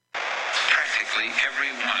every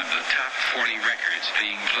one of the top 40 records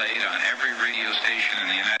being played on every radio station in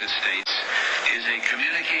the United States is a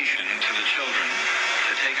communication to the children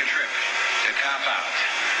to take a trip, to cop out,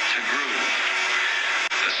 to groove.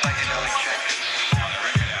 The psychedelic jackets on the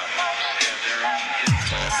record albums have their own hidden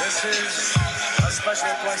thoughts. This is a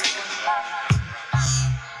special question.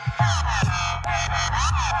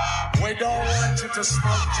 We don't want you to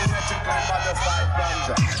smoke genetically modified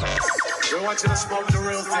ganja. We want you to smoke the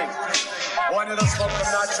real thing. We want you to smoke the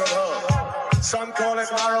natural herb. Some call it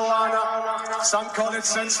marijuana, some call it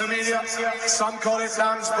sensimedia, some call it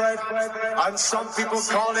lamb's bread, and some people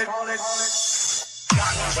call it ganja.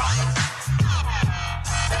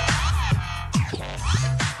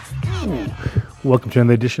 Welcome to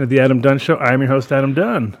another edition of the Adam Dunn Show. I'm your host, Adam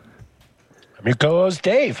Dunn. I'm your co-host,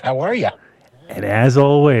 Dave. How are you? And as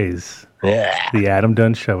always, Yeah. the Adam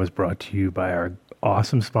Dunn Show is brought to you by our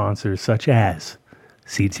awesome sponsors such as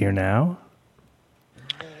Seats Here Now,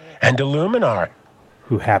 And Illuminar.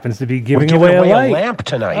 who happens to be We're giving giving away a away light. a lamp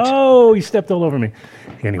tonight. Oh, you stepped all over me.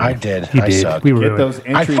 Anyway, I did. You I did. suck. We were Get those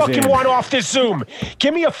I entries fucking in. want off this Zoom.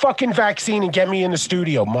 Give me a fucking vaccine and get me in the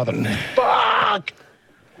studio, motherfuck.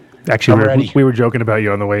 Actually, I'm we were, ready. we were joking about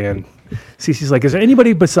you on the way in. Cece's like, is there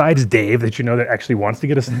anybody besides Dave that you know that actually wants to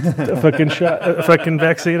get a fucking shot, a fucking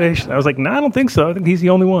vaccination? I was like, no, I don't think so. I think he's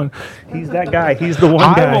the only one. He's that guy. He's the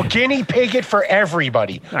one guy. I will guinea pig it for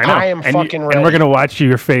everybody. I know. I am and fucking ready. And we're going to watch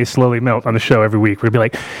your face slowly melt on the show every week. We'll be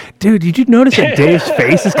like, dude, did you notice that Dave's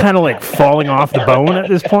face is kind of like falling off the bone at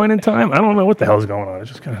this point in time? I don't know what the hell's going on.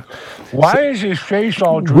 It's just kind of... Why is his face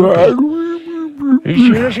all droopy?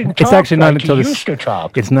 He doesn't It's talk actually not like until he the used to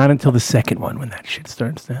talk. It's not until the second one when that shit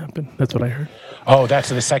starts to happen. That's what I heard. Oh, that's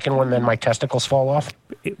the second one, then my testicles fall off?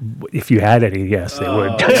 If you had any, yes, they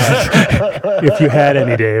would. If you had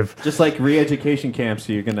any, Dave. Just like re-education camps,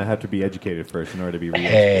 you're going to have to be educated first in order to be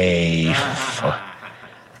re-educated. Hey.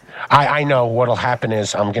 I know what'll happen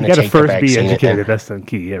is I'm going You got to to take the first be vaccine. educated. That's the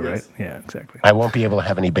key. Yeah, right? Yeah, exactly. I won't be able to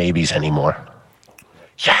have any babies anymore.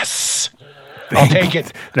 Yes! I'll take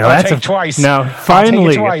it. Now I'll that's take twice. Now, I'll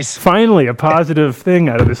finally, take it twice. finally, a positive thing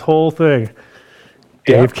out of this whole thing.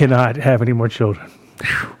 Dave cannot have any more children.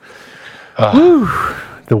 Whew.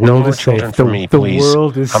 The world more is safe. children for me, the please.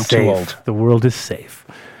 world is I'm too safe. old. The world is safe.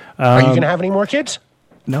 Are you going to have any more kids?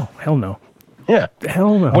 No, hell no. Yeah.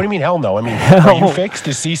 Hell no. What do you mean, hell no? I mean, Hell. are you fixed?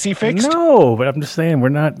 Is Cece fixed? No, but I'm just saying we're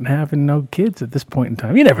not having no kids at this point in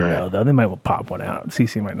time. You never know, though. They might well pop one out.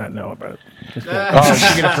 Cece might not know about it. Oh,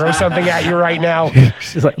 she's going to throw something at you right now?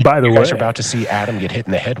 She's like, by the You way, guys are about to see Adam get hit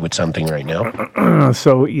in the head with something right now.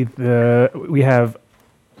 so we have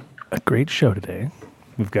a great show today.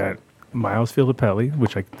 We've got Miles Filippelli,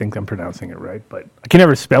 which I think I'm pronouncing it right, but I can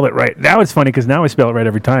never spell it right. Now it's funny because now I spell it right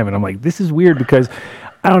every time, and I'm like, this is weird because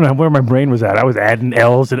I don't know where my brain was at. I was adding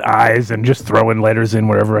L's and I's and just throwing letters in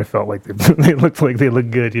wherever I felt like they looked like they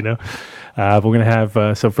looked good, you know. We're gonna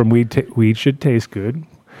have so from weed should taste good,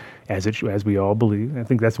 as we all believe. I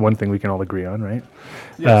think that's one thing we can all agree on, right?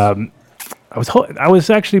 Yes. I was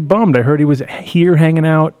actually bummed. I heard he was here hanging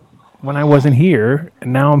out when I wasn't here,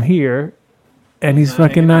 and now I'm here, and he's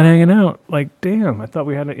fucking not hanging out. Like, damn! I thought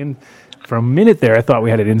we had it in. For a minute there, I thought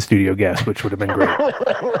we had an in-studio guest, which would have been great.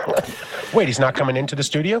 Wait, he's not coming into the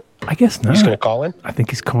studio? I guess not. He's going to call in? I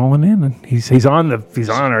think he's calling in, and he's on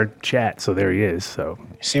our chat. So there he is. So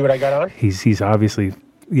See what I got on? he's obviously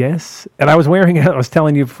yes. And I was wearing it. I was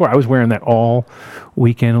telling you before. I was wearing that all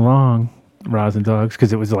weekend long, Rosin Dogs,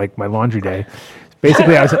 because it was like my laundry day.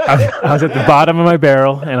 Basically, I was at the bottom of my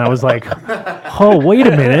barrel, and I was like, "Oh, wait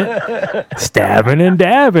a minute, stabbing and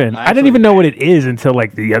dabbing." I didn't even know what it is until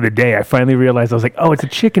like the other day. I finally realized I was like, "Oh, it's a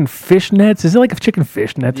chicken fish nets." Is it like a chicken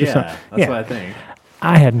fish nets or Yeah, something? that's what I think.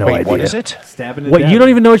 I had no Wait, idea. what is it? Stabbing and What, you dabbing. don't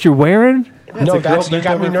even know what you're wearing? No, a girl you bent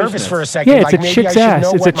got me over nervous fishnets. for a second. Yeah, it's like, a maybe chick's I should ass.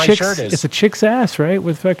 know It's what a my chick's. shirt is. It's a chick's ass, right,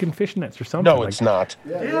 with fucking fishnets or something. No, like it's not.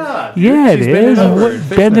 Yeah. Yeah, it She's is. bending over. What-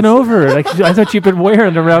 bending over. Like I thought you've been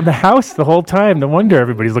wearing it around the house the whole time. No wonder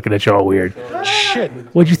everybody's looking at you all weird. Shit.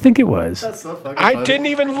 What'd you think it was? I didn't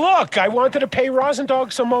even look. I wanted to pay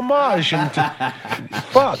Rosendog some homage. And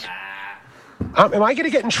fuck. Am I going to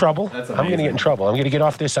get in trouble? I'm going to get in trouble. I'm going to get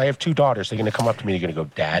off this. I have two daughters. They're going to come up to me. They're going to go,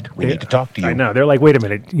 Dad, we need to talk to you. I know. They're like, wait a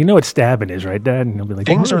minute. You know what stabbing is, right, Dad? And he'll be like,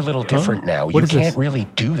 Things "What? are a little different now. What You is this? can't really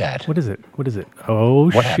do that. What is it? What is it?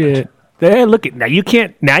 Oh, What shit. happened? There, look at now. You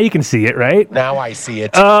can't. Now you can see it, right? Now I see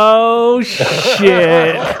it. Oh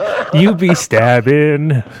shit! You be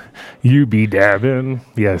stabbing, you be dabbing.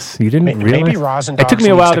 Yes, you didn't Maybe realize. Rosendogs It took me a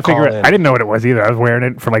needs while to to figure call it. in. I didn't know what it was either. I was wearing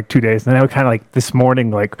it for like 2 days, and then I was kind of like this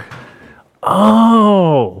morning, like,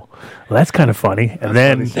 oh, well, that's kind of funny. And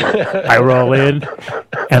then I roll in,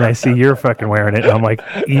 and I see you're fucking wearing it, and I'm like,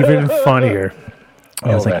 even funnier.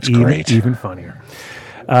 And it's like that's great. even funnier.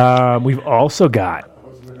 We've also got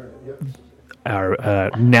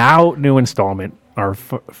our now new installment, our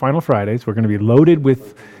Final Fridays. We're going to be loaded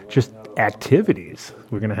with just activities.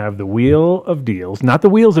 We're going to have the Wheel of Deals, not the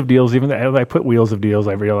Wheels of Deals. Even though I put Wheels of Deals,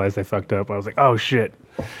 I realized I fucked up. I was like, oh shit.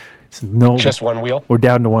 No, Just one wheel? we're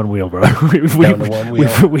down to one wheel, bro. Down to one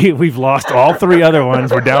wheel. We've lost all three other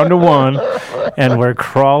ones. We're down to one, and we're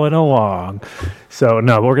crawling along. So,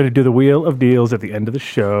 no, we're going to do the Wheel of Deals at the end of the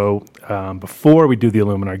show before we do the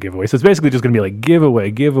Illuminar giveaway. So it's basically just going to be like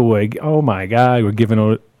giveaway. Oh, my God, we're giving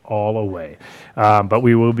it all away. But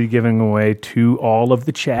we will be giving away to all of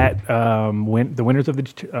the chat, the winners of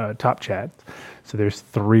the top chat. So there's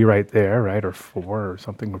 3 right there, right? Or 4 or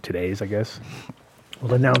something, or today's, I guess.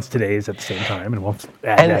 We'll announce today's at the same time, and we'll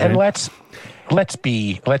add that And in. let's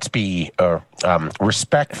be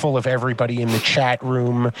respectful of everybody in the chat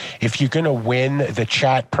room. If you're going to win the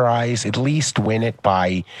chat prize, at least win it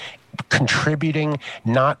by contributing,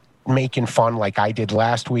 not making fun like I did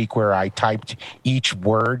last week, where I typed each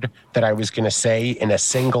word that I was going to say in a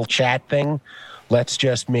single chat thing. Let's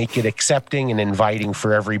just make it accepting and inviting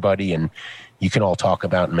for everybody, and you can all talk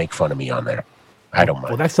about and make fun of me on there. I don't mind.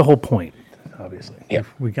 Well, that's the whole point, obviously. Yeah.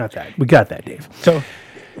 We got that. We got that, Dave. So,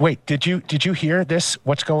 wait, did you hear this?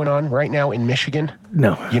 What's going on right now in Michigan?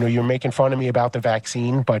 No. You know, you're making fun of me about the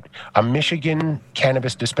vaccine, but a Michigan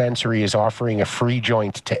cannabis dispensary is offering a free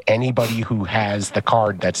joint to anybody who has the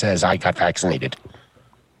card that says I got vaccinated.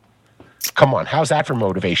 Come on, how's that for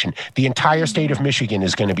motivation? The entire state of Michigan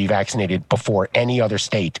is going to be vaccinated before any other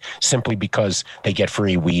state simply because they get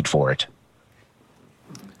free weed for it.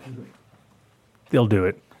 They'll do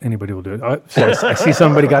it. Anybody will do it. So I see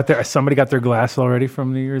somebody got their glass already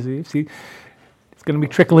from New Year's Eve. See, it's going to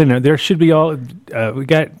be trickling there. There should be all.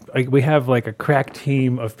 We have like a crack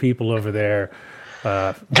team of people over there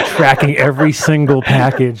tracking every single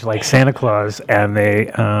package like Santa Claus, and they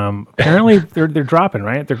apparently they're dropping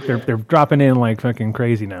right. They're dropping in like fucking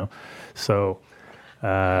crazy now. So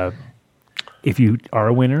if you are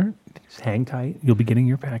a winner, just hang tight. You'll be getting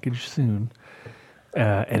your package soon.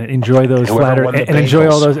 And enjoy those enjoy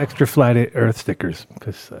all those extra flat Earth stickers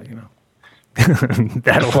because you know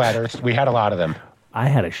Flat Earth, we had a lot of them. I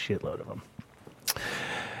had a shitload of them.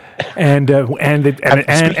 And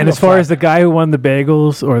as far as the guy who won the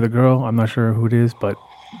bagels or the girl, I'm not sure who it is, but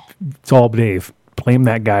it's all Dave. Blame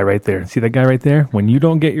that guy right there. See that guy right there? When you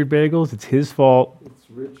don't get your bagels, it's his fault. It's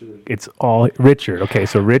Richard. It's all Richard. Okay,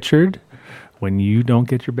 so Richard, when you don't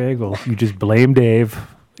get your bagels, you just blame Dave.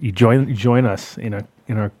 You join us in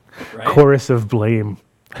a chorus of blame.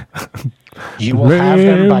 You will have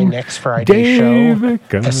them by next Friday's show. Dave,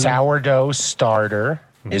 The sourdough starter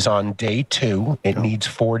is on day 2. It needs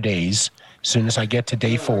 4 days. As soon as I get to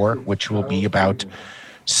day 4, which will be about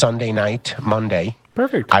Sunday night, Monday,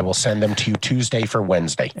 Perfect. I will send them to you Tuesday for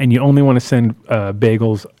Wednesday. And you only want to send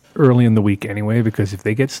bagels early in the week anyway, because if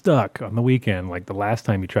they get stuck on the weekend, like the last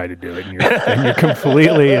time you tried to do it, and you're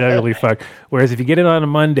completely and utterly fucked. Whereas if you get it on a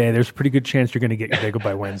Monday, there's a pretty good chance you're going to get your bagel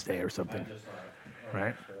by Wednesday or something.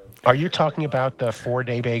 Right? Are you talking about the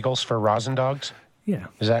 4-day bagels for Rosin Dogs? Yeah.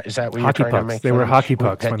 Is that what you're Hockey trying to pucks. make? They fun were of? hockey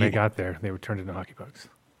pucks That when they you- got there. They were turned into hockey pucks.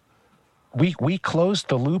 We closed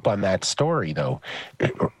the loop on that story, though.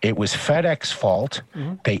 It was FedEx's fault.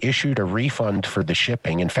 Mm-hmm. They issued a refund for the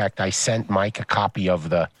shipping. In fact, I sent Mike a copy of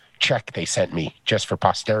the check they sent me just for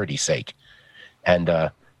posterity's sake. And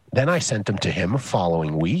then I sent them to him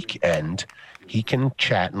following week, and he can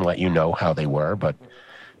chat and let you know how they were, but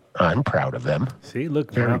I'm proud of them. See,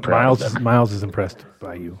 look, Very proud of them. Miles is impressed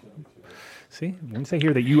by you. See, you can say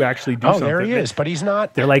here that you actually do Oh, something. there he is, but he's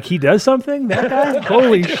not. They're like, he does something? That guy?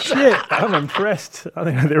 Holy shit. I'm impressed.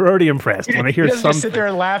 They're already impressed when I hear He doesn't just sit something. there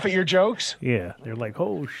and laugh at your jokes. Yeah, they're like,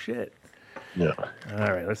 oh shit. Yeah. All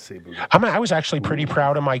right, let's see. I was actually pretty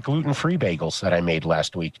proud of my gluten-free bagels that I made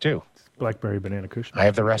last week, too. Blackberry banana kush. I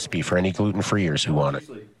have the recipe for any gluten-freers who want it.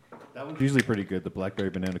 That one's usually pretty good, the blackberry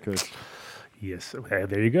banana kush. Yes, okay,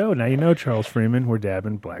 there you go. Now you know, Charles Freeman. We're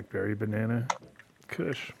dabbing blackberry banana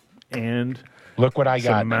kush. And Look what I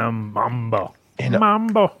got. some mambo. In-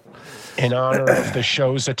 Mambo. In honor of the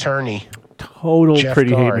show's attorney. Total Jeff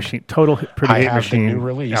Pretty Hate Guard. Machine. Total Pretty I Hate have the Machine new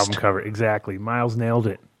released. album cover. Exactly. Miles nailed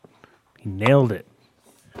it. He nailed it.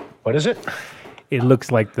 What is it? It looks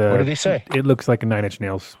like the. What did he say? It looks like a Nine Inch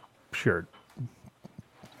Nails shirt.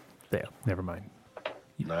 There. Never mind.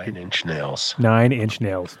 9 Inch Nails. 9 Inch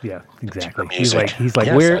Nails. Yeah, exactly. He's music. like,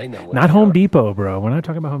 Yes, where? I know what Not they Home are. Depot, bro. We're not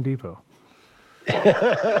talking about Home Depot.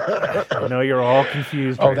 I know you're all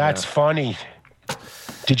confused. Oh, right that's now. funny.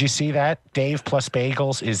 Did you see that? Dave plus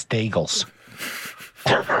bagels is Dagels.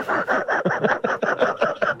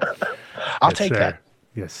 I'll Yes, take sir. that.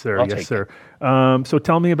 Yes, sir. I'll Yes, take sir. So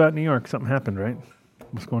tell me about New York. Something happened, right?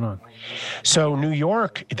 What's going on? So New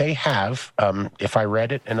York, they have, if I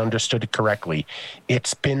read it and understood it correctly,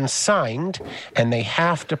 it's been signed, and they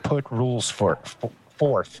have to put rules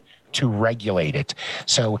forth to regulate it.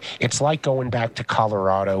 So it's like going back to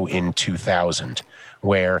Colorado in 2000,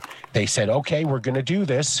 where they said, okay, we're going to do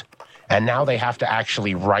this. And now they have to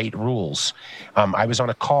actually write rules. I was on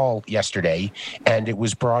a call yesterday, and it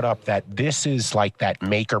was brought up that this is like that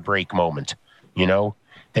make or break moment. You know,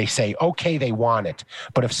 they say, okay, they want it.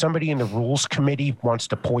 But if somebody in the rules committee wants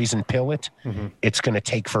to poison pill it, it's going to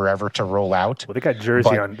take forever to roll out. Well, they got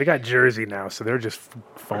Jersey on. They got Jersey now, so they're just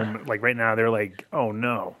foaming. Like right now, they're like, oh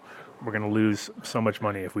no. We're going to lose so much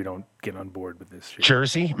money if we don't get on board with this shit.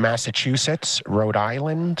 Jersey, Massachusetts, Rhode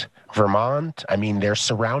Island, Vermont. I mean, they're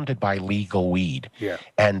surrounded by legal weed. Yeah.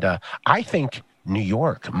 And I think New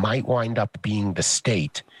York might wind up being the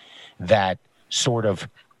state that sort of,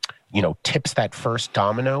 tips that first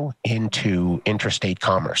domino into interstate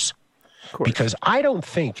commerce. Of course. Because I don't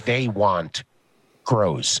think they want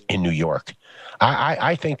grows in New York.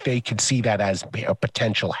 I think they could see that as a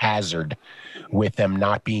potential hazard with them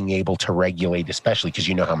not being able to regulate, especially because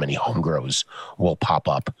you know how many home grows will pop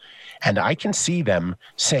up. And I can see them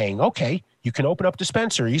saying, okay, you can open up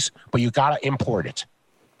dispensaries, but you got to import it.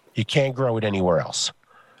 You can't grow it anywhere else.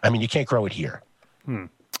 I mean, you can't grow it here.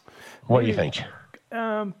 What do you think?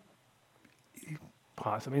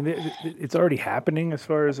 Possibly. I mean, it's already happening as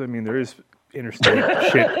far as, there is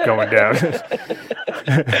interstate shit going down.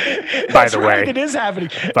 By the way, it is happening.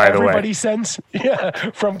 By the way, everybody sends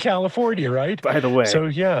from California, right? By the way, so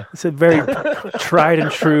yeah, it's a very tried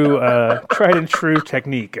and true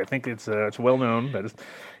technique. I think it's well known that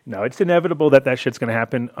it's inevitable that shit's going to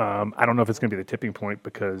happen. I don't know if it's going to be the tipping point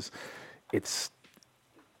because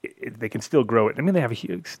they can still grow it. I mean, they have a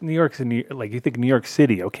huge New York's you think New York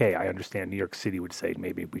City. Okay, I understand. New York City would say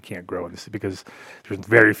maybe we can't grow in this because there's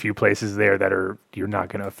very few places there that you're not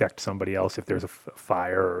going to affect somebody else if there's a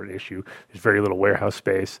fire or an issue. There's very little warehouse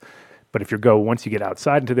space. But if once you get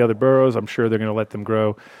outside into the other boroughs, I'm sure they're going to let them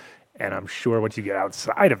grow. And I'm sure once you get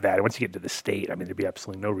outside of that, once you get to the state, there'd be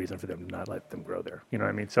absolutely no reason for them to not let them grow there. You know what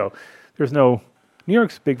I mean? So there's New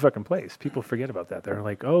York's a big fucking place. People forget about that. They're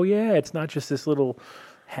like, oh yeah, it's not just this little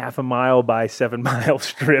half a mile by 7 mile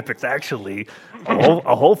strip. It's actually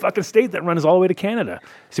a whole fucking state that runs all the way to Canada.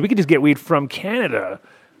 So we could just get weed from Canada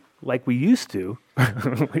like we used to,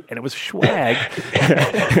 and it was swag.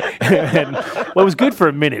 And, it was good for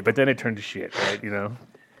a minute, but then it turned to shit, right?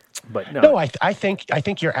 But no, I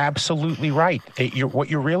think you're absolutely right. What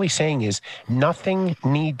you're really saying is nothing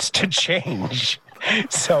needs to change.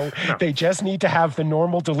 So they just need to have the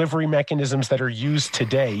normal delivery mechanisms that are used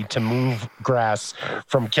today to move grass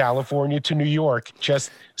from California to New York.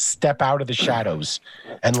 Just step out of the shadows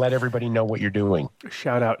and let everybody know what you're doing.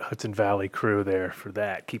 Shout out Hudson Valley crew there for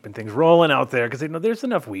that, keeping things rolling out there because they know there's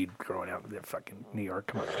enough weed growing out in fucking New York.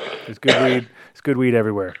 Come on, there's good weed. There's good weed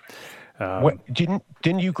everywhere.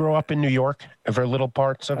 Didn't you grow up in New York for little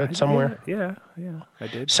parts of it somewhere? Yeah, I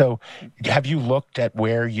did. So have you looked at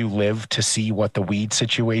where you live to see what the weed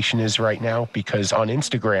situation is right now? Because on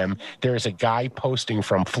Instagram, there's a guy posting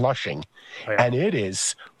from Flushing, and it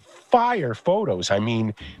is fire photos. I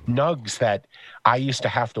mean, nugs that I used to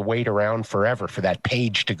have to wait around forever for that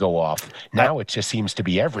page to go off. Now it just seems to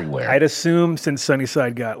be everywhere. I'd assume since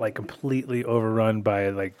Sunnyside got completely overrun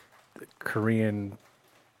by Korean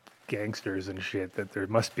gangsters and shit that there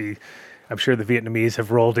must be. I'm sure the Vietnamese have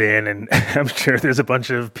rolled in, and I'm sure there's a bunch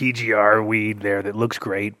of PGR weed there that looks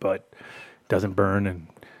great but doesn't burn and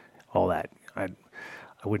all that. I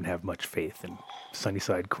wouldn't have much faith in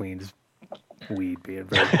Sunnyside, Queens weed being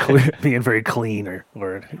very clean or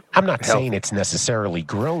I'm not saying it's necessarily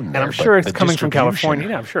grown there, and I'm sure it's coming from distribution. California.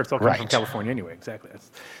 Yeah, I'm sure it's all coming from California anyway. Exactly.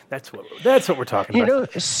 That's what we're talking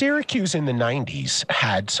about. Syracuse in the 90s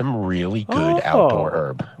had some really good outdoor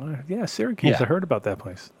herb. Yeah, Syracuse. Yeah. I heard about that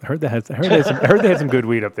place. I heard they had some good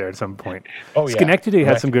weed up there at some point. Oh yeah. Schenectady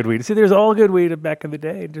had some good weed. See, there's all good weed back in the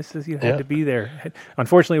day. Just as you had to be there.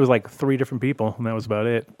 Unfortunately, it was 3 different people, and that was about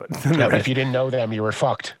it. But if you didn't know them, you were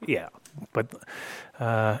fucked. Yeah. But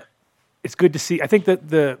it's good to see. I think that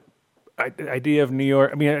the idea of New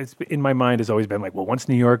York, it's in my mind has always been once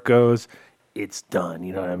New York goes, it's done.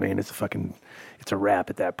 You know what I mean? It's a wrap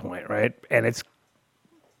at that point, right? And it's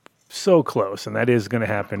so close, and that is going to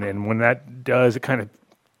happen. And when that does, it kind of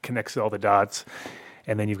connects all the dots,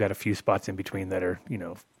 and then you've got a few spots in between that are,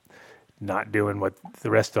 not doing what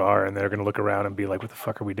the rest are, and they're going to look around and be like, what the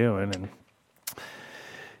fuck are we doing? And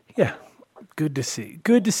yeah. Good to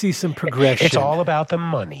see some progression. It's all about the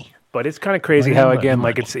money. But it's kind of crazy how, again,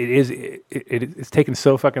 like it's taken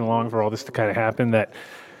so fucking long for all this to kind of happen that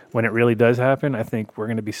when it really does happen, I think we're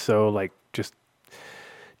going to be so like just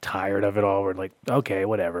tired of it all. We're like, okay,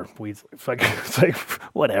 whatever. Weed's it's like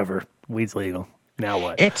whatever. Weed's legal. Now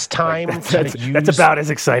what? It's time that's about as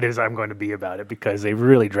excited as I'm going to be about it because they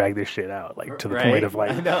really drag this shit out like to the point of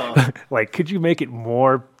like, I know. like, could you make it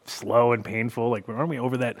more slow and painful? Like, aren't we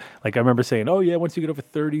over that? Like, I remember saying, oh yeah, once you get over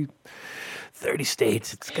 30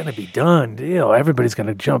 states, it's going to be done. Everybody's going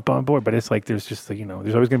to jump on board. But it's like, there's just, there's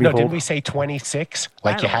always going to be No, didn't we say 26?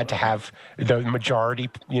 Like you had to have the majority,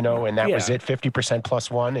 and that was it, 50%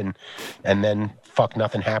 plus one. And then fuck,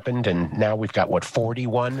 nothing happened. And now we've got,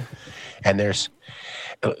 41? And there's,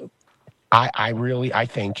 I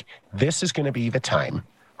think this is going to be the time,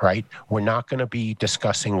 right? We're not going to be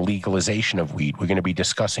discussing legalization of weed. We're going to be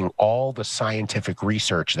discussing all the scientific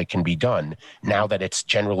research that can be done now that it's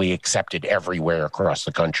generally accepted everywhere across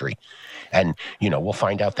the country. And, we'll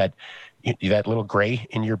find out that that little gray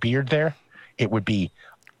in your beard there, it would be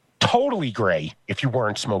totally gray if you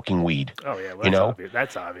weren't smoking weed. Oh, yeah. Well,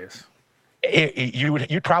 that's obvious.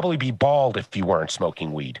 You'd probably be bald if you weren't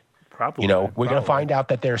smoking weed. Probably. We're going to find out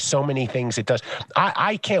that there's so many things it does.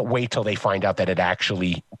 I can't wait till they find out that it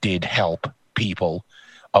actually did help people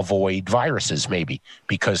avoid viruses, maybe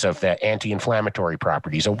because of the anti-inflammatory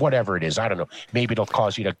properties or whatever it is. I don't know. Maybe it'll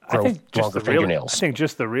cause you to grow longer fingernails. I think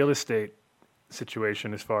just the real estate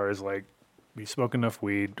situation, as far as like you smoke enough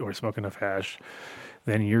weed or smoke enough hash,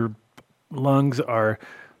 then your lungs are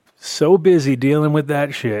so busy dealing with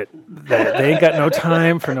that shit that they ain't got no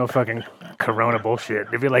time for no fucking Corona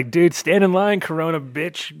bullshit. They'd be like, dude, stand in line, Corona,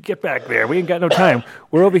 bitch. Get back there. We ain't got no time.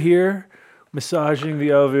 We're over here massaging the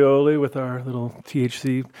alveoli with our little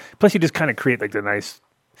THC. Plus, you just kind of create like the nice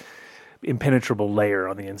impenetrable layer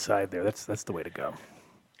on the inside there. That's the way to go.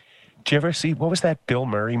 Did you ever see, what was that Bill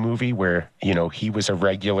Murray movie where, he was a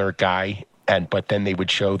regular guy but then they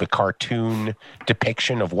would show the cartoon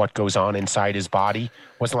depiction of what goes on inside his body?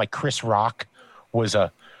 Wasn't like Chris Rock was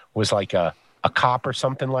like a cop or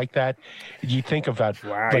something like that? You think of that.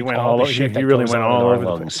 Wow, like, he really went all over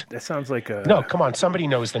the place. That sounds like a... No, come on. Somebody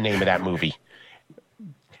knows the name of that movie.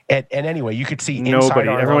 And anyway, you could see nobody.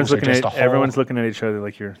 Inside Everyone's looking at each other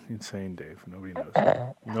like you're insane, Dave. Nobody knows.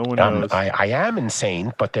 No one knows. I am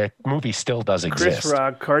insane, but the movie still does exist. Chris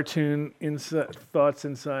Rock cartoon thoughts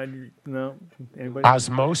inside. No, anybody?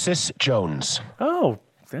 Osmosis Jones. Oh,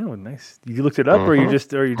 that was nice. You looked it up, or you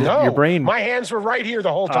just no, your brain? My hands were right here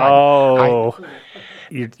the whole time. Oh.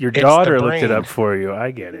 Your daughter looked it up for you.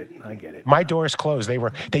 I get it. My door's closed.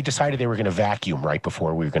 They decided they were going to vacuum right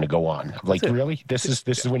before we were going to go on. Like, really? This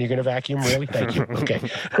is when you're going to vacuum? Really? Thank you. Okay.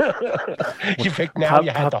 You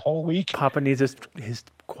had the whole week. Papa needs his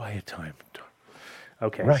quiet time.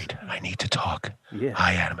 Okay. Right. I need to talk. Yeah.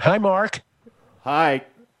 Hi, Adam. Hi, Mark. Hi.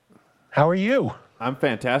 How are you? I'm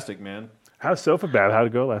fantastic, man. How's Sofa Bab? How'd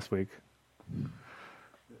it go last week?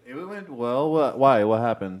 It went well. Why? What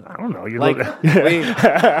happened? I don't know.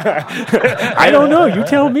 I don't know. You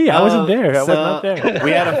tell me. I wasn't there. I was not there.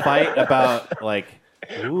 We had a fight about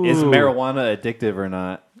is marijuana addictive or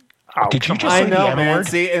not? Oh, did you just I say know, the man. M-word?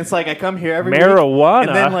 See, it's like I come here every marijuana, week,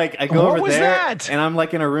 and then I go what over was there, that? and I'm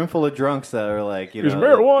in a room full of drunks that are there's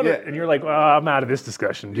marijuana, and you're like, I'm out of this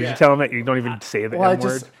discussion. Did you tell them that you don't even say the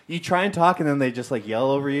M-word? You try and talk, and then they just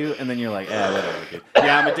yell over you, and then you're like, whatever. Dude.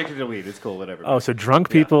 Yeah, I'm addicted to weed. It's cool, whatever. Oh, so drunk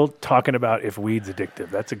people talking about if weed's addictive.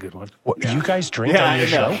 That's a good one. What, you guys drink on your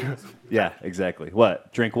show? Yeah, exactly.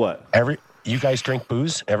 What? Drink what? You guys drink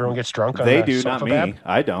booze? Everyone gets drunk on They the do, not Sofa me. Bab?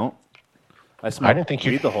 I don't. I smoke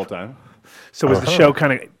weed the whole time. So was the show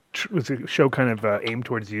kind of aimed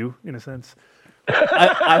towards you in a sense?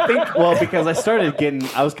 I think because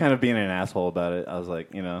I was kind of being an asshole about it. I was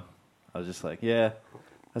like, I was just like, yeah,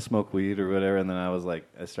 I smoke weed or whatever, and then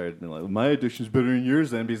I started being like, my addiction's better than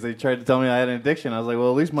yours then, because they tried to tell me I had an addiction. I was like,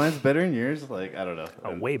 well, at least mine's better than yours. I don't know.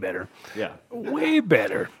 Way better. Yeah. Way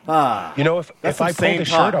better. If I pull the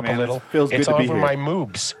shirt up a little, it's over my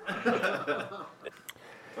moobs.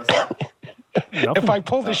 If I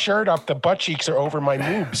pull the shirt up, the butt cheeks are over my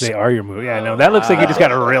moobs. They are your moobs. Yeah, I know. That looks like you just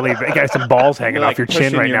got some balls hanging off your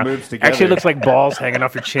chin right now. Actually, it looks like balls hanging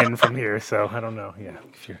off your chin from here. So I don't know. Yeah,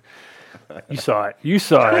 you saw it.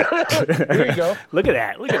 There you go. Look at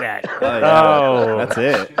that. Oh, that's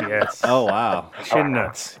it. Yes. Oh wow. Chin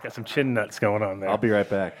nuts. Got some chin nuts going on there. I'll be right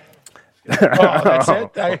back. That's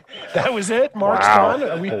it. That was it. Mark's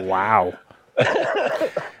gone. Wow.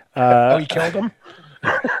 We killed him.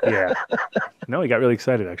 Yeah. No, he got really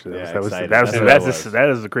excited. Actually, Yeah, that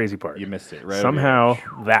is the crazy part. You missed it. Right Somehow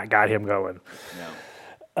that got him going.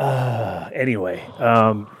 No. Anyway,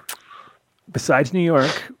 besides New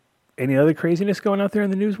York, any other craziness going out there in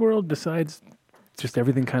the news world besides just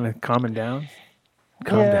everything kind of calming down?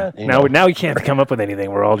 Down. Now we can't come up with anything.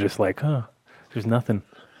 We're all just like, there's nothing.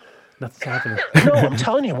 Nothing's happening. No, I'm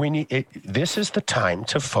telling you, this is the time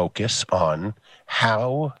to focus on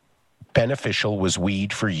how beneficial was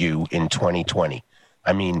weed for you in 2020.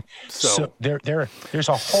 I mean, so there's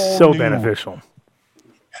a whole so beneficial.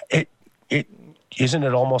 It isn't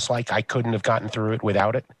it almost like I couldn't have gotten through it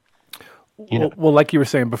without it? Well, like you were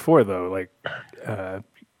saying before, though, like, I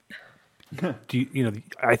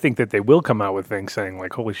think that they will come out with things saying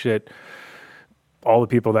like, "Holy shit!" All the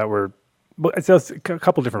people that were, well, it's a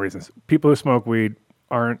couple different reasons. People who smoke weed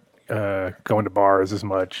aren't going to bars as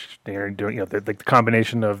much. They're doing, the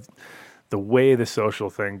combination of the way the social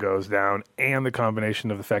thing goes down, and the combination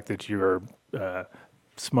of the fact that you're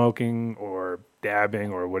smoking or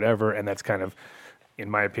dabbing or whatever, and that's kind of, in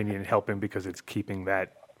my opinion, helping because it's keeping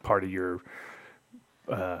that part of your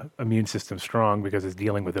immune system strong because it's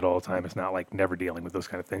dealing with it all the time. It's not like never dealing with those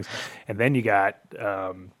kind of things. And then you got,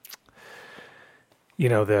 the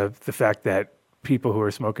fact that people who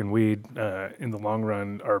are smoking weed in the long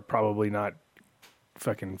run are probably not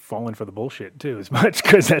fucking falling for the bullshit too as much,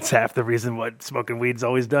 because that's half the reason what smoking weed's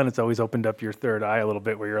always done. It's always opened up your third eye a little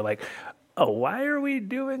bit where you're like, oh, why are we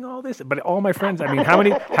doing all this? But all my friends, I mean,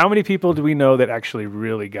 how many people do we know that actually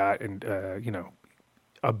really got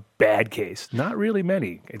a bad case? Not really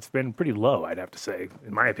many. It's been pretty low, I'd have to say,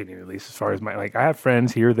 in my opinion, at least as far as I have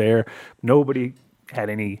friends here, there. Nobody had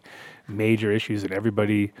any major issues, and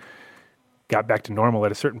everybody got back to normal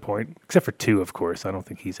at a certain point, except for 2, of course. I don't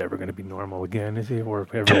think he's ever going to be normal again, is he? Or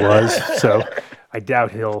ever was. So I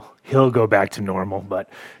doubt he'll go back to normal. But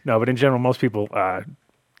in general, most people,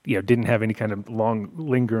 didn't have any kind of long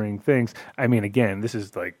lingering things. I mean, again, this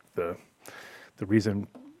is like the reason.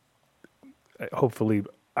 Hopefully,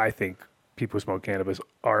 I think people who smoke cannabis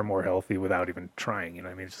are more healthy without even trying.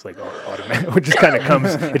 It's just like automatic. It just kind of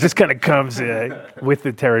comes. It just kind of comes with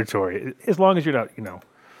the territory. As long as you're not,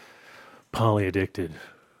 poly addicted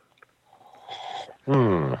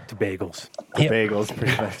to bagels. Bagels,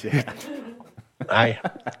 pretty much. Yeah.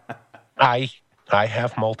 I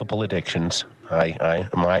have multiple addictions.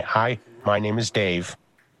 My name is Dave.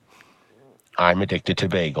 I'm addicted to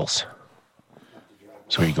bagels.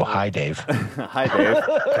 So you go, hi, Dave. Hi, Dave.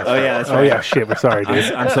 Oh, yeah, that's right. Oh, yeah, shit. We're sorry,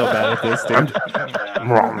 dude. I'm so bad at this, dude.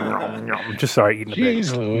 I'm just sorry eating a bagel.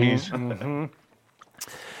 Jeez Louise. Mm-hmm.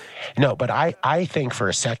 No, but I think for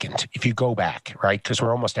a second, if you go back, right, because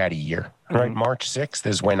we're almost at a year, right? March 6th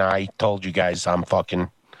is when I told you guys I'm calling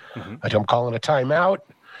a timeout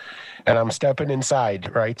and I'm stepping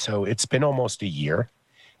inside, right? So it's been almost a year.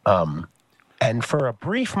 And for a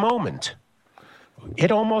brief moment,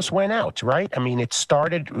 it almost went out, right? I mean, it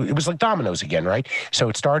was like dominoes again, right? So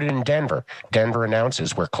it started in Denver. Denver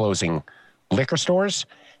announces we're closing liquor stores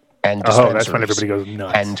and dispensaries. Oh, that's when everybody goes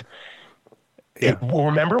nuts. And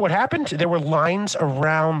remember what happened? There were lines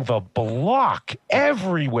around the block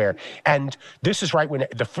everywhere. And this is right when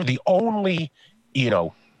the only,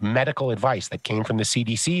 medical advice that came from the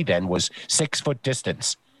CDC then was 6-foot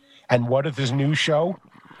distance. And what did this news show?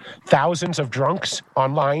 Thousands of drunks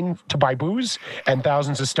online to buy booze and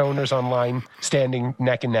thousands of stoners online standing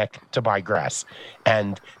neck and neck to buy grass.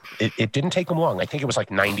 And it didn't take them long. I think it was like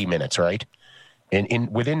 90 minutes, right?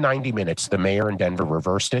 Within 90 minutes, the mayor in Denver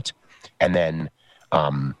reversed it. And then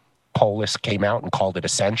Polis came out and called it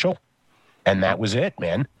essential. And that was it,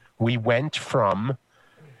 man. We went from,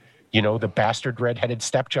 the bastard redheaded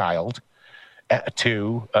stepchild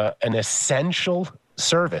to an essential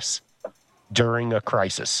service during a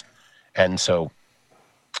crisis. And so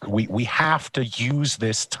we have to use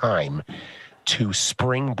this time to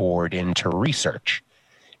springboard into research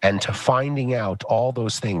and to finding out all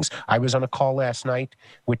those things. I was on a call last night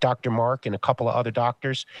with Dr. Mark and a couple of other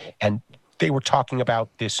doctors, and they were talking about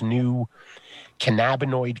this new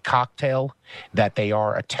cannabinoid cocktail that they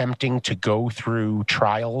are attempting to go through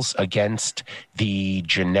trials against the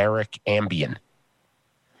generic Ambien.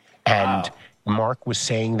 And Mark was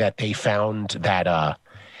saying that they found that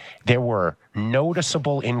there were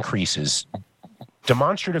noticeable increases,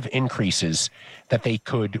 demonstrative increases that they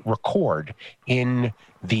could record in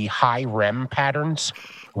the high REM patterns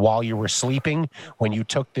while you were sleeping when you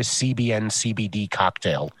took this CBN CBD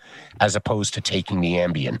cocktail as opposed to taking the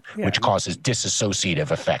Ambien, which causes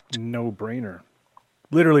dissociative effect. No brainer.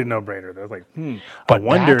 Literally no brainer. They're like, But I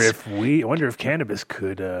wonder if cannabis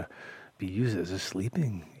could be used as a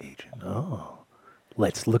sleeping agent. Oh,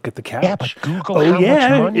 let's look at the couch. Yeah, but Google how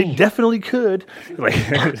much money. It definitely could. Like,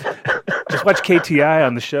 Just watch KTI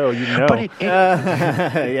on the show. You know. But it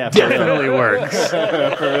Yeah, for real. definitely works.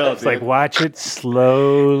 For real, It's like watch it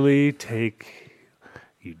slowly take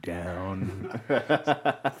you down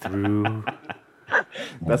through.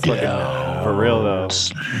 That's fucking for real though.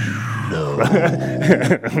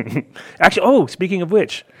 Actually, speaking of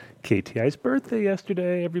which, KTI's birthday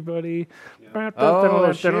yesterday. Everybody.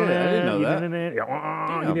 Oh, shit, I didn't know that.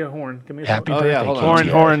 You need a horn. Give me a Happy horn. Oh, yeah, birthday, hold on.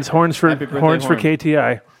 KTI. Horns for Happy birthday, horns for horn.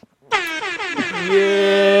 KTI.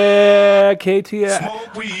 Yeah, KTI.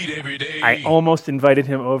 Smoke weed every day. I almost invited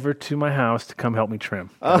him over to my house to come help me trim.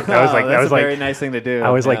 That's a very nice thing to do. I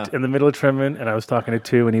was Yeah. like in the middle of trimming, and I was talking to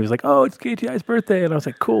two, and he was like, "Oh, it's KTI's birthday," and I was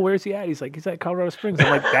like, "Cool, where's he at?" He's like, "He's at Colorado Springs." I'm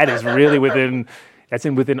like, "That is really within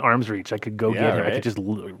arm's reach. I could go Yeah, get him. I right? could just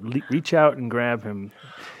reach out and grab him."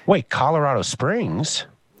 Wait, Colorado Springs?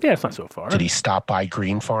 Yeah, it's not so far. Did he stop by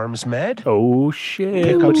Green Farms Med? Oh shit!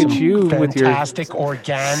 Pick up Look some at you with your fantastic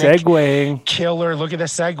organic segueing. killer. Look at the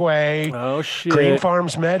segue. Oh shit! Green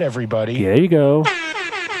Farms Med, everybody. There you go.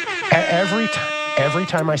 Every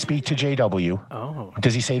time I speak to JW, Oh,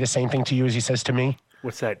 does he say the same thing to you as he says to me?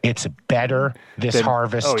 what's that? It's better this Than-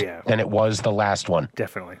 harvest oh, yeah. than it was the last one.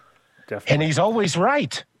 Definitely. And he's always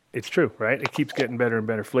right. It's true, right? It keeps getting better and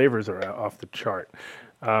better. Flavors are off the chart.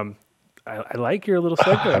 I like your little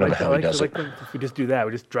segue. I don't know how he does it. If we just do that,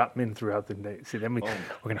 we just drop them in throughout the day. See, then we're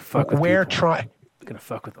gonna fuck with We're people. trying. We're gonna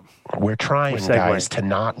fuck with them. We're trying, segueing. guys, to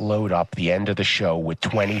not load up the end of the show with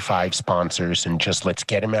 25 sponsors and just let's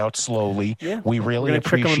get them out slowly. Yeah. We We're really gonna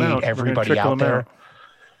trickle 'em appreciate out. We're gonna everybody trickle out 'em there. out.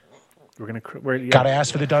 We're gonna. Got to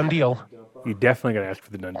ask for the done deal. You definitely gotta ask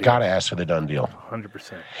for the done deal. Got to ask for the done deal.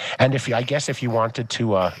 100%. And I guess if you wanted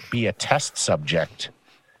to be a test subject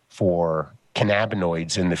for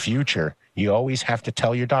cannabinoids in the future, you always have to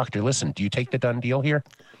tell your doctor, listen, do you take the done deal here?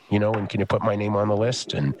 You know, and can you put my name on the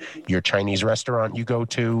list? And your Chinese restaurant you go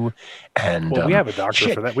to, and Well, we have a doctor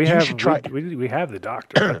shit, for that. you should try. We have the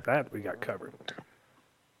doctor. That we got covered.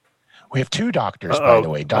 We have two doctors, by the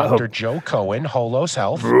way. Dr. Joe Cohen, Holos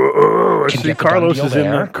Health. Oh, Can see, get the done Carlos deal is in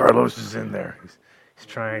there. there. Carlos is in there. He's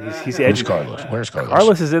trying. He's Where's edgy. Carlos? Where's Carlos?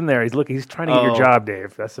 Carlos is in there. He's trying to get your Oh. job,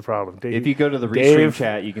 Dave. That's the problem. Dave, If you go to the Restream Dave,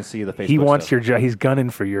 chat, you can see the Facebook. he wants stuff. your job. He's gunning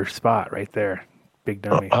for your spot right there. Big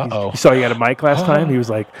dummy. uh-oh. You saw you had a mic last time. He was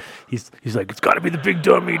like, he's like, it's got to be the Big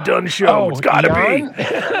Dummy Done show. It's got to Jan?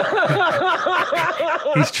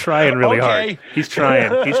 be. He's trying really Okay. hard. He's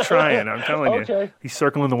trying. He's trying. I'm telling you. Okay. He's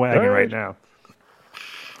circling the wagon All right right. now.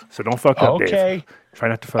 So don't fuck up, Dave. Okay. Try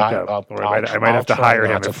not to fuck up. I'll Or I might have to try hire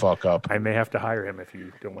not him. to fuck up. I may have to hire him if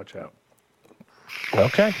you don't watch out.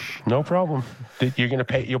 Okay, no problem. You're gonna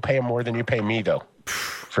pay. You'll pay him more than you pay me, though,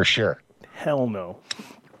 for sure. Hell no.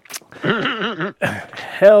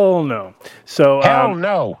 Hell no. So Hell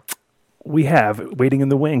no. we have waiting in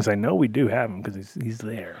the wings. I know we do have him because he's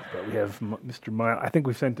there. But we have Mr. Miles. I think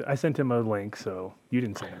I sent him a link. So you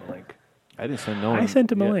didn't send him a link. I didn't send no. I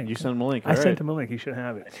sent him a link. You sent him a link. I sent him a link. He should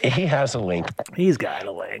have it. He has a link. He's got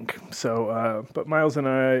a link. So, but Miles and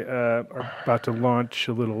I are about to launch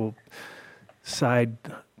a little side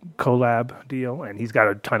collab deal, and he's got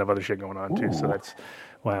a ton of other shit going on too. So that's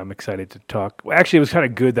why I'm excited to talk. Well, actually, it was kind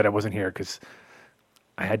of good that I wasn't here because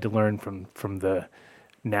I had to learn from the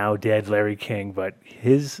now dead Larry King, but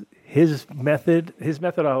his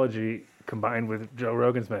methodology combined with Joe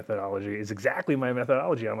Rogan's methodology is exactly my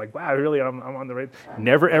methodology. I'm like, wow, really, I'm on the right.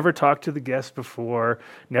 Never ever talked to the guest before.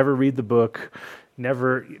 Never read the book.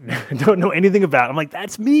 Never don't know anything about it. I'm like,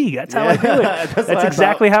 that's me. That's how I do it. That's what I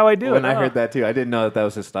exactly thought how I do it. When I heard that too, I didn't know that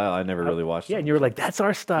was his style. I never really watched Yeah, it. and you were like, "That's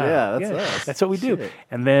our style." Yeah, that's us. That's what we do. Shit.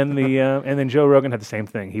 And then and then Joe Rogan had the same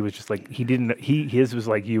thing. He was just like, his was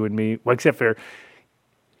like you and me, well, except for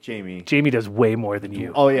Jamie. Jamie does way more than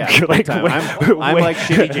you. Oh yeah, You're big like, time. way- I'm way- like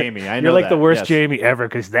shitty Jamie. I know You're like the that, worst yes. Jamie ever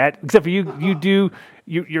because except for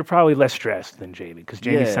you're probably less stressed than Jamie because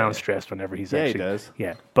Jamie Yeah. sounds stressed whenever he's Yeah, he actually. does.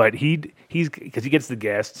 Yeah, but he's because he gets the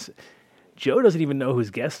guests. Joe doesn't even know who his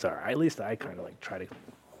guests are. At least I kind of like try to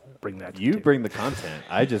bring that. to You the table. bring the content.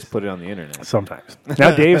 I just put it on the internet. Sometimes.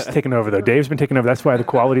 Now Dave's taken over though. Dave's been taking over. That's why the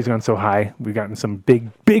quality's gone so high. We've gotten some big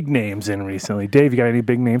names in recently. Dave, you got any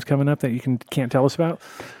big names coming up that you can't tell us about?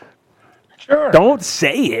 Sure. Don't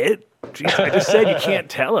say it. Jeez, I just said you can't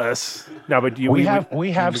tell us. No, but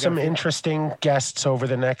We have some interesting guests over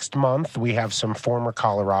the next month. We have some former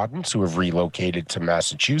Coloradans who have relocated to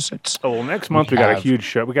Massachusetts. Oh, well, next month we got a have- huge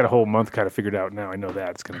show. We got a whole month kind of figured out now. I know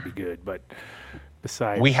that's going to be good, but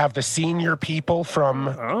besides We have the senior people from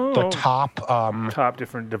the top top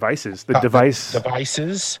different devices, the device.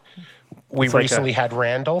 devices. We It's like recently had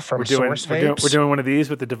Randall from We're doing, Source we're, doing, Vapes. we're doing one of these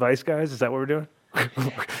with the device guys. Is that what we're doing?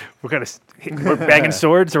 We're banging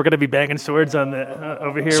swords. We're gonna be banging swords on the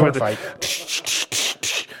over here. Sword with fight.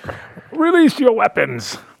 Release your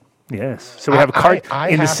weapons. Yes. So we have a cart I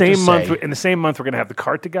in the have same to month. say- In the same month, we're gonna have the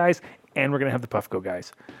Carta guys and we're gonna have the Puffco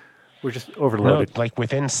guys. We're just No, overloaded. like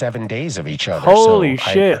within 7 days of each other. Holy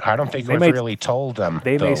so shit. I don't think They we've may- really told them.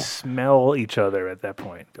 They may though. smell each other at that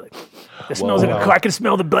point. Be like, it smells like a car. I can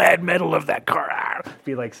smell the bad metal of that car. Ah.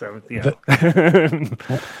 Be like some, you know.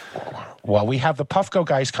 Well, we have the Puffco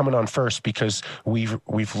guys coming on first because we've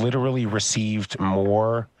literally received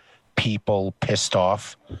more people pissed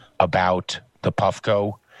off about the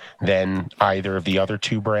Puffco than either of the other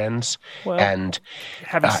two brands. Well, and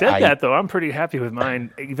Having said I- that, though, I'm pretty happy with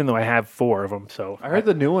mine, even though I have 4 of them. So I heard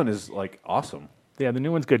the new one is like awesome. yeah, the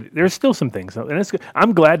new one's good. There's still some things, and it's good.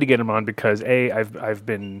 I'm glad to get them on because I've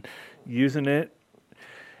been using it.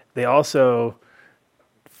 They also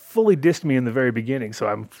fully dissed me in the very beginning, so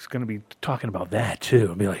I'm going to be talking about that too.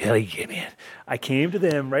 I'll be like, hey, man, I came to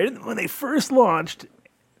them when they first launched.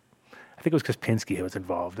 I think it was because Penske was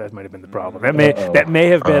involved. That might have been the problem. That may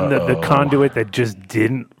have been the conduit that just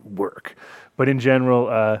didn't work. But in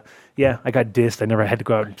general, yeah, I got dissed. I never had to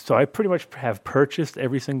go out. So I pretty much have purchased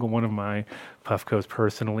every single one of my Puffcos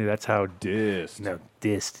personally. That's how Dissed. No,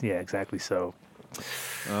 dissed. Yeah, exactly. So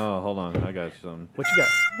Oh, hold on. I got you something. what you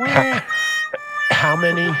got? how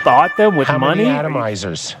many Bought them with how money? many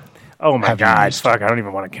atomizers? Oh my have you God! used? Fuck! I don't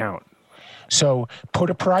even want to count. So put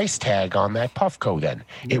a price tag on that Puffco then.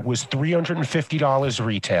 It was $350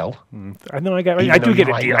 retail. I know I got. Even I though do you get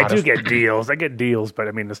a might deal. I not do have- get deals. I get deals, but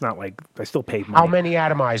I mean, it's not like I still paid money. How many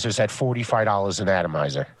atomizers at $45 an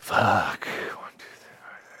atomizer? Fuck. 1, 2, 3,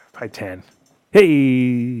 4, 5, 10.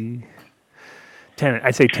 Hey. 10.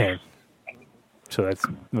 I'd say 10. So that's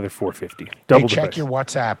another 450. Double Hey, the check price. your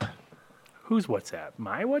WhatsApp. Who's WhatsApp?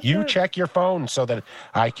 My WhatsApp? You check your phone so that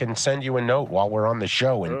I can send you a note while we're on the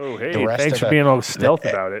show. And Oh, hey. the rest Thanks of for the, being all stealth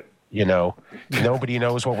about it. you know, nobody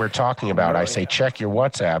knows what we're talking about. I say check your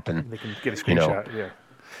WhatsApp, They and can get a you know, screenshot. Yeah.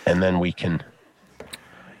 and then we can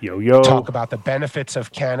Yo. talk about the benefits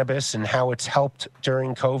of cannabis and how it's helped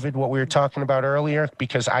during COVID, what we were talking about earlier,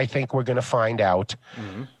 because I think we're going to find out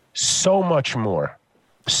so much more.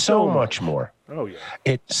 So much more. Oh, yeah.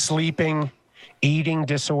 It's sleeping, eating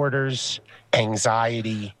disorders,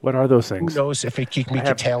 anxiety. What are those Who things? knows if it can be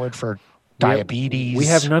have- tailored for have- diabetes? we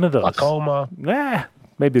have none of those. Glaucoma. Nah.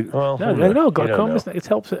 Maybe. Well, no, who knows? no, You don't glaucoma. know. It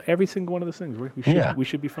helps every single one of those things. Yeah. We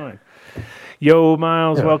should be fine. Yo,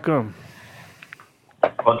 Miles, Yeah. welcome.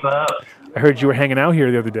 What's up? I heard you were hanging out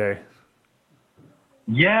here the other day.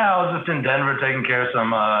 Yeah, I was just in Denver taking care of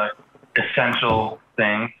some essential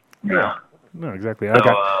things. You know. No, exactly. So,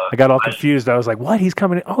 I got all confused. I was like, "What? He's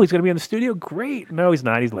coming in? Oh, he's going to be in the studio? Great!" No, he's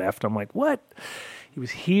not. He's left. I'm like, "What? He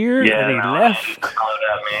was here Yeah, and he no, left." He hollered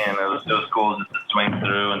at me, and it was cool just to swing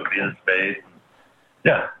through and see his face.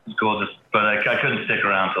 Yeah, it was cool. But I couldn't stick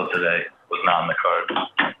around till today. It was not in the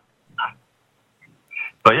cards.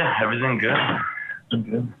 But yeah, everything good.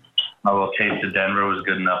 Good. My little taste of Denver was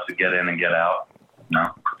good enough to get in and get out. No.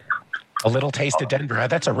 A little taste of Denver.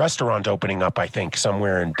 That's a restaurant opening up, I think,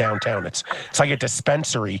 somewhere in downtown. It's like a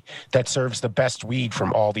dispensary that serves the best weed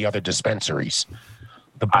from all the other dispensaries.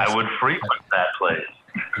 The best. I would frequent that place.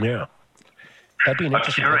 Yeah. That'd be an A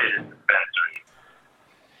interesting. curated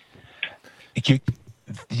dispensary.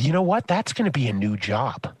 You know what? That's going to be a new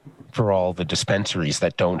job for all the dispensaries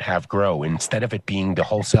that don't have grow. Instead of it being the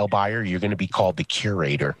wholesale buyer, you're going to be called the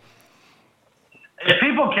curator. If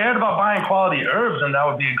people cared about buying quality herbs, then that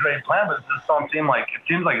would be a great plan. But it just don't seem like it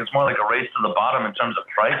seems like it's more like a race to the bottom in terms of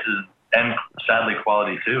prices and sadly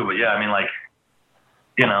quality too. But yeah, I mean, like,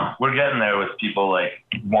 you know, we're getting there with people like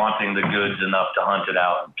wanting the goods enough to hunt it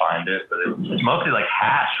out and find it. But it's mostly like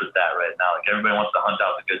hash with that right now. Like everybody wants to hunt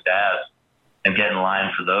out the good dabs and get in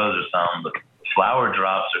line for those or something. But flower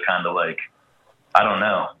drops are kind of like, I don't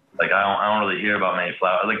know. Like I don't really hear about many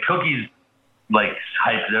flower. Like Cookies like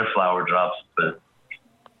hype their flower drops, but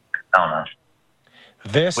I don't know.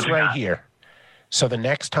 This What you right got? here. So the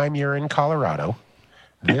next time you're in Colorado,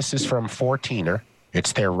 this is from 14er.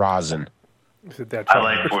 It's their rosin. Is it that? I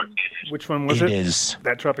like 14. Which one was It it? is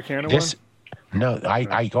That Tropicana this. one?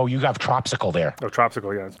 No, oh, you have Tropsical there. Oh,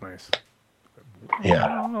 Tropsical. Yeah, that's nice. Yeah.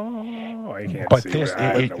 Oh, I can't But see this, that. I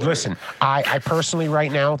don't know what it listen, I personally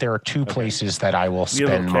right now, there are two places that I will Need a little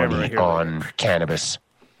spend camera money here. on cannabis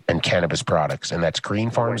and cannabis products, and that's Green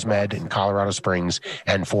Farms Med in Colorado Springs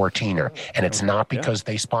and 14er. And it's not because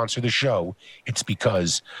they sponsor the show, it's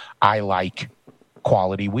because I like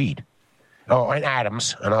quality weed. Oh, and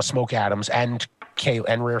Adams, and I'll smoke Adams and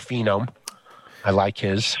Rare Phenome. I like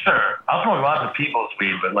his. Sure. I'll smoke lots of people's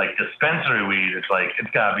weed, but like dispensary weed, it's like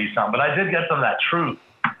it's gotta be something. But I did get some of that Truth.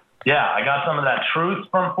 Yeah, I got some of that Truth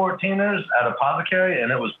from 14ers at Apothecary,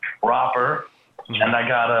 and it was proper. Mm-hmm. And I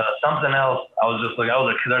got something else. I was just like,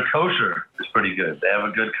 their kosher is pretty good. They have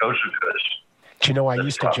a good kosher kush. Do you know, I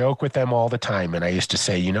used to joke with them all the time, and I used to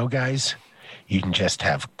say, you know, guys, you can just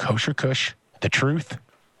have kosher kush, the Truth,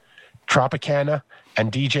 Tropicana,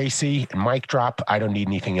 and DJC, and Mic Drop. I don't need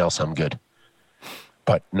anything else. I'm good.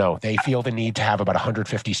 But no, they feel the need to have about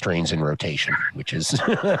 150 strains in rotation, which is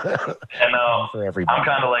for everybody. I'm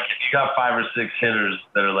kind of like, if you got 5 or 6 hitters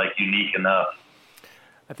that are like unique enough.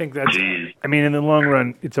 I think that's, I mean, in the long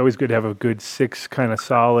run, it's always good to have a good 6 kind of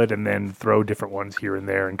solid and then throw different ones here and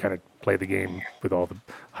there and kind of play the game with all the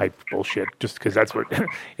hype bullshit, just because that's what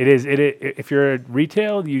it is. If you're at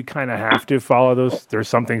retail, you kind of have to follow those. There's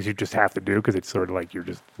some things you just have to do because it's sort of like you're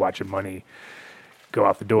just watching money go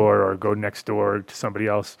out the door or go next door to somebody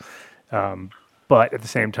else. But at the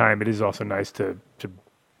same time, it is also nice to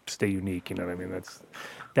stay unique. You know what I mean?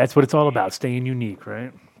 That's what it's all about, staying unique,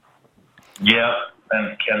 right? Yeah,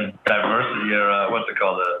 and diversity, or what's it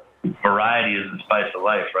called? The variety is the spice of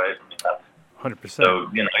life, right? 100%. So,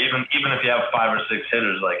 you know, even if you have 5 or 6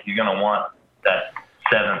 hitters, like, you're gonna want that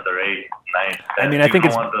 7th or 8th, 9th. I mean, I think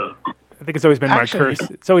it's always been my curse.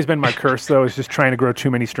 It's always been my curse, though, is just trying to grow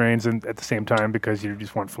too many strains at the same time because you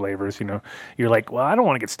just want flavors. You know, you're like, well, I don't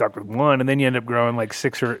want to get stuck with one, and then you end up growing like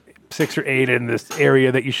 6 or 8 in this area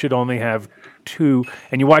that you should only have 2.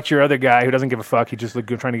 And you watch your other guy who doesn't give a fuck. He just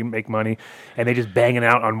trying to make money, and they just banging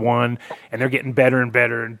out on one, and they're getting better and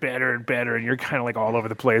better and better and better, and you're kind of like all over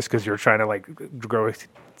the place because you're trying to like grow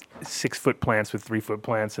 6-foot plants with 3-foot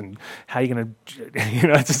plants, and how are you gonna, you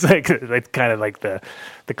know, it's just like it's kind of like the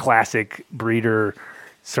classic breeder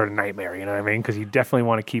sort of nightmare, you know what I mean? Because you definitely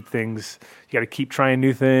want to keep things, you got to keep trying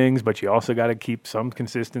new things, but you also got to keep some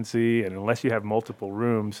consistency, and unless you have multiple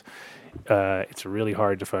rooms, it's really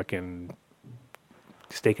hard to fucking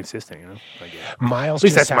stay consistent, you know? Miles, at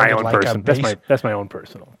least that's my own person. That's my own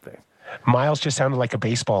personal thing. Miles just sounded like a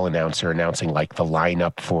baseball announcer announcing like the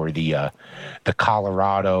lineup for the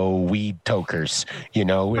Colorado Weed Tokers. You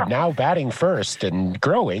know, now batting first and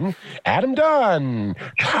growing, Adam Dunn.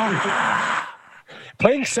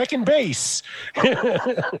 Playing second base,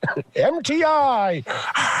 MTI.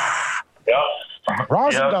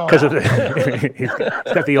 Rosendal. Because he's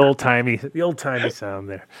got the old timey sound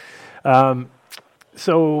there.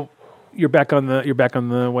 So you're back on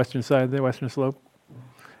the western side, the western slope.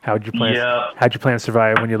 How'd you plan to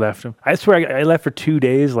survive when you left him? I swear I left for 2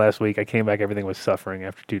 days last week. I came back, everything was suffering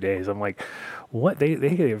after 2 days. I'm like, what?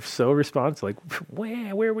 They are so responsive. Like,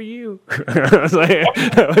 where were you?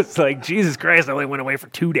 I was like, Jesus Christ! I only went away for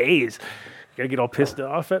 2 days. You gotta get all pissed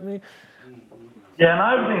off at me. Yeah, and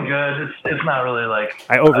I've been good. It's not really like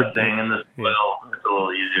a thing in this soil. It's a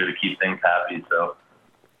little easier to keep things happy. So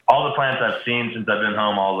all the plants I've seen since I've been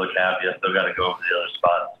home all look happy. I still got to go over the other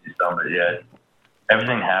spots and see some, but yeah.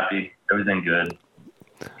 Everything happy, everything good.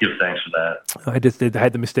 Give thanks for that. I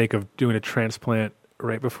had the mistake of doing a transplant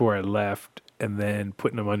right before I left, and then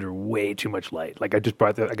putting them under way too much light. Like I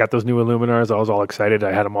got those new Illuminars. I was all excited.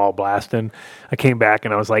 I had them all blasting. I came back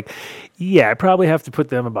and I was like, yeah, I probably have to put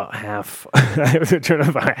them about half. I have to turn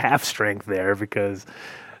up a half strength there because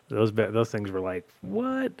those things were like,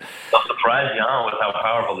 what? I'm surprised, with how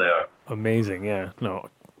powerful they are. Amazing, yeah. No.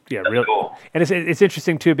 Yeah, that's really cool. And it's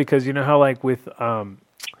interesting too because you know how like with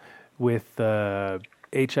HIDs,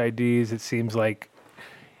 it seems like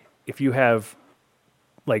if you have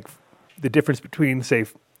like the difference between say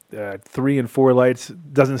 3 and 4 lights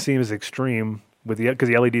doesn't seem as extreme with because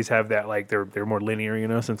the LEDs have that like they're more linear, you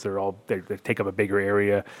know, since they take up a bigger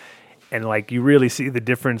area, and like you really see the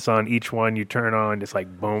difference on each one you turn on. It's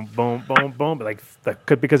like boom, boom, boom, boom, but like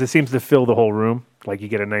because it seems to fill the whole room. Like you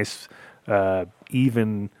get a nice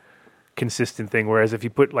even consistent thing, whereas if you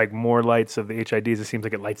put like more lights of the HIDs, it seems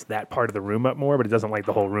like it lights that part of the room up more, but it doesn't light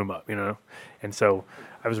the whole room up, you know. And so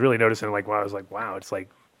I was really noticing like I was like, wow, it's like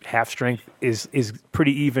half strength is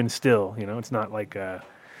pretty even still, you know. It's not like as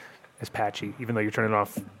patchy, even though you're turning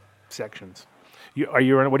off sections. What are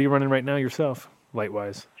you running right now yourself, light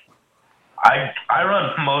wise? I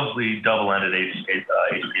run mostly double-ended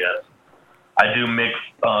HPS. I do mix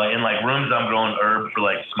in like rooms I'm growing herb for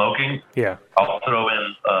like smoking. Yeah. I'll throw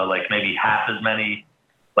in like maybe half as many,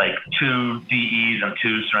 like 2 DEs and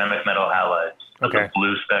 2 ceramic metal halides. Okay. The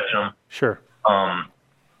blue spectrum. Sure.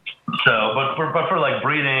 So, but for like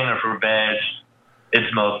breeding or for veg,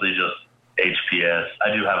 it's mostly just HPS.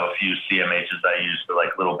 I do have a few CMHs I use for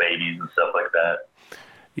like little babies and stuff like that.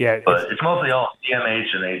 Yeah. But it's mostly all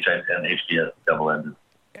CMH and HPS double-ended.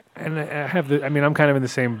 And I have the. I mean, I'm kind of in the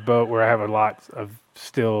same boat where I have a lot of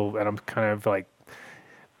still, and I'm kind of like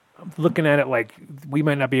I'm looking at it like we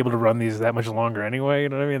might not be able to run these that much longer anyway. You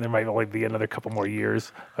know what I mean? There might only be another couple more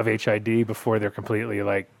years of HID before they're completely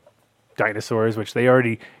like dinosaurs, which they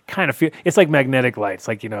already kind of feel. It's like magnetic lights.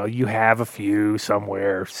 Like, you know, you have a few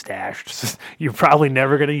somewhere stashed. You're probably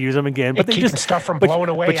never going to use them again. But they keeping just stuff from blowing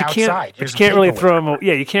away but you outside. But you can't really throw them.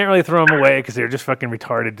 Yeah, you can't really throw them away because they're just fucking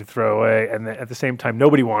retarded to throw away. And then at the same time,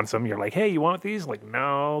 nobody wants them. You're like, hey, you want these? Like,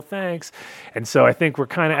 no, thanks. And so I think we're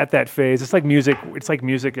kind of at that phase. It's like music. It's like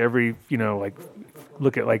music every, you know, like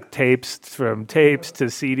look at like tapes from tapes to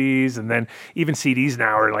CDs, and then even CDs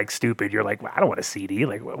now are like stupid. You're like, well, I don't want a CD.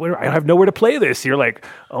 Like, I have nowhere to play this. You're like,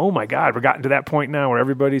 oh my God, we're gotten to that point now where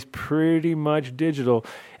everybody's pretty much digital.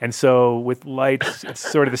 And so with lights, it's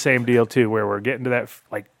sort of the same deal too, where we're getting to that,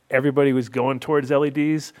 like everybody was going towards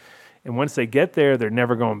LEDs. And once they get there, they're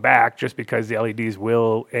never going back just because the LEDs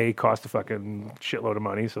will, cost a fucking shitload of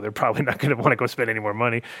money. So they're probably not going to want to go spend any more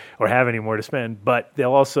money or have any more to spend. But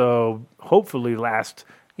they'll also hopefully last,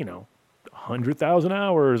 100,000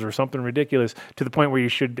 hours or something ridiculous to the point where you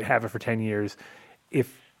should have it for 10 years.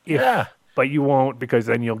 But you won't, because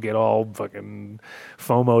then you'll get all fucking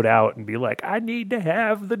FOMO'd out and be like, I need to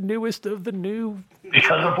have the newest of the new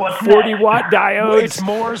Because of what's 40-watt diodes. It's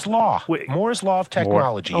Moore's law. Moore's law of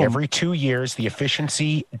technology. Oh. Every 2 years, the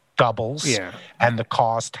efficiency doubles and the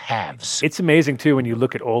cost halves. It's amazing, too, when you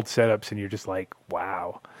look at old setups and you're just like,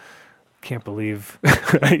 wow, can't believe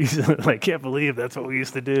can't believe that's what we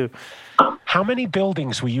used to do. How many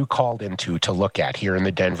buildings were you called into to look at here in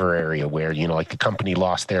the Denver area where, like the company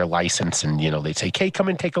lost their license and, they'd say, hey, come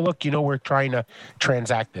and take a look. We're trying to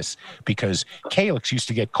transact this, because Calyx used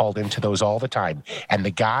to get called into those all the time. And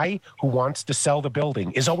the guy who wants to sell the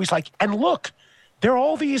building is always like, and look, there are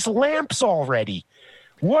all these lamps already.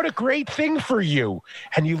 What a great thing for you.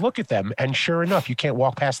 And you look at them, and sure enough, you can't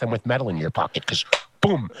walk past them with metal in your pocket because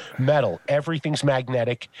boom, metal. Everything's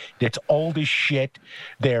magnetic. It's old as shit.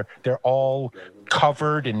 They're all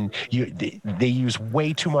covered, and they use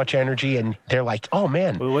way too much energy. And they're like, oh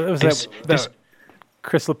man, well, what was this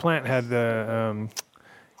Chris LaPlante had the.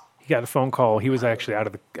 He got a phone call. He was actually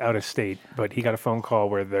out of state, but he got a phone call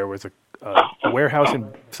where there was a warehouse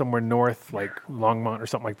in somewhere north, like Longmont or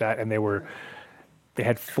something like that, and they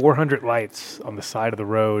had 400 lights on the side of the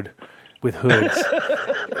road with hoods.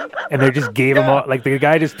 And they just gave them all, like the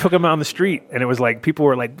guy just took them out on the street, and it was like people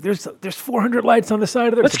were like, "There's 400 lights on the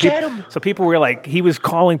side of the." Let's get them. So people were like, he was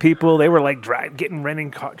calling people. They were like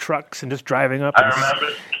renting trucks and just driving up and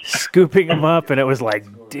scooping them up, and it was like,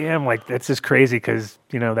 damn, like that's just crazy because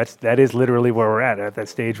that is literally where we're at that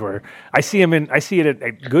stage where I see it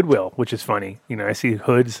at Goodwill, which is funny. I see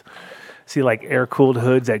hoods. See like air cooled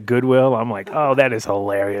hoods at Goodwill. I'm like, oh, that is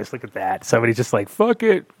hilarious. Look at that. Somebody's just like, fuck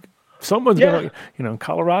it. Someone's gonna,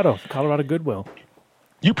 Colorado Goodwill.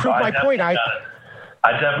 You proved my point. I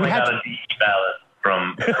definitely got a DE ballot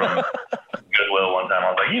from Goodwill one time. I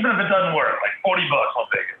was like, even if it doesn't work, like $40, I'll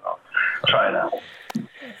take it. I'll try it out.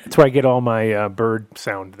 That's where I get all my bird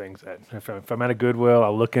sound things at. If I'm at a Goodwill,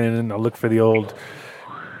 I'll look for the old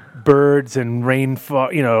birds and rainfall,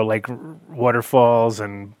 like waterfalls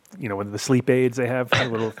and with the sleep aids they have, a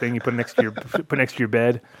little thing you put next to your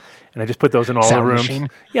bed. And I just put those in all the rooms. Machine?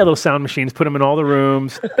 Yeah, little sound machines. Put them in all the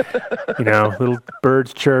rooms. Little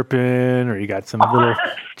birds chirping, or you got some little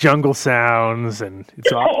jungle sounds, and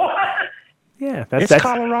it's all. Yeah, that's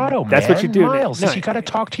Colorado, man. That's what you do. Miles, you got to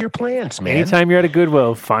talk to your plants, man. Anytime you're at a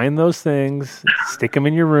Goodwill, find those things, stick them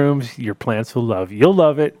in your rooms. Your plants will love. You'll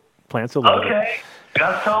love it. Plants will love it. Okay,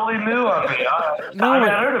 that's totally new on me.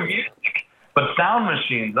 I heard of music. But sound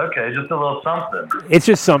machines, okay, just a little something. It's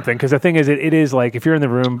just something, because the thing is, it is like, if you're in the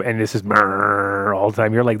room and this is all the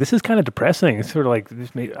time, you're like, this is kind of depressing. It's sort of like,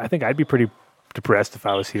 I think I'd be pretty depressed if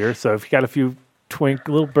I was here. So if you got a few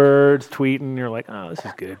little birds tweeting, you're like, oh, this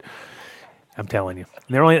is good. I'm telling you.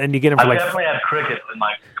 And you get them for I definitely had crickets in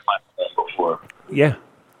my phone before. Yeah,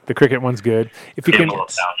 the cricket one's good. If you can.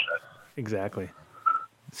 Soundtrack. Exactly.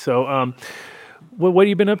 So, what have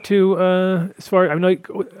you been up to as far? I know.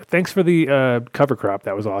 Thanks for the cover crop.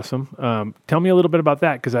 That was awesome. Tell me a little bit about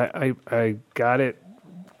that, because I got it,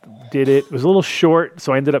 did it. It was a little short,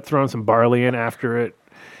 so I ended up throwing some barley in after it,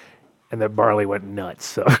 and that barley went nuts.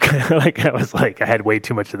 So I had way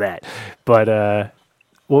too much of that. But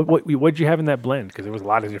what'd you have in that blend? Because there was a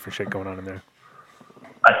lot of different shit going on in there.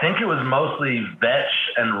 I think it was mostly vetch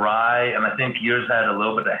and rye, and I think yours had a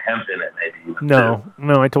little bit of hemp in it, maybe. No,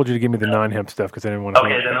 I told you to give me the non-hemp stuff because I didn't want to.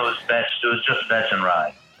 Okay, then it was vetch. It was just vetch and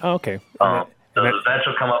rye. Oh, okay. So the vetch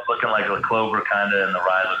will come up looking like a clover kind of, and the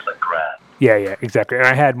rye looks like grass. Yeah, exactly. And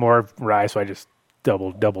I had more rye, so I just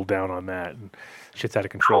double down on that, and shit's out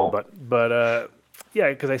of control. Cool. But yeah,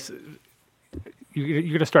 because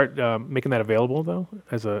you're gonna start making that available though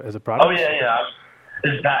as a product. Oh yeah.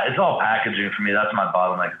 It's all packaging for me. That's my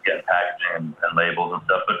bottleneck, is getting packaging and labels and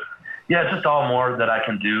stuff. But yeah, it's just all more that I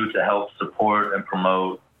can do to help support and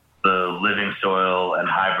promote the living soil and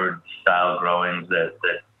hybrid style growings that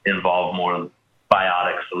involve more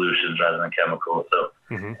biotic solutions rather than chemical. So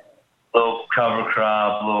little cover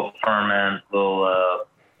crop, little ferment, little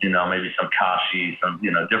maybe some kashi, some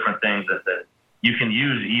different things that you can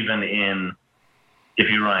use even in if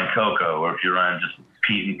you're running cocoa or if you're running just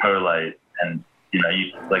peat and perlite, and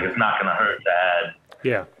it's not going to hurt to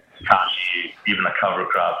add kashi, even a cover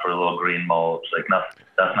crop for a little green mulch. Like nothing,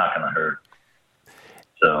 that's not going to hurt.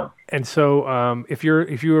 So if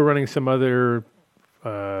you were running some other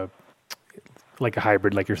like a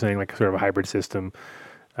hybrid, like you're saying, like sort of a hybrid system,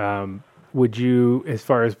 would you, as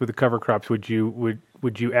far as with the cover crops, would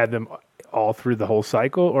you add them all through the whole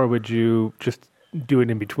cycle, or would you just do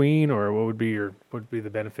it in between, or what would be the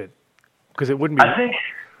benefit? Because it wouldn't be. I think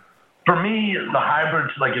for me, the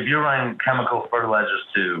hybrids, like if you're running chemical fertilizers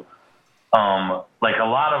too, like a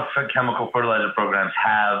lot of chemical fertilizer programs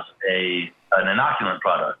have an inoculant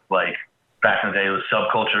product. Like back in the day, it was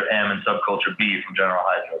Subculture M and Subculture B from General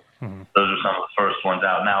Hydro. Those are some of the first ones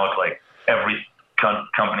out. Now it's like every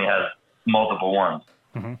company has multiple ones.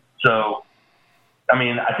 So, I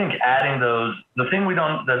mean, I think adding those, the thing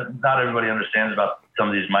that not everybody understands about some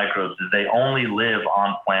of these microbes is they only live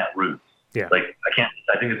on plant roots. Yeah. Like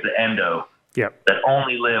I think it's the endo Yep. that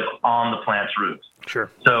only live on the plant's roots.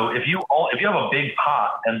 Sure. So if you have a big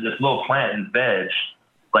pot and this little plant is veg,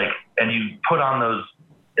 and you put on those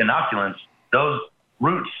inoculants, those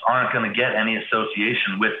roots aren't going to get any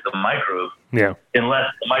association with the microbes. Yeah.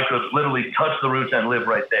 Unless the microbes literally touch the roots and live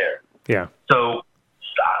right there. Yeah. So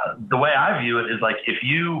the way I view it is like if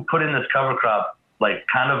you put in this cover crop like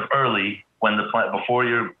kind of early when the plant, before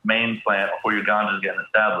your main plant, before your ganja is getting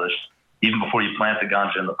established, even before you plant the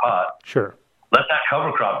ganja in the pot. Sure. Let that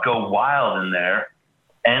cover crop go wild in there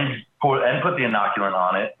and put the inoculant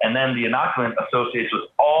on it. And then the inoculant associates with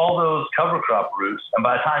all those cover crop roots. And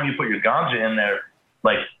by the time you put your ganja in there,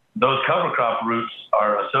 like those cover crop roots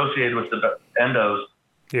are associated with the endos.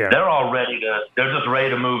 Yeah. They're just ready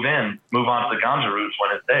to move on to the ganja roots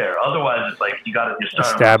when it's there. Otherwise, it's like you're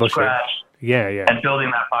starting from scratch. Yeah. And building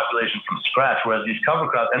that population from scratch. Whereas these cover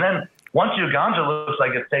crops, and then once your ganja looks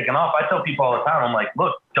like it's taken off, I tell people all the time, I'm like,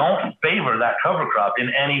 look, don't favor that cover crop in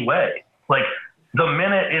any way. Like the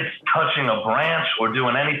minute it's touching a branch or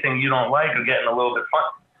doing anything you don't like or getting a little bit fun,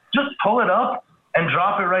 just pull it up and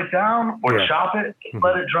drop it right down or chop it,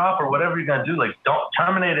 let it drop or whatever you're going to do. Like don't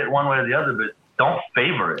terminate it one way or the other, but don't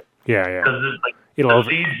favor it. Yeah. Because like,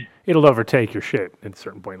 it'll overtake your shit at a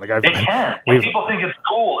certain point. Like it can. And people think it's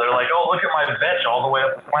cool. They're like, oh, look at my veg all the way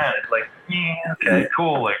up the plant. It's like, okay,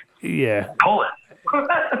 cool. Like, yeah. Pull it.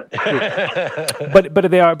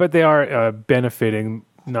 but they are benefiting.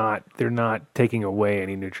 They're not taking away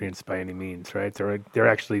any nutrients by any means, right? They're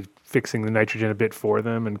actually fixing the nitrogen a bit for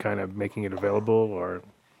them and kind of making it available. Or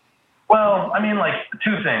well, I mean, like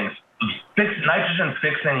two things. Nitrogen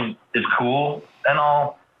fixing is cool and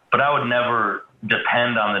all, but I would never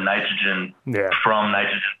depend on the nitrogen from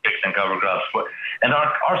nitrogen fixing cover crops. And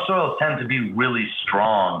our soils tend to be really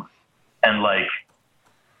strong and like.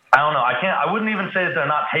 I don't know. I wouldn't even say that they're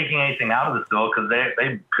not taking anything out of the soil because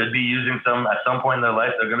they could be using some at some point in their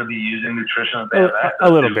life. They're going to be using nutrition that they have access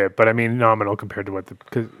a little bit, but I mean nominal compared to what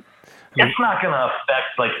it's not going to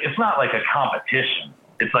affect it's not like a competition.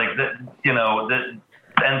 It's like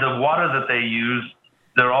and the water that they use,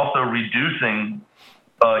 they're also reducing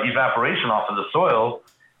evaporation off of the soil,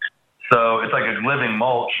 so it's like a living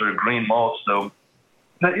mulch or green mulch. So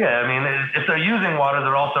yeah, I mean if they're using water,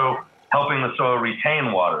 they're also helping the soil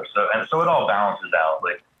retain water, so it all balances out.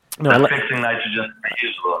 Like fixing nitrogen, they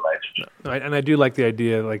use a little nitrogen. And I do like the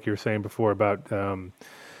idea, like you were saying before, about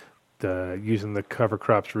using the cover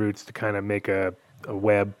crops roots to kind of make a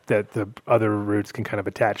web that the other roots can kind of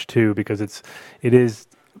attach to, because it is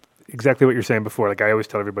exactly what you're saying before. Like I always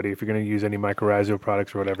tell everybody, if you're going to use any mycorrhizal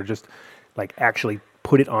products or whatever, just like actually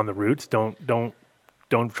put it on the roots. Don't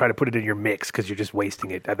try to put it in your mix because you're just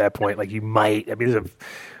wasting it at that point. Like you might. I mean, there's a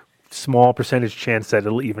small percentage chance that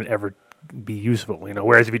it'll even ever be useful,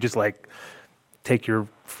 whereas if you just like take your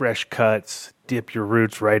fresh cuts, dip your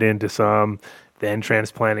roots right into some, then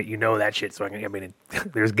transplant it, that shit. So I mean,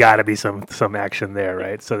 there's got to be some action there,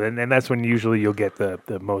 right? So then that's when usually you'll get the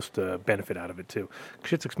most benefit out of it too.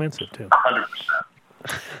 Shit's expensive too.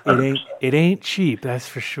 100%. It ain't cheap, that's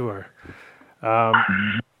for sure.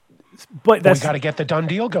 But We that's got to get the done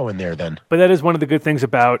deal going there then. But that is one of the good things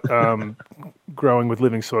about growing with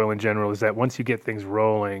living soil in general is that once you get things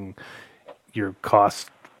rolling, your costs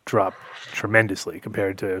drop tremendously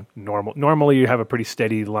compared to normal. Normally, you have a pretty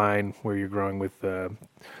steady line where you're growing with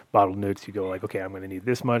bottled newts. You go like, okay, I'm going to need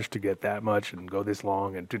this much to get that much and go this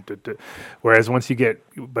long. Whereas once you get,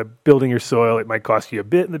 by building your soil, it might cost you a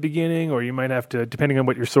bit in the beginning, or you might have to, depending on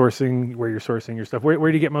what you're sourcing, where you're sourcing your stuff. Where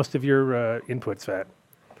do you get most of your inputs at?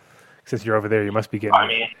 Since you're over there, you must be getting. I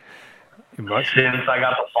mean, you must. since I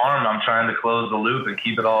got the farm, I'm trying to close the loop and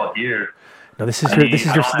keep it all here. No, this is I your. mean, This is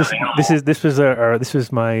I your. don't This, have animals. this is this was this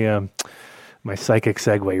was my my psychic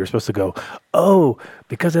segue. You're supposed to go. Oh,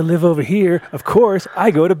 because I live over here, of course I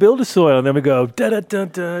go to Build a Soil, and then we go da da da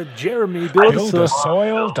da. Jeremy, Build a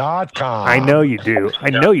Soil. Buildasoil.com. I know you do. I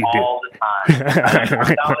know you do. All the time. I'm down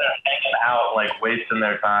there hanging out, like wasting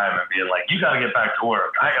their time and being like, "You got to get back to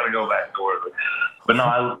work. I got to go back to work." But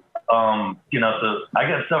no, so I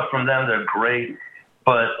get stuff from them. They're great,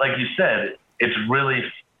 but like you said, it's really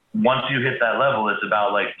once you hit that level, it's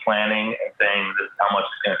about like planning and saying this is how much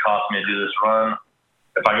it's going to cost me to do this run.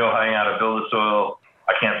 If I go hang out at Build a Soil,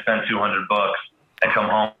 I can't spend $200 and come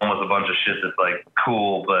home with a bunch of shit that's like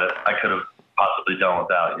cool, but I could have possibly done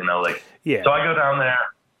without. Yeah. So I go down there.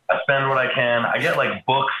 I spend what I can. I get like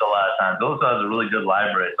books a lot of times. Those has a really good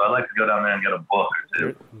library, so I like to go down there and get a book or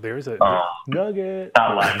two. There's a Um, nugget.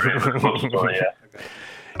 Not library, but bookstore,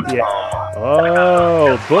 yeah. Yeah.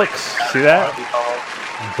 Oh, books. See that?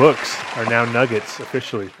 Books are now nuggets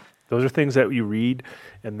officially. Those are things that you read,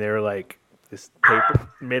 and they're like this paper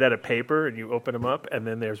made out of paper, and you open them up, and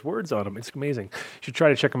then there's words on them. It's amazing. You should try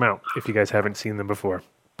to check them out if you guys haven't seen them before.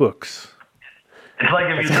 Books. It's like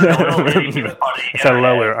if you took a little lady That's how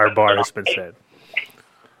low our bar has been set.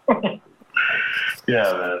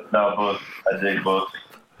 Yeah, man. No, books. I dig books.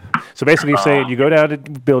 So basically, you're saying you go down to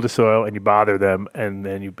Build a Soil and you bother them, and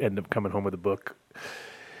then you end up coming home with a book.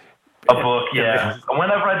 A book, yeah. And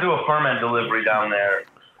whenever I do a ferment delivery down there,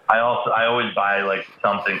 I always buy like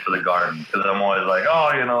something for the garden because I'm always like, oh,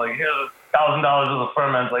 like here's $1,000 worth of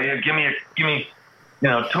ferment. Like, give me,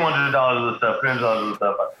 $200 of the stuff, $300 of the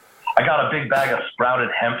stuff. I got a big bag of sprouted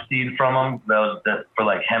hemp seed from them that for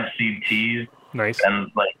like hemp seed teas. Nice. And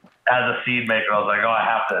like as a seed maker, I was like, oh, I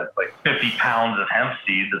have to like 50 pounds of hemp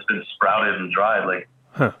seed that's been sprouted and dried. Like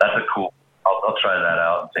that's a cool. I'll try that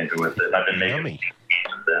out and tinker with it. I've been making. Yummy.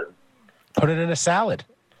 With it. Put it in a salad.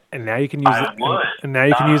 And now you can use I would. and now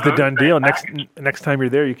you can use the Not done good. deal. Next time you're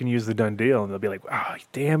there, you can use the done deal, and they'll be like, "Oh,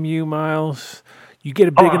 damn you, Miles! You get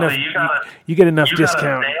a big enough. So you get enough you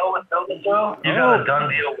discount." got a deal with Build a Soil? You got a done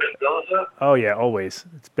deal with Build a Soil? Oh yeah, always.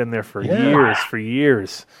 It's been there for Yeah.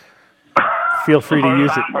 years. Feel free to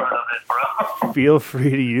use it. I've heard of it, bro. Feel free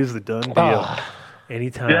to use the done deal Oh,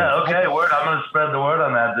 anytime. Yeah, okay, word. I'm going to spread the word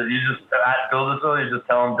on that. That you just, at Build a Soil, you just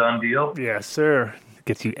tell them done deal. Yes, sir. It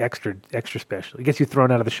gets you extra special. It gets you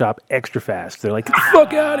thrown out of the shop extra fast. They're like, "Get the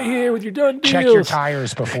fuck out of here with your done deals." check your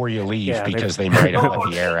tires before you leave Yeah, because they might have let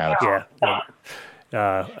the air out. Yeah.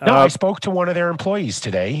 No, I spoke to one of their employees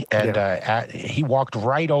today, and he walked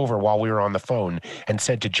right over while we were on the phone and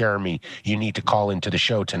said to Jeremy, "You need to call into the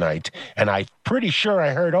show tonight." And I'm pretty sure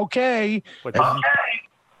I heard, "Okay." What- Okay.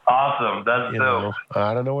 Awesome. That's You dope. know,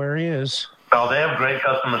 I don't know where he is. Well, they have great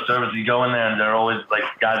customer service. You go in there and they're always like,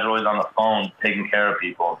 guys are always on the phone taking care of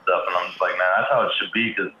people and stuff. And I'm just like, man, that's how it should be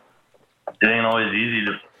because it ain't always easy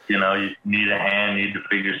to, you need a hand, you need to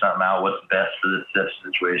figure something out, what's best for this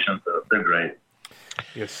situation. So they're great.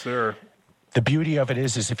 Yes, sir. The beauty of it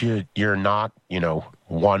is if you're not,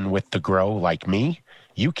 one with the grow like me,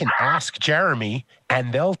 you can ask Jeremy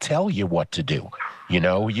and they'll tell you what to do. You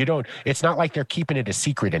don't, it's not like they're keeping it a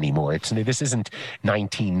secret anymore. This isn't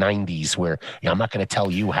 1990s where I'm not going to tell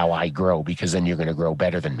you how I grow because then you're going to grow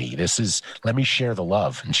better than me. This is, let me share the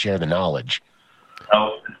love and share the knowledge.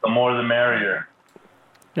 Oh, the more the merrier.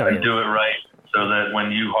 Oh, And yeah. do it right so that when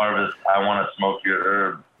you harvest, I want to smoke your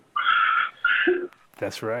herb.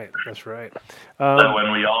 That's right. So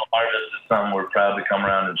when we all harvest something, we're proud to come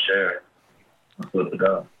around and share. That's what it's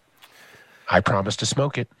about. I promise to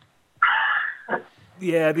smoke it.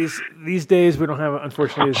 Yeah, these days we don't have,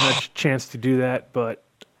 unfortunately, as much chance to do that, but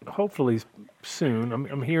hopefully soon.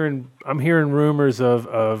 I'm hearing rumors of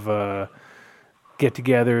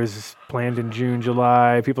get-togethers planned in June,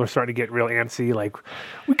 July. People are starting to get real antsy, like,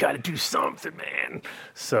 we got to do something, man.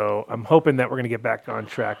 So I'm hoping that we're going to get back on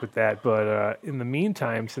track with that. But in the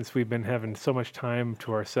meantime, since we've been having so much time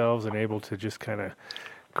to ourselves and able to just kind of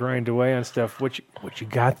grind away on stuff, what you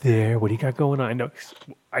got there? What do you got going on?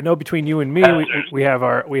 I know between you and me, we have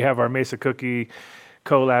our Mesa Cookie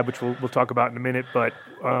collab, which we'll talk about in a minute. But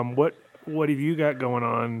what have you got going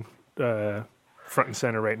on front and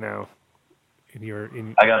center right now? I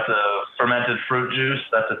got the fermented fruit juice.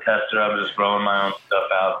 That's a tester. I'm just growing my own stuff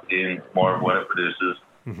out, seeing more of what it produces.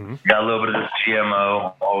 Mm-hmm. Got a little bit of this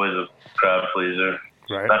GMO, always a crowd pleaser.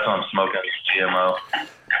 Right. That's what I'm smoking, GMO.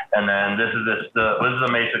 And then this is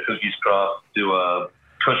a Mesa Cookie Straw to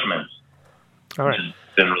Cushman's, All which right. has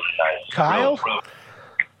been really nice. Kyle?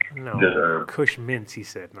 No, Good herb. Kush Mints, he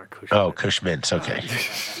said, not Kush. Oh, Kush Mints. Okay.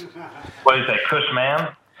 What do you say, Cushman?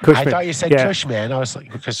 Kush I Mint. thought you said Yeah. Kush, man. I was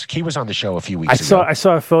like, because he was on the show a few weeks ago. I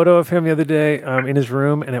saw a photo of him the other day in his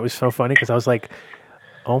room, and it was so funny because I was like,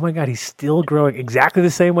 "Oh my god, he's still growing exactly the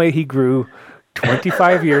same way he grew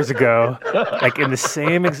 25 years ago, like in the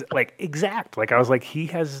same exact." Like I was like, he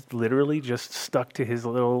has literally just stuck to his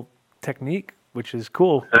little technique, which is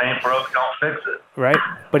cool, If it ain't broke, don't fix it. right?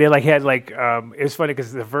 But he it was funny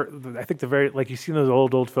because I think the very like you've seen those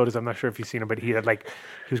old photos. I'm not sure if you've seen them, but he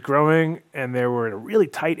was growing, and they were in a really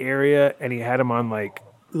tight area, and he had them on like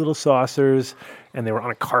little saucers, and they were on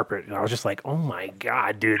a carpet, and I was just like, "Oh my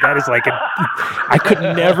god, dude, that is like I could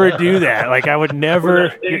never do that. Like I would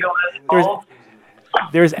never."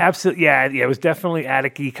 There's absolutely it was definitely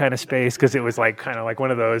attic-y kind of space because it was like kind of like one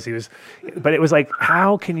of those. But it was like,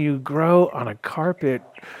 how can you grow on a carpet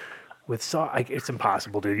with like it's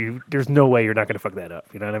impossible, dude. There's no way you're not going to fuck that up.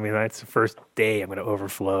 You know what I mean? That's the first day I'm going to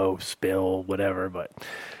overflow, spill, whatever. But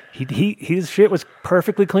his shit was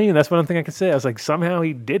perfectly clean. That's one thing I can say. I was like, somehow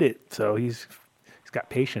he did it. So he's got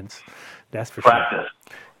patience. That's for Practice.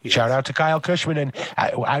 sure. Shout out to Kyle Cushman. And I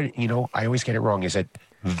always get it wrong. Is it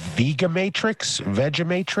Vegamatrix?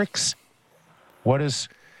 Vegamatrix?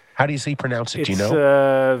 How does he pronounce it? Do you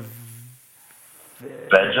know?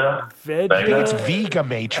 Veja? Vega. I think it's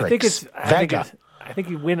Vegamatrix. Vega. I think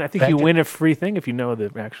you win. I think Vega. you win a free thing if you know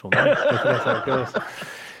the actual name. That's how it goes.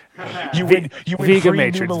 You win Vega free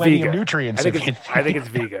Matrix. New Millennium Vega. nutrients. I think it's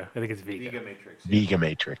Vega. I think it's Vega.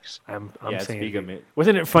 Vegamatrix. I'm it's saying Vega Vega. Ma-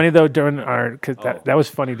 Wasn't it funny though during because that was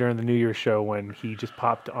funny during the New Year's show when he just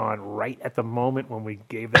popped on right at the moment when we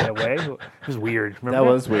gave that away. It was weird. Remember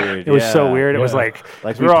That was weird. It was so yeah. weird. It was like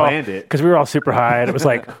Like we we were all planned it. because we were all super high, and it was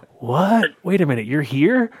like, what? Wait a minute, you're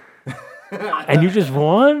here. And you just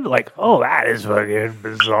won? Like, oh, that is fucking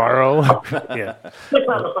bizarro. Yeah.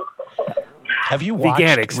 Have you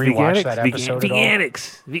rewatched that episode at all?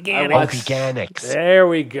 Veganics. Oh, Veganics. There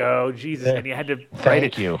we go. Jesus. And you had to write Thank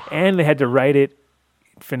it. you. And they had to write it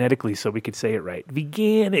phonetically so we could say it right.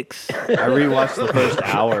 Veganics. I rewatched the first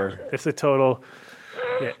hour. It's a total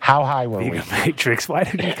How high were we? Vegan Matrix. Why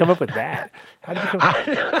did you come up with that? How did you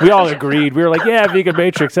come We all agreed. We were like, yeah, Vegan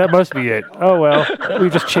Matrix. That must be it. Oh, well. We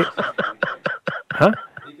just Huh?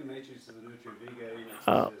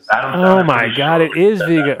 Oh my God! It is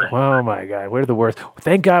vegan. Oh my God! We're the worst.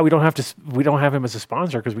 Thank God we don't have him as a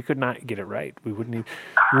sponsor because we could not get it right. We would be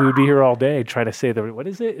here all day trying to say what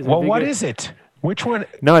is it? Well, what is it? Which one?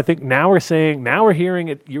 No, I think now we're hearing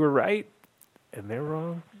it. You were right, and they're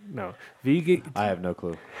wrong. No, vegan. I have no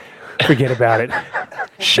clue. Forget about it.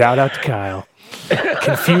 Shout out to Kyle.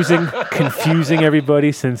 Confusing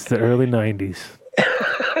everybody since the early '90s.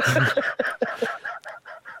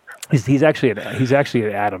 He's actually an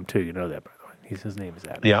Adam too. You know that, by the way. His name is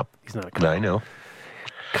Adam. Yep. He's not a Kyle. I know.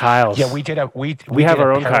 Kyle's. Yeah, we did We have did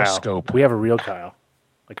our a own Periscope. Kyle. We have a real Kyle,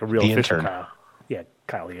 like a real The official intern. Kyle. Yeah,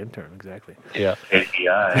 Kyle the intern, exactly. Yeah.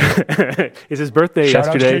 API. It's his birthday Shout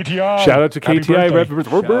out to yesterday. KTI. Shout out to Happy KTI. birthday.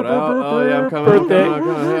 Shout out. Oh, yeah, I'm coming. Birthday.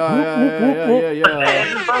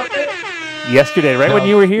 Yeah. Yesterday, right when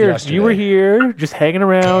you were here, yesterday. you were here, just hanging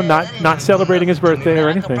around, not celebrating his birthday or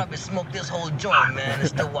I anything. could probably smoke this whole joint, man, and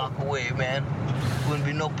still walk away, man. Wouldn't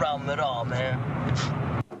be no problem at all, man.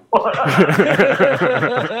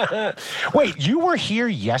 Wait, you were here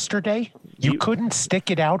yesterday? You You- couldn't stick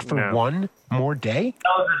it out for No. one more day? That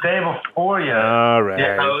was the day before you. All right.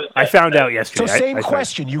 Yeah, no, I found out So yesterday. same I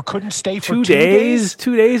question. You couldn't stay for 2 2 days?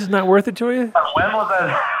 2 days is not worth it to you? When was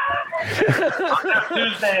that?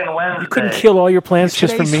 Tuesday and Wednesday. You couldn't kill all your plants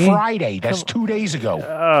just for Today's me? Friday. That's 2 days ago.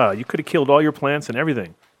 Oh, you could have killed all your plants and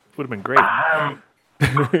everything. Would have been great.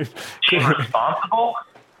 Being responsible?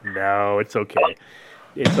 No, it's okay.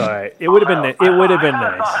 It's all right. It would have been. It would have been I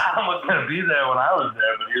nice. thought Adam was going to be there when I was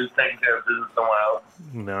there, but he was taking care of business somewhere else.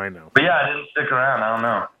 No, I know. But yeah, I didn't stick around. I don't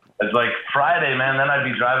know. It's like Friday, man. Then I'd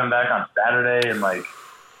be driving back on Saturday and like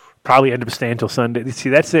probably end up staying until Sunday. See,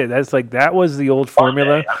 that's it. That was the old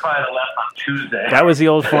formula. I probably left on Tuesday. That was the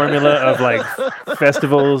old formula of like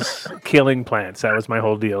festivals killing plants. That was my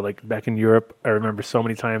whole deal. Like back in Europe, I remember so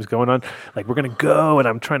many times going on, like we're gonna go, and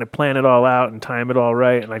I'm trying to plan it all out and time it all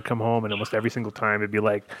right, and I'd come home, and almost every single time it'd be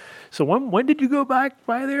like, so when did you go back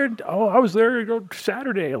by there? Oh, I was there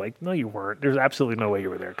Saturday. Like, no, you weren't. There's absolutely no way you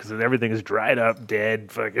were there because everything is dried up,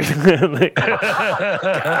 dead, fucking. Like,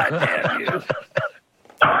 God damn you.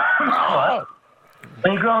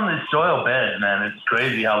 When you grow in these soil beds, man, it's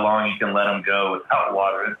crazy how long you can let them go without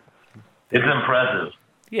water. It's impressive.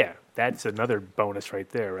 Yeah, that's another bonus right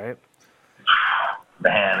there, right?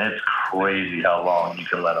 Man, it's crazy how long you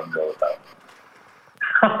can let them go without.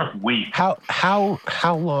 Weeks.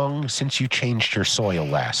 How long since you changed your soil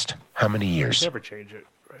last? How many years? Never change it.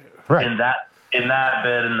 Right. In that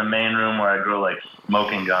bed in the main room where I grow like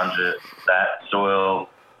smoking ganja, that soil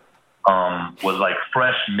was like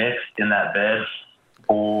fresh mixed in that bed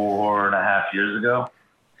 4.5 years ago.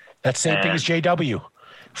 That's same thing as JW.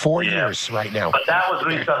 4 years right now. But that was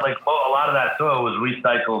recycled. Like a lot of that soil was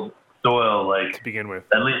recycled soil. Like To begin with.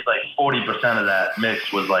 at least like 40% of that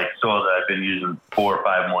mix was like soil that I've been using 4 or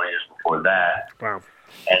 5 more years before that. Wow.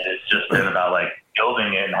 And it's just been about like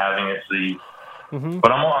building it and having it see. Mm-hmm.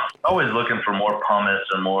 But I'm always looking for more pumice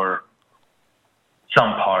or more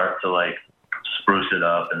some part to like spruce it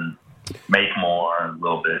up and make more and a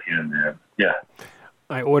little bit here and there. Yeah.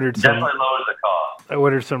 I ordered some. Definitely lowers the cost. I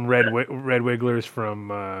ordered some red wigglers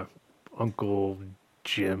from Uncle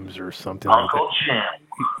Jim's or something. Uncle like Jim. that.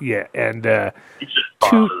 Yeah, and He should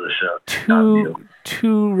sponsor the show.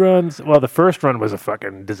 two runs. Well, the first run was a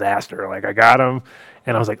fucking disaster. Like I got them,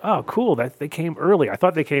 and I was like, "Oh, cool! That they came early." I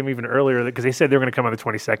thought they came even earlier because they said they were going to come on the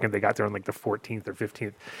 22nd. They got there on like the 14th or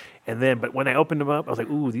 15th, and then but when I opened them up, I was like,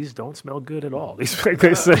 "Ooh, these don't smell good at all. These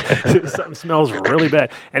something smells really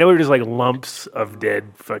bad." And it was just like lumps of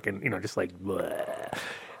dead fucking, just like. Bleh.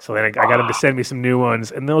 So then I got them to send me some new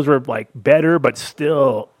ones, and those were like better, but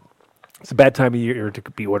still, it's a bad time of year to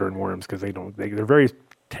be ordering worms because they're very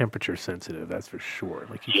temperature sensitive. That's for sure.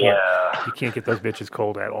 Like you can't get those bitches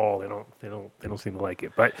cold at all. They don't seem to like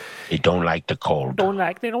it. But They don't like the cold. they don't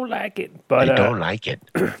like it. But They don't like it.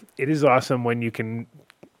 it is awesome when you can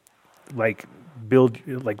like build,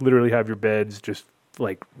 like literally have your beds just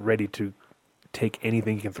like ready to take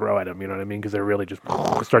anything you can throw at them. You know what I mean? Because they're really just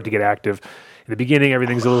start to get active. In the beginning,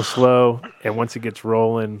 everything's a little slow, and once it gets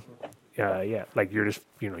rolling, like you're just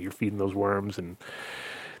you're feeding those worms, and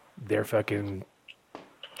they're fucking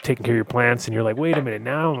taking care of your plants, and you're like, wait a minute,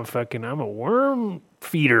 now I'm a worm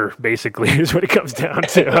feeder, basically, is what it comes down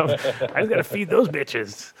to. I just gotta feed those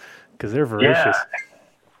bitches because they're voracious. Yeah.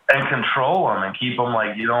 And control them and keep them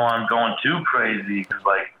like you don't want them going too crazy because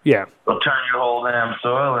like they'll turn your whole damn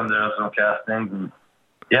soil into some castings. And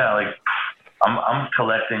yeah, like I'm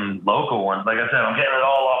collecting local ones. Like I said, I'm getting it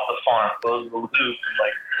all off the farm, close the loop, and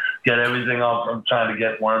like get everything off. I'm trying to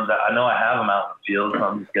get worms. I know I have them out in the field, so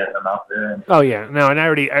I'm just getting them out there. And oh yeah, no,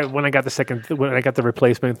 and when I got the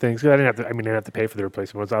replacement things, 'cause I didn't have to pay for the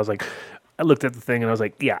replacement ones. I was like, I looked at the thing and I was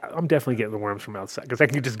like, yeah, I'm definitely getting the worms from outside because I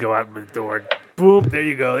can just go out the door, and boom, there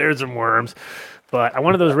you go, there's some worms. But I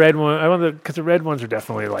wanted those red ones. Because the red ones are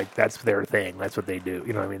definitely like that's their thing. That's what they do.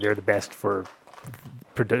 You know what I mean? They're the best for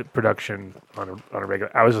production on a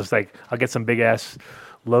regular. I was just like, I'll get some big ass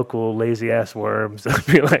local lazy ass worms. I'll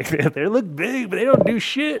be like, they look big, but they don't do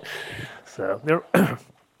shit. So they're.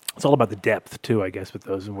 It's all about the depth too, I guess, with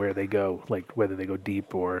those and where they go, like whether they go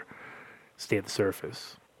deep or stay at the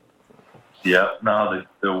surface. Yeah, no,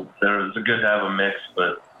 they're good to have a mix,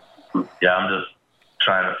 but yeah, I'm just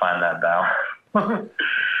trying to find that balance.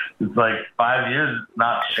 It's like 5 years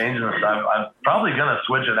not changing this. I'm probably gonna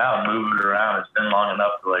switch it out and move it around. It's been long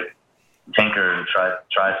enough to like tinker and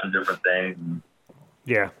try some different things. And,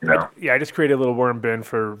 yeah, I just created a little worm bin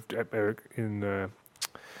for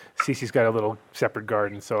Cece's got a little separate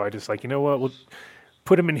garden, so I just like, you know what, we'll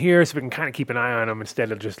put them in here so we can kind of keep an eye on them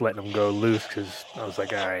instead of just letting them go loose. Because I was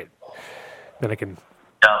like, all right, then I can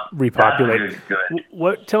repopulate.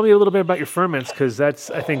 What? Tell me a little bit about your ferments, because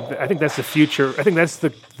that's I think that's the future. I think that's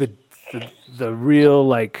the real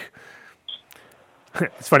like.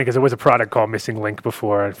 It's funny because there was a product called Missing Link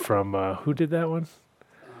before from who did that one?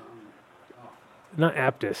 Not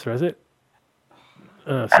Aptus, was it?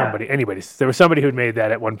 There was somebody who'd made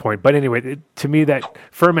that at one point. But anyway, to me, that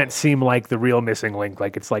ferment seemed like the real Missing Link.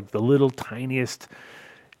 Like it's like the little tiniest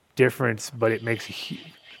difference, but it makes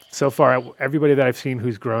so far everybody that I've seen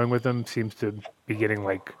who's growing with them seems to be getting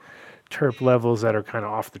like terp levels that are kind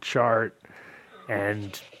of off the chart,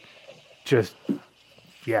 and just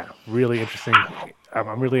really interesting.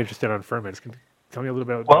 I'm really interested on ferments. Tell me a little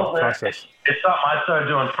bit about Well, the process. it's something I started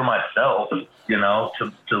doing for myself,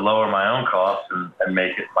 to lower my own costs and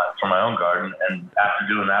make it for my own garden. And after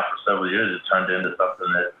doing that for several years, it turned into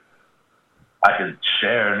something that I could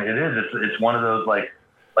share. And it's one of those, like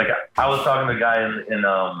I was talking to a guy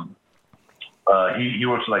he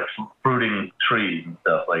works like fruiting trees and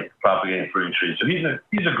stuff, like propagating fruiting trees. So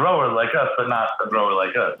he's a grower like us, but not a grower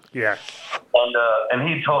like us. Yeah. And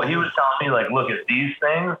he was telling me, like, look, at these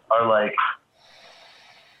things are like,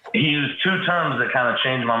 he used two terms that kind of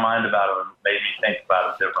changed my mind about it and made me think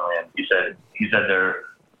about it differently. And he said they're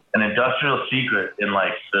an industrial secret in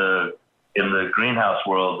the greenhouse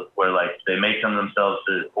world, where like they make them themselves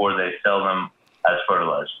or they sell them as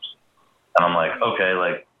fertilizers. And I'm like, okay,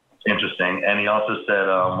 like, interesting. And he also said,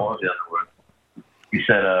 what was the other word? He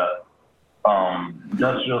said,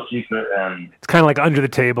 industrial secret, and It's kind of like under the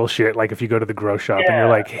table shit. Like if you go to the grow shop and you're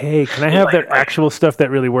like, "Hey, can I have their actual stuff that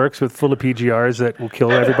really works with full of PGRs that will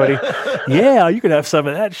kill everybody?" Yeah, you can have some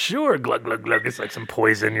of that. Sure, glug glug glug. It's like some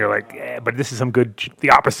poison. You're like, yeah, but this is some good. The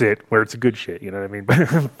opposite, where it's a good shit. You know what I mean?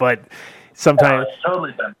 But sometimes, it's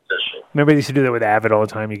totally beneficial. remember they used to do that with Avid all the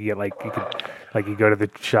time. You could get you go to the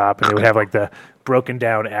shop and they would have like the broken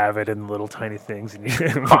down Avid and little tiny things and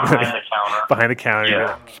Behind the counter. behind the counter.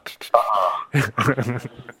 Yeah.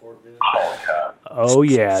 Oh, God. Oh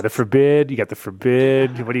yeah, the Forbid. You got the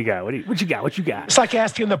Forbid. What do you got? What you got? What you got? It's like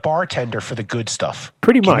asking the bartender for the good stuff.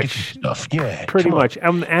 Pretty Give me the much. good stuff. Yeah. Pretty come on. much.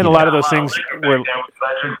 And a lot of those things were.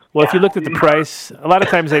 Well, if you looked at the price, a lot of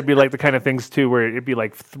times they'd be like the kind of things too, where it'd be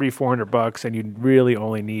like $300-400, and you'd really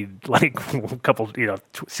only need like a couple,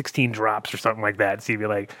 16 drops or something like that. So you'd be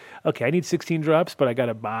like, okay, I need 16 drops, but I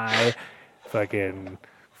gotta buy fucking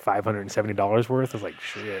 $570 worth. I was like,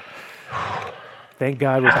 shit. Thank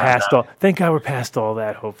God we're past all. Thank God we're past all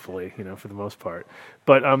that. Hopefully, for the most part.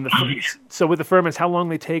 But so with the ferments, how long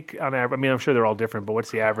they take on average? I mean, I'm sure they're all different, but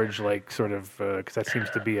what's the average like? Sort of because that seems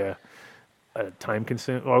to be a time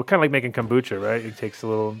consume. Well, kind of like making kombucha, right? It takes a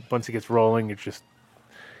little. Once it gets rolling, it's just.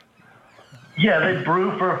 Yeah, they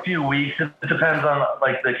brew for a few weeks. It depends on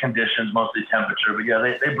like the conditions, mostly temperature. But yeah,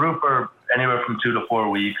 they brew for anywhere from 2 to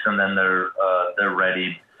 4 weeks, and then they're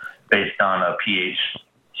ready based on a pH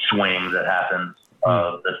swing that happens.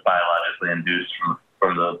 That's biologically induced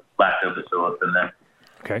from the lactobacillus, and then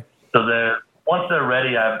so once they're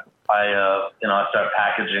ready, I start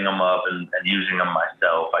packaging them up and using them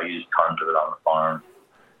myself. I use tons of it on the farm,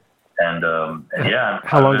 and yeah.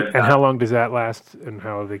 How long does that last, and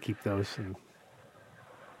how do they keep those?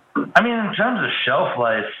 I mean, in terms of shelf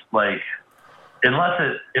life, like if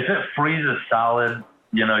it freezes solid,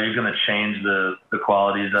 you're going to change the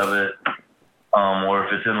qualities of it. Or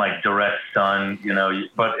if it's in like direct sun,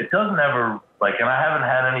 but it doesn't ever and I haven't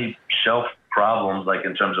had any shelf problems like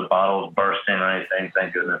in terms of bottles bursting or anything,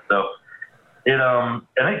 thank goodness. So and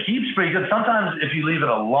it keeps pretty good. Sometimes if you leave it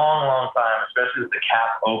a long, long time, especially with the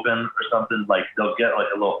cap open or something, like they'll get like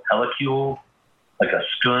a little pellicule, like a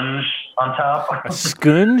skunge on top. A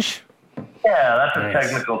skunge? Yeah, that's nice. A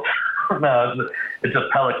technical term. No, it's a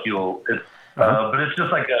pellicule. It's but it's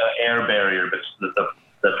just like an air barrier, but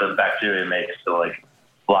that the bacteria makes to like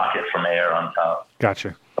block it from air on top.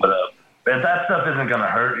 Gotcha. But that stuff isn't going to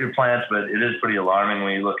hurt your plants, but it is pretty alarming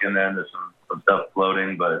when you look in there and there's some stuff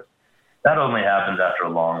floating, but that only happens after a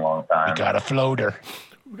long, long time. You got a floater.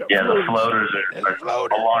 Yeah, the floaters are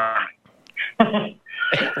alarming.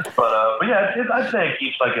 But yeah, I'd say it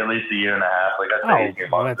keeps like at least a year and a half. Like I'd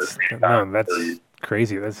say that's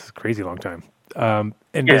crazy. That's a crazy long time.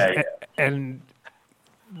 And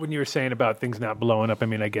when you were saying about things not blowing up, I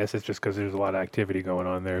mean, I guess it's just because there's a lot of activity going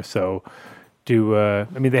on there. So,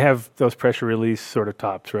 they have those pressure release sort of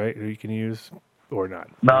tops, right? You can use or not?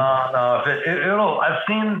 No. It'll. I've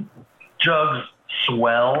seen jugs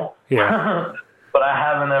swell. Yeah. But I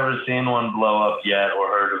haven't ever seen one blow up yet or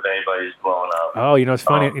heard of anybody's blowing up. Oh, it's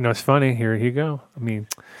funny. It's funny. Here you go. I mean,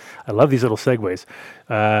 I love these little segues.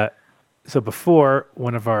 So before,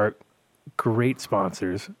 one of our great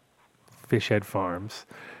sponsors, Fishhead Farms,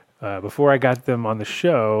 before I got them on the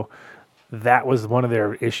show, that was one of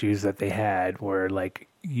their issues that they had, where like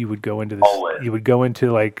you would go into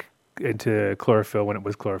into chlorophyll when it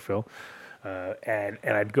was chlorophyll, and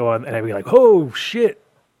I'd go on and I'd be like, oh shit.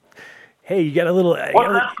 Hey, you got a little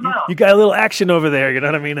action over there, you know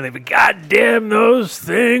what I mean? And they'd be, God damn those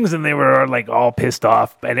things, and they were like all pissed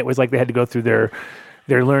off, and it was like they had to go through their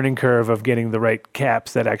learning curve of getting the right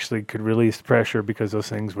caps that actually could release pressure, because those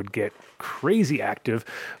things would get crazy active.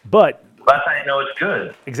 But that's how you know it's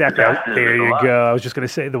good. Exactly. There you go. I was just going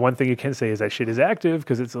to say, the one thing you can say is that shit is active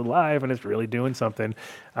because it's alive and it's really doing something.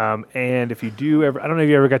 And if you do ever, I don't know if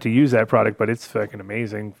you ever got to use that product, but it's fucking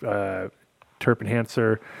amazing. terp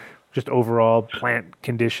enhancer, just overall plant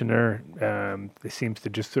conditioner. It seems to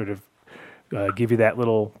just sort of give you that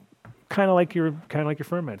little kind of like your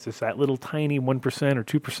ferments. It's that little tiny 1% or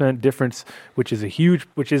 2% difference, which is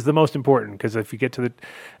the most important, because if you get to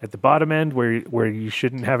at the bottom end where you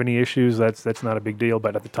shouldn't have any issues, that's not a big deal.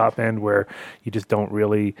 But at the top end where you just don't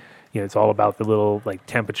really, it's all about the little like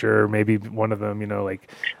temperature. Maybe one of them,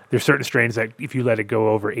 like there's certain strains that if you let it go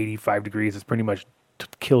over 85 degrees, it's pretty much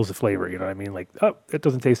kills the flavor. You know what I mean? Like, oh, it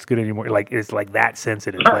doesn't taste good anymore. Like it's like that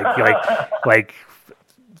sensitive. Like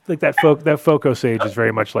that Foco Sage is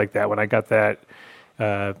very much like that. When I got that,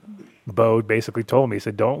 Bode basically told me, he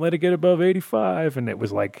said, don't let it get above 85. And it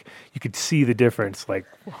was like, you could see the difference, like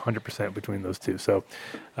 100% between those two. So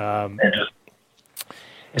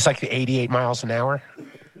it's like the 88 miles an hour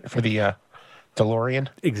for the DeLorean.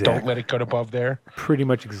 Exactly. Don't let it go above there. Pretty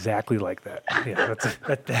much exactly like that. Yeah,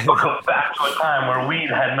 that. We'll go back to a time where weed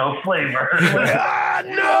had no flavor.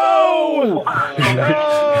 No!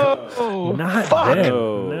 Not Fuck. then.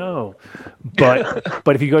 No.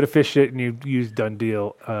 But if you go to Fish It and you use Done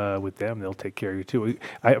Deal with them, they'll take care of you too.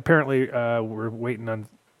 Apparently we're waiting on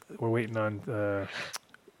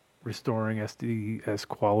Restoring SDS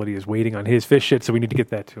Quality is waiting on his Fish Shit, so we need to get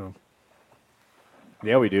that to him.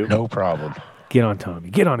 Yeah, we do. No problem. Get on Tommy.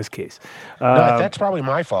 Get on his case. No, that's probably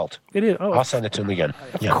my fault. It is. Oh, I'll send it to him again.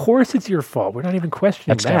 Of course it's your fault. We're not even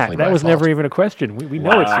questioning That's that. definitely That my was fault. never even a question. We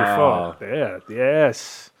know it's your fault. Yeah.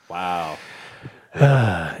 Yes. Wow.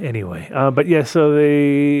 Anyway, but yeah. So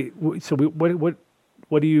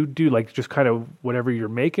what do you do? Like just kind of whatever you're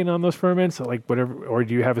making on those ferments, like whatever, or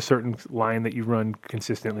do you have a certain line that you run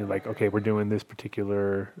consistently? Like, okay, we're doing this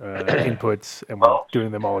particular inputs and we're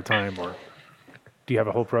doing them all the time, or do you have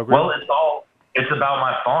a whole program? Well, it's about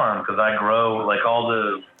my farm, because I grow like all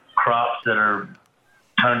the crops that are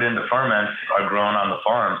turned into ferments are grown on the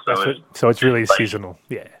farm. So it's really seasonal.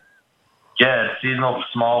 Yeah. Yeah, it's seasonal,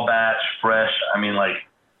 small batch, fresh. I mean, like,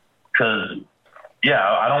 because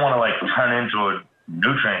I don't want to like turn into a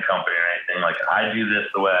nutrient company or anything. Like, I do this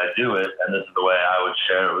the way I do it, and this is the way I would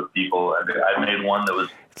share it with people. I made one that was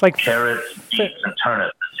like carrots, beets, and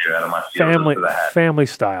turnips this year out of my field. Family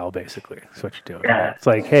style, basically. That's what you're doing. Yeah. It's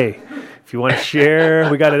like, hey, if you want to share,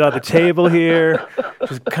 we got it on the table here.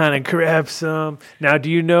 Just kind of grab some. Now, do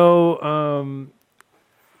you know?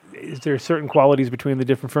 Is there certain qualities between the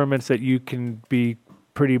different ferments that you can be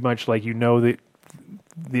pretty much like that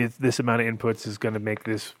this amount of inputs is going to make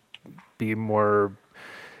this be more,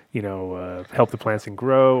 help the plants and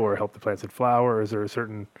grow or help the plants and flower? Or is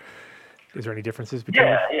there any differences between?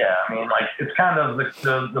 Yeah. I mean, like, it's kind of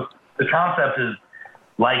the concept is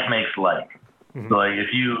like makes like. Mm-hmm. So like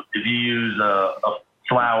if you use a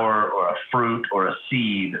flower or a fruit or a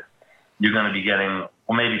seed, you're going to be getting,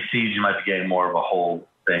 well, maybe seeds you might be getting more of a whole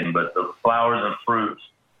thing, but the flowers and fruits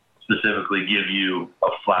specifically give you a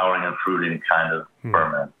flowering and fruiting kind of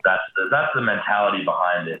ferment. That's the mentality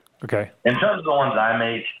behind it. Okay. In terms of the ones I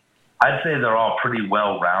make, I'd say they're all pretty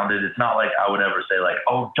well rounded. It's not like I would ever say like,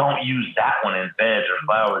 oh, don't use that one in veg or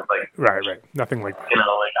flowers. Like right, nothing like that.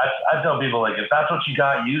 Like I tell people, like, if that's what you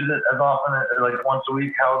got, use it as often like once a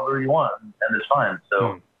week, however you want, and it's fine.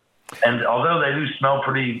 So, and although they do smell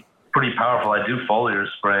pretty powerful, I do foliar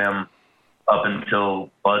spray them up until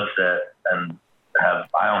bud set, and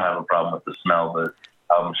I don't have a problem with the smell, but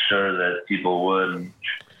I'm sure that people would.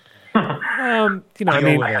 I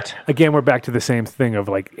mean, again, we're back to the same thing of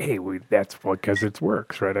like, hey, that's because it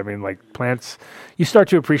works, right? I mean, like plants, you start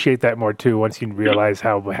to appreciate that more too once you realize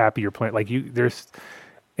how happy your plant. Like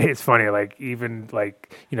it's funny, like even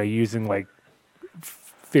like using like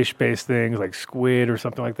fish-based things like squid or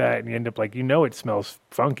something like that, and you end up like it smells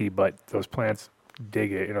funky, but those plants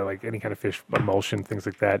dig it. Like any kind of fish emulsion, things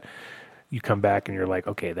like that. You come back and you're like,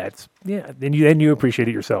 okay, that's Then you appreciate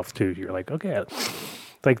it yourself too. You're like, okay.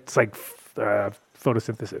 It's like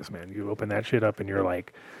photosynthesis, man. You open that shit up and you're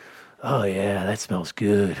like, oh yeah, that smells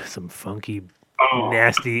good. Some funky,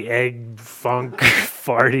 nasty egg funk,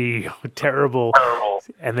 farty, terrible.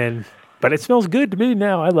 And then, but it smells good to me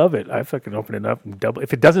now. I love it. I fucking open it up and double.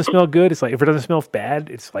 If it doesn't smell good, it's like, if it doesn't smell bad,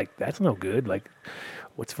 it's like, that's no good. Like,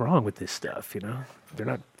 what's wrong with this stuff? They're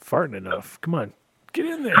not farting enough. Come on, get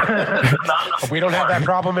in there. We don't have that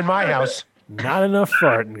problem in my house. Not enough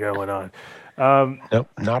farting going on. Nope,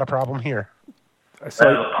 not a problem here. So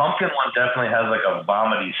the pumpkin one definitely has like a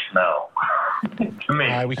vomity smell to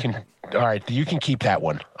me. All right, you can keep that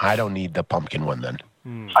one. I don't need the pumpkin one then. I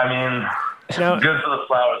mean, now, good for the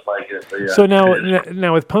flowers like it. But yeah. So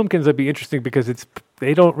now with pumpkins, that'd be interesting because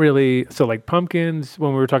they don't really. So like pumpkins,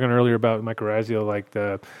 when we were talking earlier about mycorrhizal, like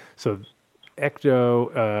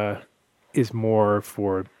Ecto is more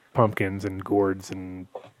for pumpkins and gourds and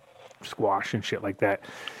squash and shit like that.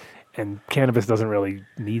 And cannabis doesn't really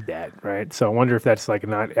need that, right? So I wonder if that's like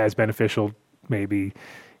not as beneficial, maybe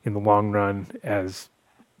in the long run, as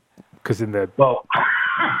because in the Well,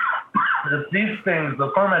 these things,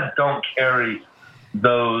 the ferments don't carry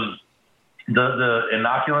those. The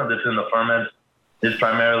inoculant that's in the ferment is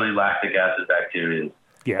primarily lactic acid bacteria,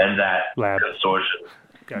 and that lab consortium.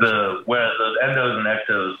 Gotcha. Whereas those endos and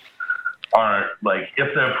ectos aren't, like,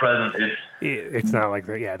 if they're present, it's not like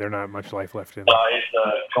that. Yeah, they're not much life left in.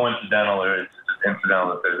 it's coincidental or it's just incidental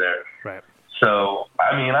that they're there. Right. So,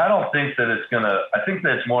 I mean, I don't think that it's gonna. I think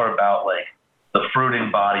that it's more about like the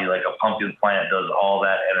fruiting body, like a pumpkin plant does all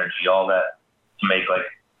that energy, all that to make like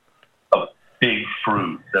a big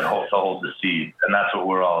fruit that holds the seed, and that's what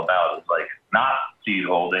we're all about. Is like not seed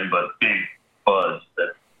holding, but big buds that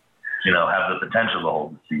have the potential to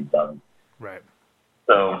hold the seeds on. Right.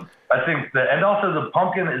 So I think that, and also the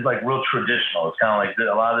pumpkin is like real traditional. It's kind of like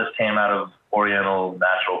a lot of this came out of Oriental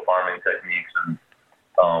natural farming techniques and.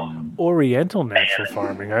 Oriental natural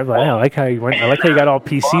farming. I like how you went. I like how you got all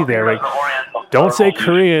PC there. Like, don't say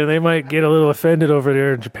Korean; they might get a little offended over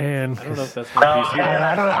there in Japan. I don't know if that's not PC.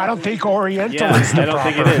 I don't think Oriental is the I don't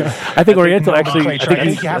proper. think it is. I think Oriental actually. I I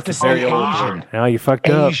think you have to say Asian. Now you fucked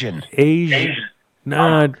up. Asian.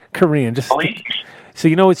 Nah, Korean. Just. So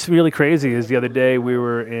what's really crazy is the other day we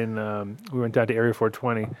went down to Area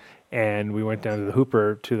 420, and we went down to the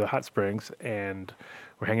Hooper to the hot springs, and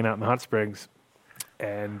we're hanging out in the hot springs.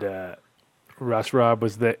 And Russ Rob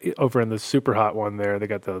was over in the super hot one there. They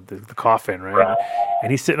got the coffin, right? And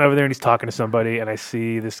he's sitting over there and he's talking to somebody. And I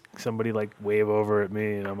see somebody like wave over at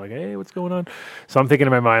me. And I'm like, hey, what's going on? So I'm thinking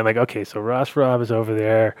in my mind, like, okay, so Russ Rob is over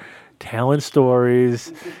there telling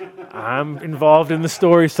stories. I'm involved in the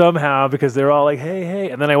story somehow because they're all like, hey, hey.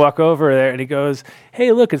 And then I walk over there and he goes,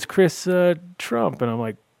 hey, look, it's Chris Trump. And I'm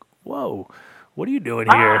like, whoa. What are you doing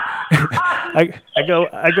here? I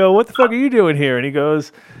go, what the fuck are you doing here? And he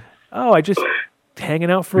goes, oh, I just hanging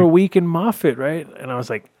out for a week in Moffat, right? And I was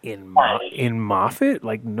like, in Moffat?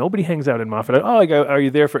 Like, nobody hangs out in Moffat. Oh, I go, are you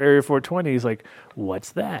there for Area 420? He's like,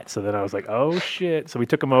 what's that? So then I was like, oh, shit. So we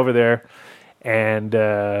took him over there. And,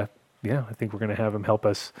 I think we're going to have him help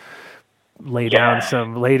us lay down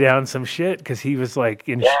some shit because he was like,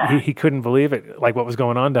 he couldn't believe it, like what was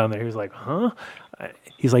going on down there. He was like, huh?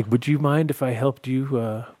 He's like, would you mind if I helped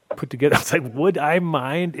you put together? I was like, would I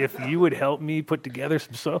mind if you would help me put together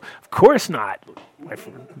some Of course not.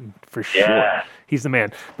 For sure. Yeah. He's the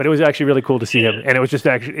man. But it was actually really cool to see him. And it was just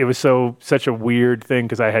such a weird thing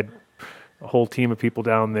because I had a whole team of people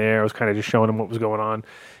down there. I was kind of just showing them what was going on.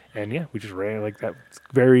 And we just ran like that. It's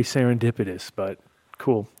very serendipitous, but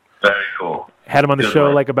cool. Very cool. Had him on the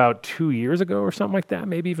show like about 2 years ago or something like that,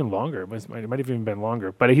 maybe even longer. It might have even been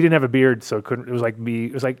longer. But he didn't have a beard, so it couldn't. It was like me.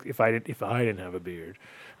 It was like if I didn't have a beard.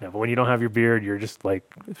 No, but when you don't have your beard, you're just like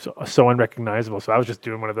so unrecognizable. So I was just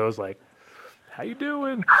doing one of those like, "How you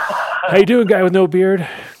doing? How you doing, guy with no beard?"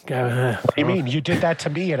 You mean you did that to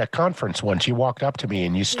me at a conference once? You walked up to me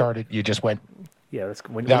and you just went. Yeah, that's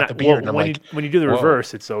when without the beard. When you do the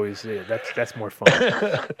reverse, it's always that's more fun.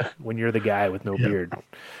 When you're the guy with no beard.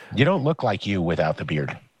 You don't look like you without the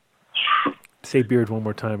beard. Say beard one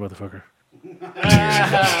more time, motherfucker.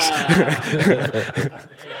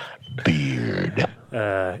 Beard.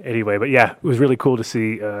 Anyway, but yeah, it was really cool to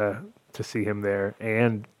see him there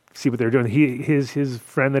and see what they're doing. His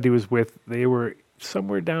friend that he was with, they were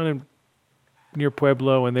somewhere down near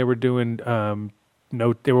Pueblo, and they were doing.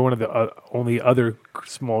 They were one of the only other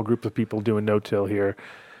small group of people doing no-till here.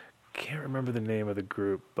 Can't remember the name of the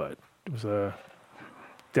group, but it was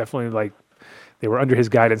definitely like they were under his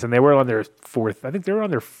guidance, and they were on their fourth. I think they were on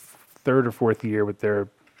their third or fourth year with their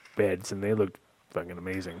beds, and they looked fucking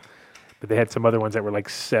amazing. But they had some other ones that were like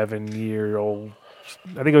 7-year-old.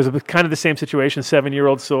 I think it was kind of the same situation: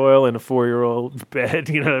 7-year-old soil and a 4-year-old bed.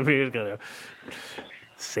 You know what I mean? Kind of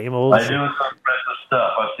same old. I do some impressive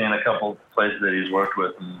stuff. I've seen a couple places that he's worked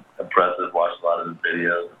with, and impressive. Watched a lot of his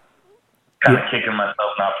videos. Kind of kicking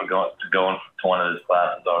myself not for going to one of his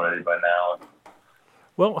classes already by now.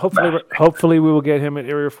 Well, hopefully we will get him at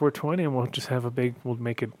Area 420, and we'll just have we'll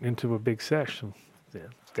make it into a big session.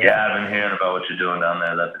 Yeah, I've been hearing about what you're doing down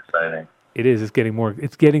there. That's exciting. It is. It's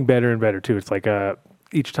getting better and better too. It's like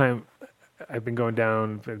each time I've been going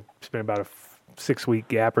down, it's been about a 6-week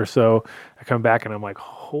gap or so. I come back and I'm like,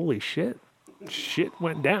 holy shit. Shit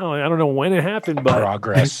went down. I don't know when it happened, but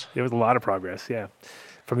progress. There was a lot of progress, yeah.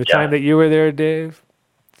 From the time that you were there, Dave,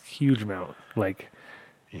 huge amount. Like,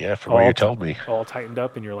 yeah, from what you told me. All tightened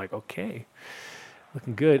up, and you're like, okay,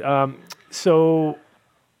 looking good. So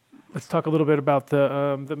let's talk a little bit about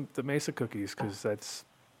the Mesa cookies, because that's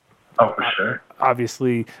Oh, for sure.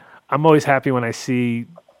 Obviously, I'm always happy when I see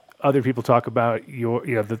other people talk about your,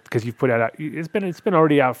 because you've put out. It's been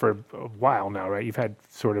already out for a while now, right? You've had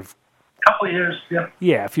sort of Couple years, yeah.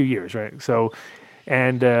 Yeah, a few years, right? So,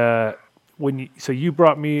 and so you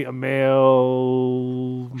brought me a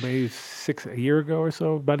mail maybe a year ago or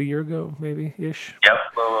so, about a year ago, maybe ish. Yep,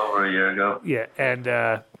 a little over a year ago. Yeah, and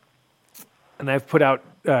I've put out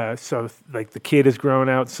so like the kid has grown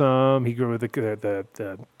out some. He grew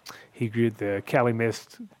he grew the Cali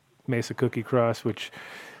Mesa Cookie Cross, which.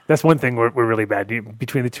 That's one thing we're really bad.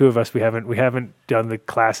 Between the two of us, we haven't done the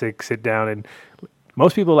classic sit down, and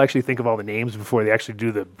most people actually think of all the names before they actually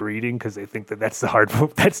do the breeding because they think that's the hard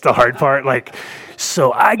part. Like,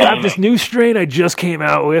 so I got this new strain I just came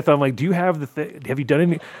out with. I'm like, do you have have you done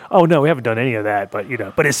any? Oh no, we haven't done any of that, but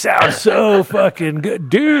but it sounds so fucking good,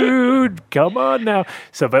 dude. Come on now.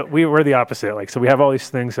 So, but we're the opposite. Like, so we have all these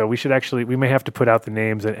things. So we may have to put out the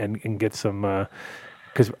names and get some.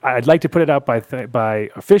 Because I'd like to put it out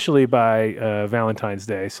officially by Valentine's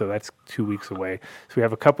Day, so that's 2 weeks away. So we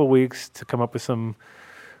have a couple weeks to come up with some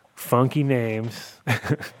funky names.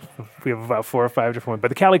 We have about 4 or 5 different ones, but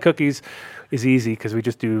the Cali Cookies is easy because we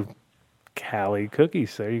just do Cali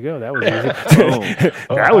Cookies. There you go. That was easy.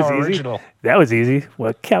 That was easy. Original. That was easy.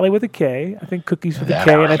 Well, Cali with a K. I think cookies with a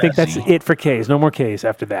K, and I think that's it for Ks. No more Ks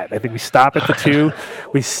after that. I think we stop at the 2.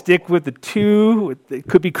 We stick with the 2. It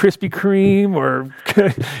could be Krispy Kreme, or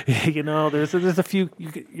there's a few.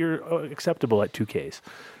 You're acceptable at 2 Ks.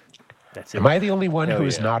 That's it. Am I the only one who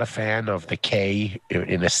is not a fan of the K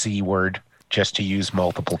in a C word, just to use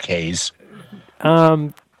multiple Ks?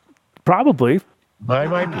 Probably. I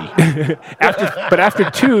might be.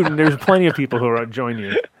 After 2, there's plenty of people who will join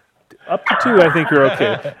you. Up to 2, I think you're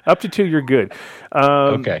okay. Up to 2, you're good.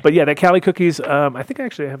 Okay. But yeah, that Cali Cookies. I think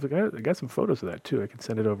actually I got some photos of that too. I can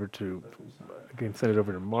send it over to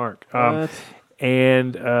Mark.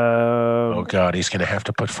 And oh God, he's gonna have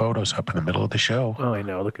to put photos up in the middle of the show. Oh, I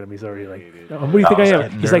know. Look at him. He's already like, what do you think I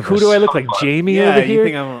am? He's like, who do I look like? Jamie over here?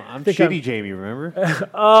 You think I'm shitty Jamie, remember?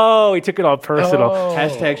 Oh, he took it all personal.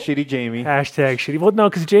 Hashtag shitty Jamie. Hashtag shitty. Well, no,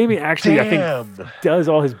 because Jamie actually, I think, does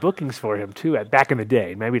all his bookings for him too. Back in the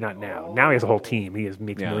day, maybe not now. Now he has a whole team. He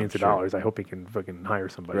makes millions of dollars. I hope he can fucking hire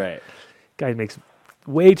somebody. Right. Guy makes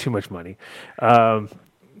way too much money.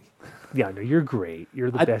 Yeah, no, you're great.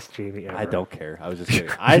 You're the best Jamie ever. I don't care. I was just kidding.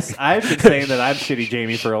 I've been saying that I'm shitty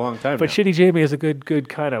Jamie for a long time. But shitty Jamie is a good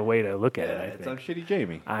kind of way to look at it. I think. I'm shitty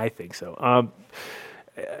Jamie. I think so.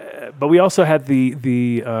 But we also had the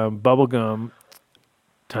bubblegum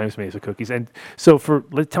times Mesa Cookies, and so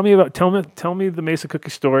tell me the Mesa Cookie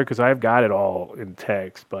story, because I've got it all in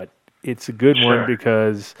text, but it's a good one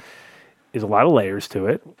because there's a lot of layers to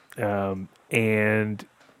it, and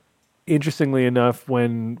interestingly enough,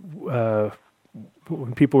 when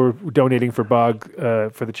people were donating for Bog,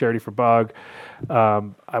 for the charity for Bog,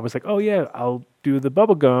 I was like, oh yeah, I'll do the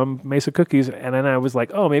bubblegum Mesa Cookies. And then I was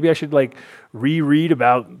like, oh, maybe I should like reread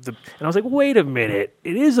about and I was like, wait a minute,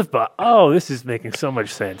 it is this is making so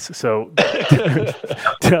much sense. So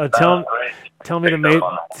tell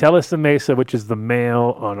us the Mesa, which is the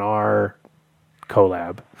male on our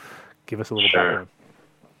collab. Give us a little background.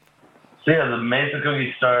 So yeah, the Mesa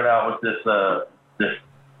Cookie started out with this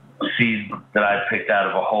seed that I picked out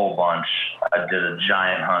of a whole bunch. I did a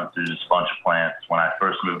giant hunt through this bunch of plants when I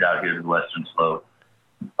first moved out here to the Western Slope.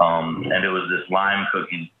 And it was this lime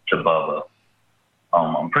cookie to Bubba.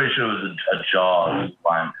 I'm pretty sure it was a Jaws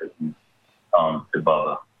lime cookie to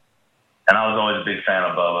Bubba. And I was always a big fan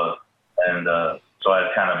of Bubba. And so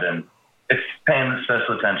I've kind of been paying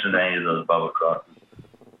special attention to any of those Bubba crosses.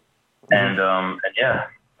 And yeah.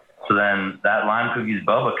 So then that lime cookies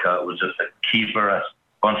Bubba cut was just a keeper. A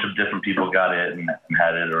bunch of different people got it and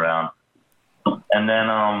had it around. And then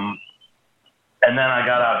I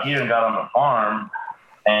got out here and got on the farm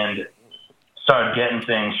and started getting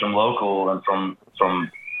things from local and from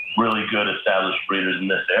really good established breeders in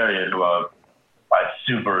this area who I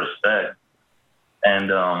super respect.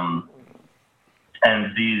 And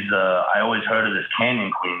these I always heard of this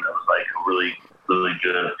Canyon Queen that was like a really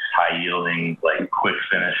good, high-yielding, like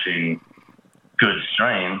quick-finishing, good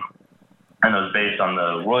strain, and it was based on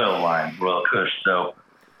the Royal line, Royal Kush. So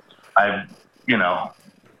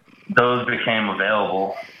those became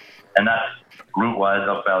available, and that's root-wise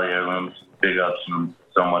Up Valley Heirlooms. Big ups and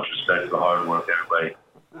so much respect for the hard work, everybody.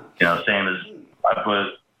 Same as I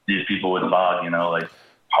put these people with Bog. Like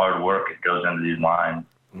hard work it goes into these lines.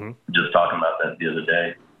 Mm-hmm. Just talking about that the other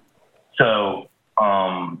day. So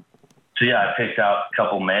yeah, I picked out a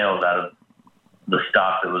couple males out of the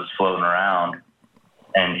stock that was floating around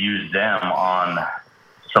and used them on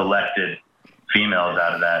selected females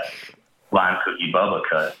out of that lime cookie Bubba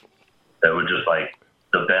cut that were just like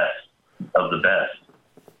the best of the best.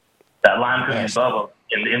 That lime cookie Bubba,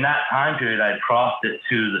 in that time period, I crossed it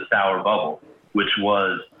to the sour bubble, which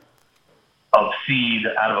was a seed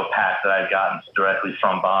out of a pack that I'd gotten directly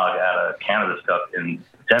from Bog at a cannabis cup in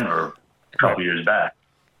Denver a couple years back.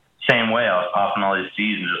 Same way, I was popping all these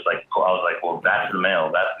seeds and just like, I was like, well, that's the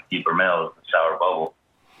male, that's the keeper male, the sour bubble.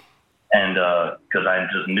 And because I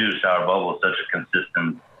just knew sour bubble was such a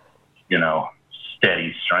consistent, you know,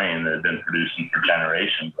 steady strain that had been producing for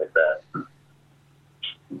generations like that.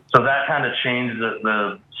 So that kind of changed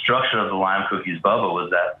the structure of the Lime Cookies Bubba, was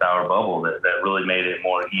that sour bubble that really made it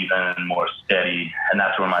more even and more steady. And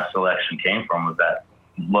that's where my selection came from, was that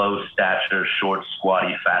low stature, short,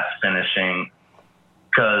 squatty, fast finishing.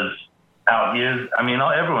 Because out here, I mean,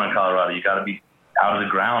 everyone in Colorado, you got to be out of the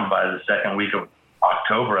ground by the second week of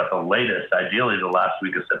October at the latest, ideally the last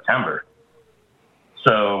week of September.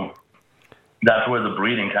 So that's where the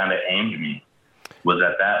breeding kind of aimed me, was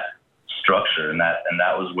at that structure, and that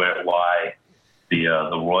was why the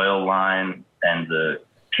Royal line and the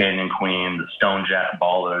Canyon Queen, the Stone Jack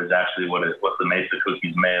Baller is actually what the Mesa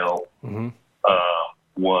Cookies male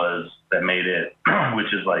was that made it,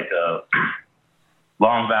 which is like a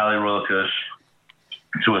Long Valley Royal Kush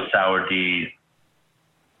to a Sour D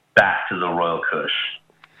back to the Royal Kush.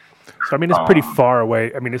 So I mean, it's pretty far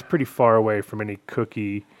away. I mean, it's pretty far away from any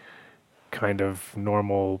cookie kind of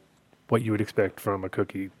normal, what you would expect from a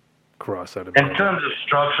cookie cross out of in terms of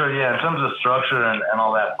structure, and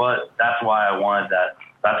all that, but that's why I wanted that.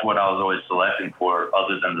 That's what I was always selecting for,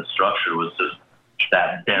 other than the structure, was just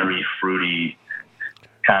that berry fruity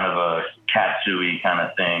kind of a katsu-y kind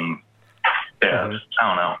of thing. Yeah, I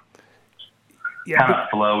don't know. Yeah, kind of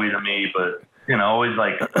flowy to me, but you know, always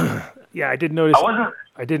like. Yeah, I did notice.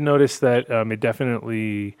 I did notice that it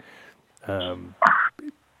definitely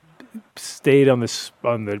stayed on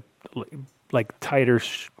the like tighter,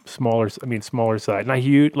 smaller side. Not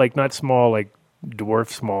huge, like not small, like dwarf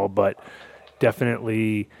small, but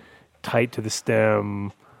definitely tight to the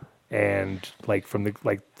stem. And like from the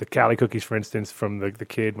Cali cookies, for instance, from the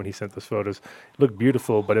kid when he sent those photos, it looked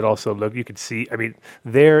beautiful, but it also looked, you could see, I mean,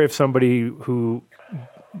 if somebody who,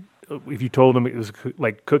 if you told them it was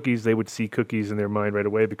like cookies, they would see cookies in their mind right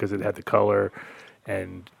away because it had the color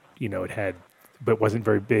and, you know, but wasn't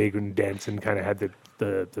very big and dense and kind of had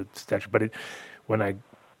the stature. But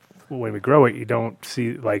when we grow it, you don't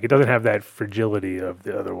see, like, it doesn't have that fragility of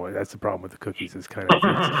the other one. That's the problem with the cookies. It's kind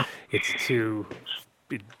of, it's too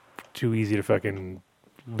easy to fucking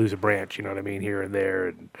lose a branch, you know what I mean, here and there.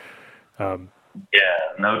 And yeah,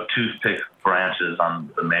 no toothpick branches on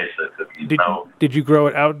the Mesa cookies. Did you grow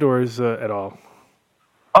it outdoors at all?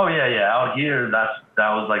 Oh yeah. Out here, that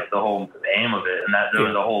was like the whole aim of it, and that there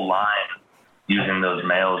was a whole line using those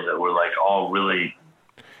males that were like all really,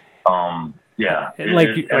 yeah.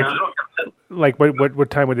 Like what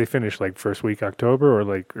time would they finish? Like first week October or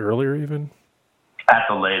like earlier even? At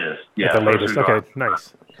the latest, yeah. At the latest, okay,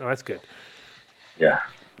 nice. Oh, that's good. Yeah.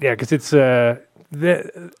 Yeah, because it's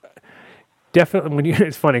definitely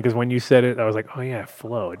it's funny because when you said it, I was like, oh yeah,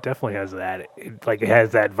 flow. It definitely has that. It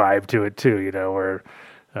has that vibe to it too, you know. Where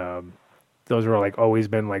those are like always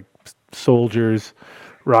been like soldiers,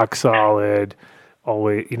 rock solid.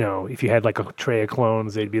 Always, you know, if you had like a tray of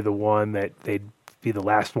clones, they'd be the one that they'd be the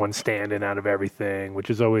last one standing out of everything,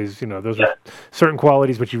 which is always, you know, those are certain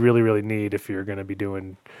qualities which you really, really need if you're going to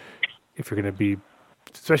be,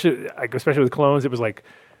 especially with clones, it was like,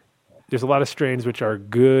 there's a lot of strains which are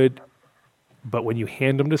good, but when you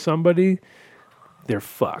hand them to somebody, they're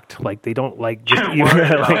fucked. Like they don't like just like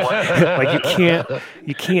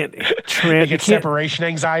you can't they get separation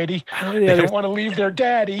anxiety. They don't want to leave their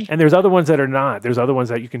daddy. And there's other ones that are not. There's other ones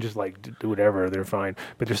that you can just like do whatever, they're fine.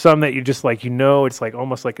 But there's some that you just like, you know, it's like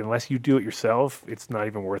almost like unless you do it yourself, it's not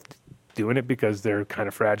even worth doing it because they're kind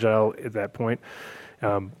of fragile at that point.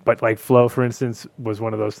 But like Flow, for instance, was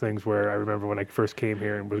one of those things where I remember when I first came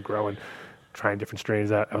here and was growing, trying different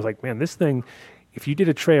strains out, I was like, man, this thing, if you did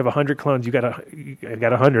a tray of 100 clones, you got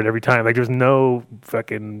 100 every time. Like there's no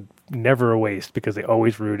fucking never a waste because they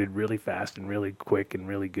always rooted really fast and really quick and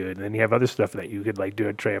really good. And then you have other stuff that you could like do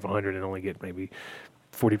a tray of 100 and only get maybe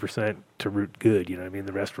 40% to root good. You know what I mean?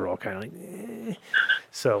 The rest were all kind of like, eh.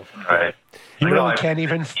 So right. You really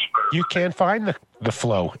you can't find the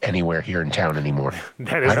Flow anywhere here in town anymore.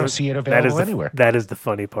 I don't see it available anywhere. That is the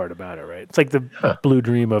funny part about it, right? It's like the blue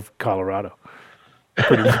dream of Colorado.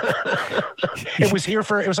 It was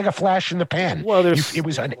like a flash in the pan. Well, it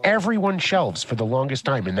was on everyone's shelves for the longest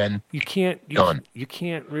time, and then you can't gone. You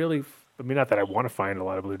can't really I mean, not that I want to find a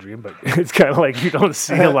lot of Blue Dream, but it's kind of like you don't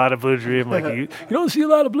see a lot of Blue Dream. Like you don't see a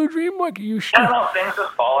lot of Blue Dream. Like you should. Yeah, no, things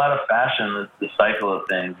just fall out of fashion. It's the cycle of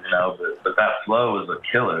things, you know. But that flow is a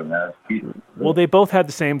killer, man. Well, they both had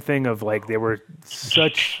the same thing of like they were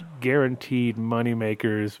such guaranteed money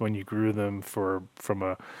makers when you grew them from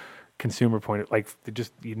a consumer point. Like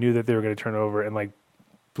you knew that they were going to turn over, and like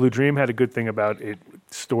Blue Dream had a good thing about it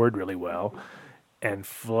stored really well, and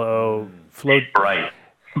flowed Right.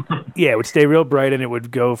 Yeah, it would stay real bright, and it would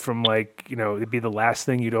go from like, it'd be the last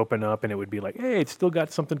thing you'd open up, and it would be like, hey, it's still got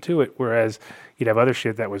something to it. Whereas you'd have other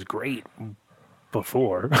shit that was great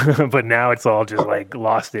before, but now it's all just like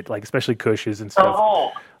lost it. Like especially Kushes and stuff.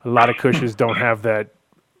 A lot of Kushes don't have that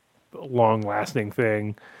long-lasting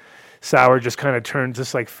thing. Sour just kind of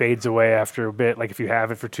just like fades away after a bit. Like if you have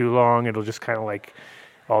it for too long, it'll just kind of like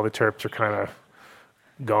all the terps are kind of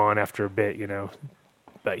gone after a bit,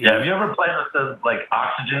 But yeah, have you ever played with the like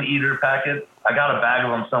oxygen eater packet? I got a bag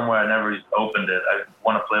of them somewhere. I never opened it. I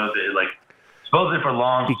want to play with it. Like supposedly for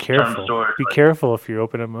long term storage. Be careful if you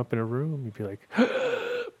open them up in a room. You'd be like,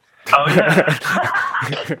 oh yeah,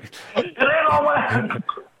 it ain't all wet.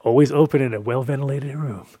 Always open in a well ventilated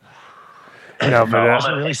room. No, but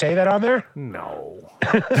doesn't really say that on there. No.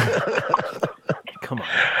 Come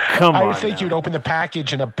on. I would think you'd open the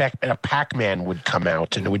package and a Pac-Man would come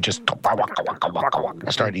out and it would just waka, waka, waka,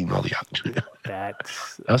 waka, start eating all the oxygen. That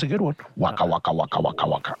was a good one. Waka, waka, waka, waka,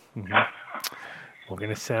 waka. Mm-hmm. We're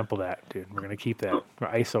going to sample that, dude. We're going to keep that. We're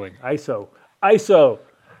ISOing. ISO.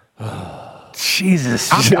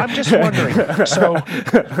 Jesus. I'm just wondering.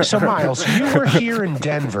 So Miles, you were here in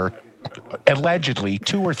Denver allegedly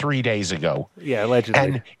 2 or 3 days ago. Yeah, allegedly.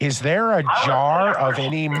 And is there a jar of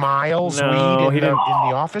any Miles weed in the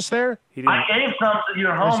office there? I gave some to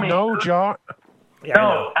your homie. There's no jar. Yeah,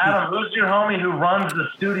 no, Adam, who's your homie who runs the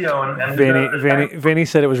studio? And Vinny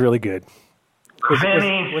said it was really good.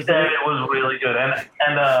 Vinny said it was really good, and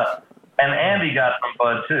Andy got some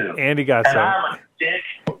bud too. Andy got some. And I'm a dick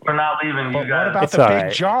for not leaving you guys. What about the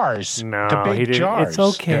big jars? No, the big he didn't. jars. It's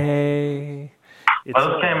okay.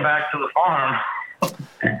 Those came back to the farm.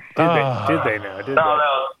 Did they now?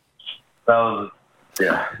 That was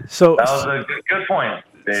yeah. So that was a good point,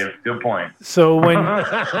 Dave. Good point. So when I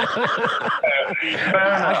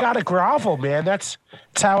gotta grovel, man. That's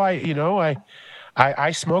how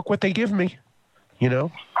I smoke what they give me.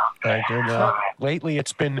 Lately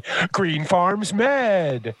it's been Green Farms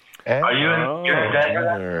Med. Are you in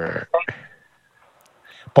Denver?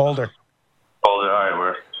 Boulder. All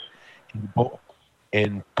right, we're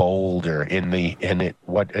in Boulder,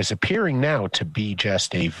 what is appearing now to be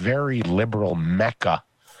just a very liberal mecca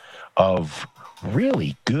of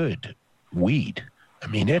really good weed. I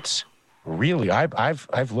mean, it's really.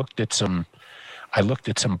 I've looked at some. I looked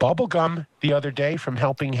at some bubble gum the other day from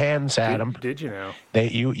Helping Hands, Adam. Did you know?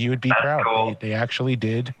 You would be proud. Cool. They actually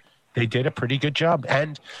did. They did a pretty good job.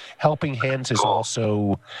 And Helping Hands is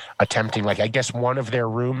also attempting, like, I guess one of their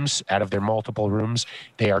rooms, out of their multiple rooms,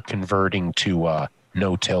 they are converting to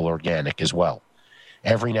no-till organic as well.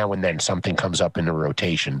 Every now and then something comes up in the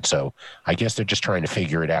rotation. So I guess they're just trying to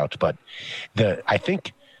figure it out. But I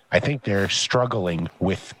think they're struggling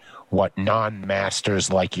with what non-masters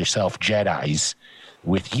like yourself, Jedis,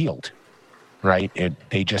 with yield, right?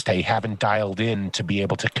 They haven't dialed in to be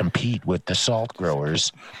able to compete with the salt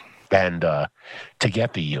growers and to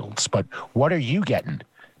get the yields. But what are you getting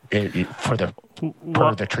per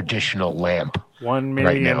the traditional lamp 1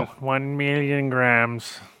 million, right now? 1 million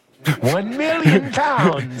grams. 1 million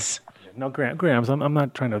pounds. No grams. I'm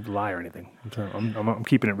not trying to lie or anything. I'm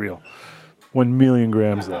keeping it real. 1 million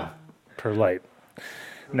grams though per light.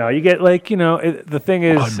 No, you get the thing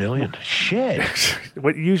is 1 million. Shit.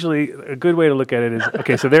 What usually a good way to look at it is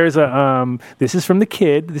okay. So there's a this is from the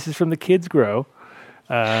kid. This is from the Kids Grow,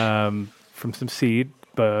 from some seed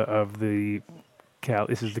of the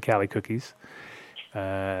This is the Cali cookies.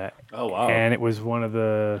 Oh wow! And it was one of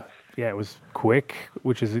the it was quick,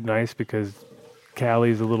 which is nice because Cali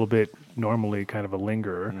is a little bit normally kind of a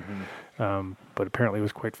lingerer, but apparently it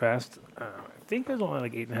was quite fast. I think it was only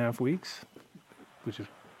like 8.5 weeks, which is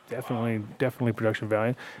definitely production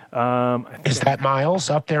value. Is that Miles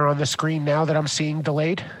up there on the screen now that I'm seeing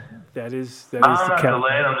delayed? That is I'm not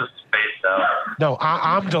delayed. I'm just spaced out. No,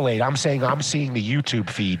 I'm delayed. I'm saying I'm seeing the YouTube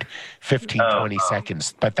feed 15, 20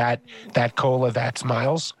 seconds. But that cola, that's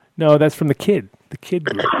Miles? No, that's from the kid. The Kid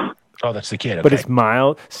Group. Oh, that's the kid. Okay. But it's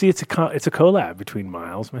Miles. See, it's a collab between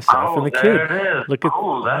Miles, myself, and the kid. There it is. Look at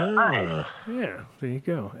that's nice. Yeah, there you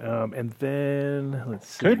go. And then let's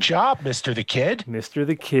see. Good job, Mr. the Kid. Mr.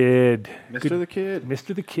 the Kid. Mr. the Kid.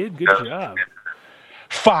 Mr. the Kid. Good job.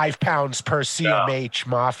 5 pounds per CMH.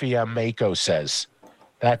 Mafia Mako says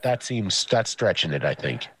that's stretching it. I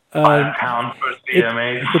think. 5 pounds per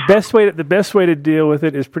CMH. The best way to deal with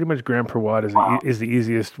it is pretty much gram per watt is the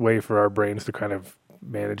easiest way for our brains to kind of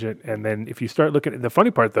manage it. And then if you start looking at the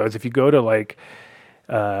funny part though is if you go to like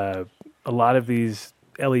a lot of these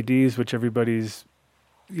LEDs, which everybody's,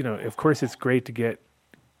 of course it's great to get,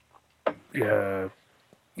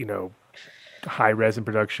 high resin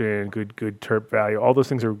production, good terp value. All those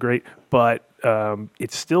things are great, but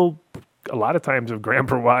it's still a lot of times of gram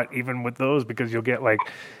per watt, even with those, because you'll get like,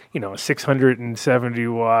 a 670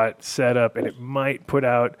 watt setup, and it might put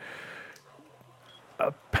out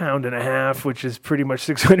 1.5 pounds, which is pretty much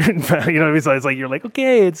 600 pounds. So it's like you're like,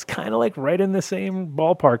 okay, it's kind of like right in the same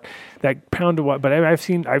ballpark. That pound of watt, but I've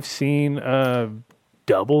seen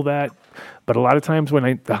double that. But a lot of times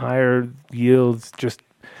when the higher yields just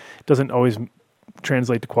doesn't always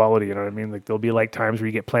translate to quality. You know what I mean? Like there'll be like times where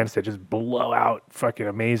you get plants that just blow out fucking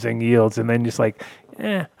amazing yields, and then just like,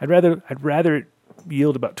 I'd rather it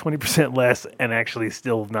yield about 20% less and actually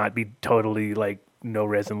still not be totally like no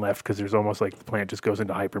resin left, because there's almost like the plant just goes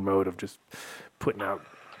into hyper mode of just putting out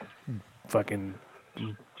fucking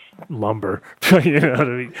lumber. You know what I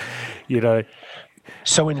mean?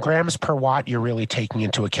 So in grams per watt, you're really taking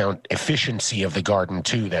into account efficiency of the garden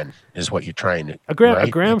too. Then is what you're trying to a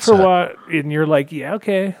gram per watt, and you're like, yeah,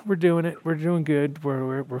 okay, we're doing it, we're doing good,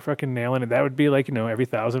 we're fucking nailing it. That would be like every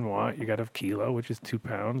 1,000 watt, you got a kilo, which is 2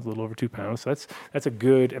 pounds, a little over 2 pounds. So that's a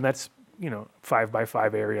good, and that's 5 by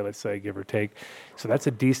 5 area, let's say, give or take. So that's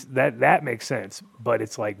a decent that makes sense, but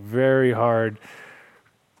it's like very hard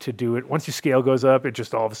to do it. Once your scale goes up, it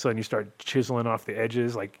just all of a sudden you start chiseling off the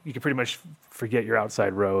edges. Like you can pretty much forget your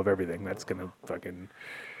outside row of everything. That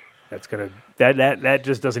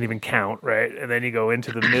just doesn't even count, right? And then you go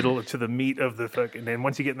into the middle, to the meat of the fucking, and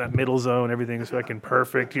once you get in that middle zone, everything's fucking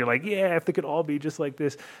perfect. You're like, yeah, if they could all be just like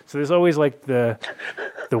this. So there's always like the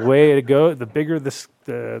way to go. The bigger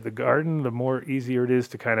the garden, the more easier it is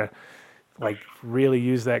to kind of like really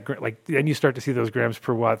use that. Like then you start to see those grams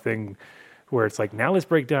per watt thing, where it's like, now let's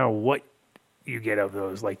break down what you get of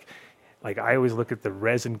those. Like I always look at the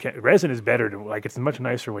resin. Resin is better it's much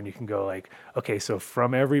nicer when you can go like, okay, so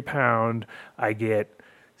from every pound I get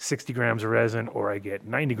 60 grams of resin, or I get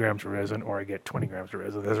 90 grams of resin, or I get 20 grams of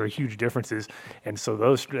resin. Those are huge differences. And so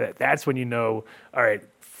that's when all right,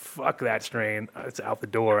 fuck that strain. It's out the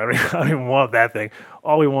door. I don't even want that thing.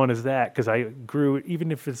 All we want is that, because I grew it,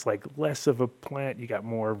 even if it's like less of a plant, you got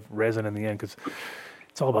more resin in the end, because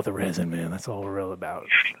it's all about the resin, man. That's all we're real about,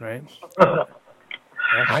 right?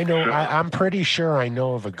 I know. I'm pretty sure I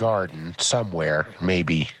know of a garden somewhere,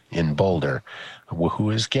 maybe in Boulder, who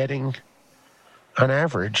is getting, on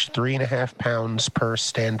average, 3.5 pounds per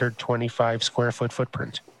standard 25 square foot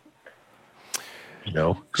footprint.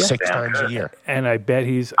 6 times a year. And I bet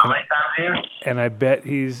he's. How many times a year? And I bet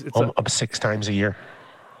he's. Up 6 times a year.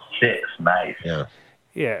 6, nice. Yeah.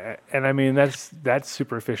 Yeah, and I mean that's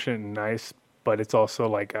super efficient and nice. But it's also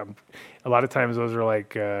like a lot of times those are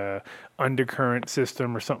like undercurrent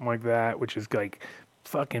system or something like that, which is like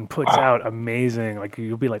fucking puts out amazing. Like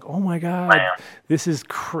you'll be like, oh my god, this is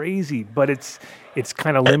crazy. But it's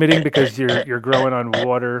kind of limiting because you're growing on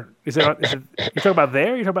water. Is it you talking about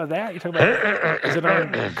there? You talking about that? You talking about? Is it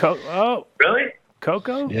on? Really?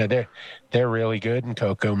 Cocoa? Yeah, they're really good in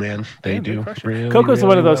cocoa, man. They do. Really, Cocoa's really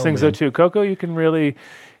one of those well, things man. though too. Cocoa, you can really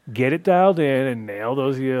get it dialed in and nail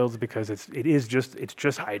those yields, because it's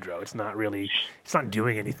just hydro. It's not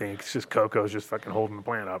doing anything. It's just cocoa is just fucking holding the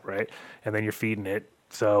plant up, right? And then you're feeding it.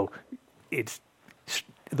 So it's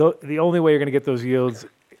the only way you're going to get those yields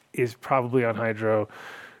is probably on hydro,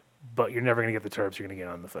 but you're never going to get the terps you're going to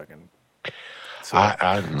get on the fucking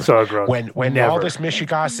soil grown. When all this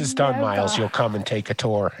Michigas is done, Miles, you'll come and take a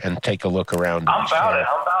tour and take a look around. I'm about it.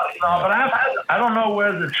 No, but I don't know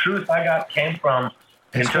where the truth I got came from.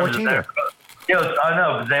 It's 14. I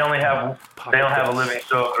know, but they don't have a living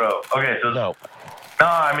soil grow. Okay, so no,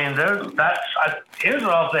 I mean here's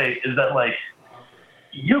what I'll say is that like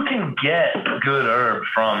you can get good herb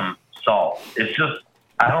from salt. It's just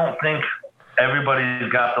I don't think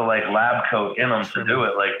everybody's got the like lab coat in them to do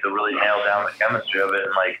it, like to really nail down the chemistry of it,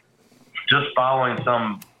 and like just following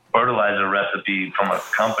some fertilizer recipe from a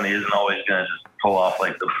company isn't always going to just pull off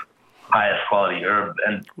like the highest quality herb.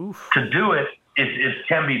 And to do it. It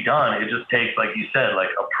can be done. It just takes, like you said, like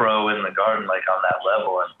a pro in the garden, like on that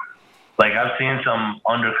level. And like I've seen some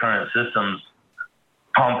undercurrent systems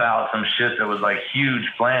pump out some shit that was like huge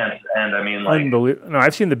plants, and I mean like unbelievable. No,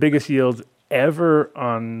 I've seen the biggest yields ever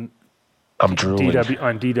on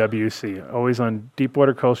DWC. Always on deep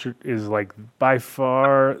water culture is like by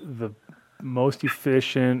far the most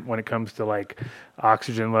efficient when it comes to like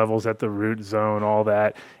oxygen levels at the root zone, all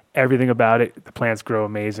that. Everything about it, the plants grow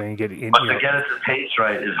amazing. But to get it to taste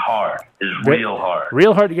right is hard. Is real hard.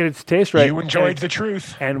 Real hard to get it to taste right. You enjoyed the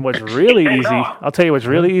truth. And what's really easy, I'll tell you what's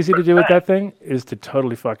really easy to do with that thing is to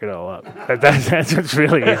totally fuck it all up. That's what's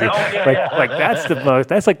really easy. Like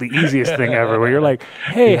that's like the easiest thing ever, where you're like,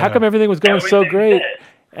 hey, how come everything was going so great?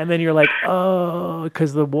 And then you're like, oh,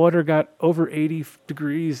 because the water got over 80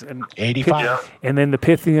 degrees and 85. and then the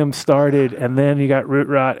Pythium started, and then you got root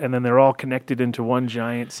rot, and then they're all connected into one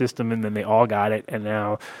giant system, and then they all got it, and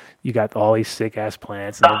now you got all these sick ass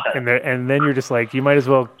plants, and then you're just like, you might as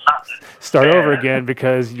well start over again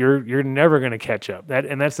because you're never gonna catch up.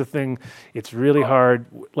 That's the thing. It's really hard.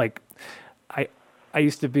 Like, I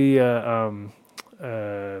used to be a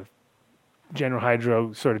General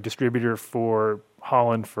Hydro sort of distributor for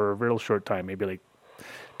Holland for a real short time, maybe like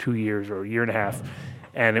 2 years or a year and a half.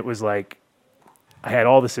 And it was like, I had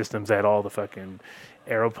all the systems. I had all the fucking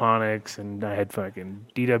aeroponics, and I had fucking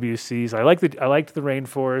DWCs. I liked the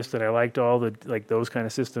rainforest, and I liked all the, like, those kind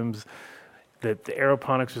of systems. The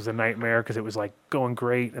aeroponics was a nightmare because it was like going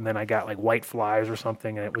great, and then I got like white flies or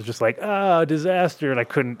something, and it was just like, disaster. And I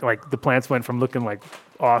couldn't, like, the plants went from looking like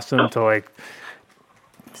awesome to like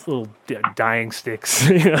little dying sticks,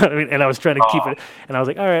 you know what I mean? And I was trying to keep it, and I was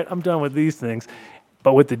like, all right, I'm done with these things.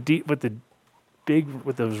 But with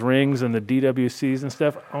those rings and the DWCs and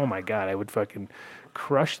stuff, oh my God, I would fucking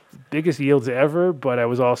crush the biggest yields ever. But I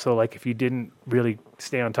was also like, if you didn't really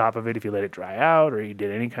stay on top of it, if you let it dry out or you did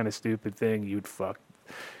any kind of stupid thing, you'd fuck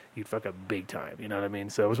up big time, you know what I mean?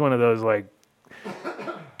 So it was one of those, like,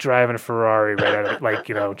 driving a Ferrari right out of, like,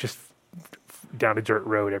 you know, just down a dirt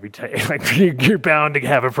road every time. Like, you're bound to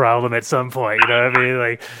have a problem at some point, you know what I mean?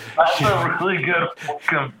 Like, that's a really good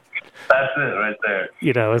fucking, that's it right there.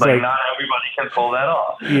 You know, it's like not everybody can pull that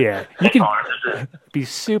off. Yeah. It's hard to do. Be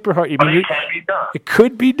super hard. But it can be done. It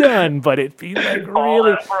could be done, but it'd be like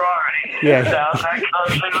really. Yeah. Down that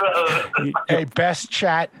country road. Hey, best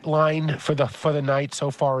chat line for the night so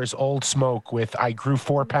far is Old Smoke with "I grew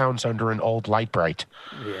 4 pounds under an old light bright."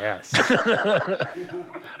 Yes.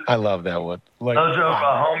 I love that one. Like, no joke.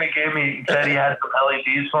 A homie said he had some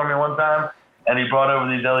LEDs for me one time, and he brought over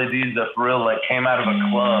these LEDs that for real like came out of a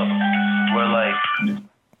club where like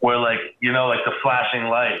you know, like the flashing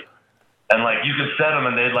light, and like you could set them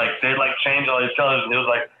and they'd change all these colors, and it was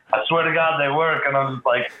like, I swear to God, they work. And I'm just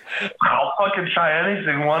like, I'll fucking try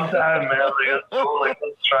anything one time, man. Like, it's cool. Like,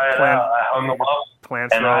 let's try it out. I hung them up.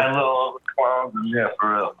 And I had little clones. And yeah,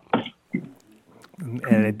 for real.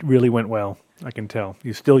 And it really went well. I can tell.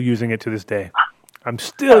 You're still using it to this day. I'm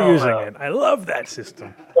still using it. I love that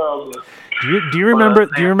system. Do you remember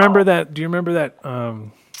that? Do you remember that?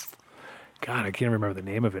 God, I can't remember the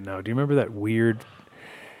name of it now. Do you remember that weird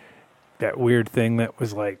thing that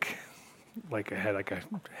was like it had like a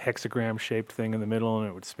hexagram shaped thing in the middle, and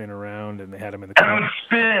it would spin around, and they had them in the And it would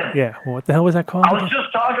spin. Yeah. Well, what the hell was that called? I was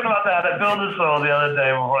just talking about that at Build-A-Soul the other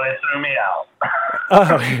day before they threw me out.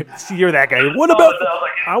 Oh, see, you're that guy. What about?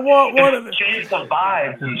 I want one of them. Change the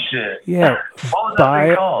vibes and shit. Yeah. What was that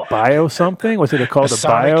thing called? Bio something? Was it called a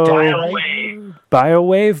bio?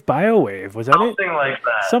 BioWave. Was that something it? Something like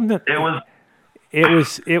that. Something.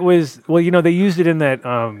 It was. Well, you know, they used it in that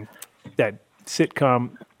that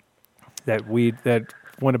sitcom. That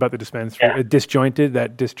one about the dispensary, disjointed.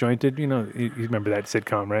 You know, you remember that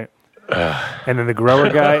sitcom, right? And then the grower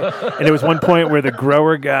guy, and there was one point where the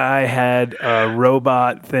grower guy had a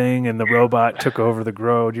robot thing, and the robot took over the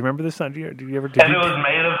grow. Do you remember this? Did you ever? It was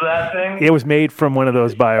made of that thing. It was made from one of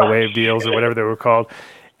those BioWave deals or whatever they were called,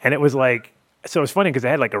 and it was like, so it was funny because they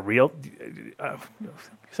had like a real.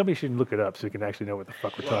 Somebody should look it up so we can actually know what the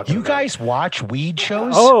fuck we're talking about. You guys watch weed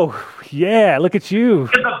shows? Oh, yeah. Look at you.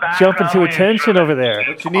 Jumping to attention over there.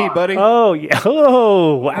 What you need, buddy? Oh, yeah.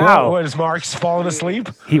 Oh, wow. What, is Mark's falling asleep?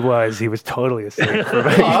 He was totally asleep.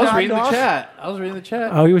 I was reading the chat.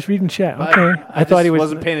 Oh, he was reading chat. Okay. I thought he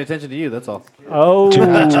wasn't paying attention to you, that's all. Oh.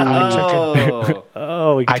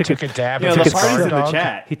 I took a dab. You know, the party's in the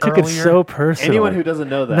chat. He took it so personal. Anyone who doesn't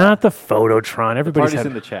know that. Not the Phototron. Everybody's party's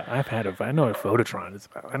in the chat. I know what Phototron is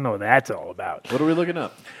about. I know what that's all about. What are we looking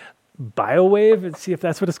up? BioWave and see if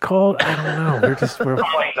that's what it's called. I don't know. We're something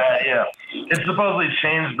like that. Yeah, it supposedly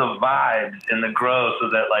changed the vibes in the grow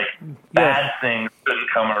so that like bad things couldn't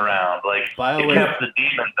come around. Like BioWave. It kept the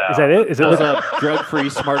demons out. Is that it? Is it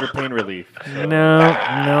drug-free, smarter pain relief?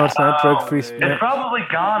 No, it's not drug-free. It's probably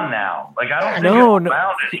gone now. Like I don't think it's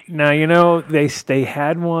found it. Now you know they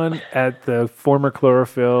had one at the former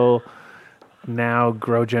chlorophyll. Now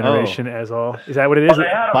grow generation as all. Is that what it is?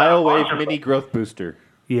 BioWave mini growth booster.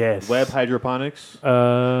 Yes. Web hydroponics.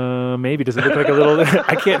 Maybe. Does it look like a little?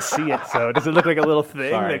 I can't see it. So does it look like a little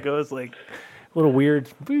thing Sorry. that goes like a little weird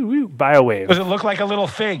BioWave? Does it look like a little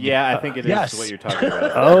fig? Yeah, I think it is yes. what you're talking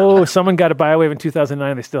about. Oh, someone got a BioWave in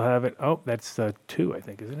 2009. They still have it. Oh, that's 2, I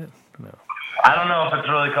think, isn't it? No. I don't know if it's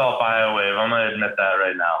really called BioWave. I'm going to admit that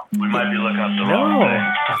right now. We might be looking up the No, wrong thing.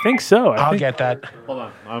 I think so. I'll get that. Hold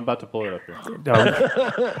on, I'm about to pull it up here. No,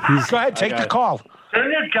 Go ahead, take the call. Turn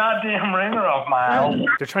your goddamn ringer off, Miles.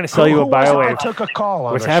 they're trying to sell you a Who was it that BioWave. took a call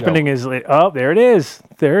on What's the happening show? is, there it is.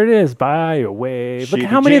 There it is. BioWave. Look Shitty at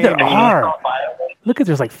how many there Jamie. are. Look at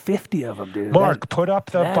there's like 50 of them, dude. Mark, put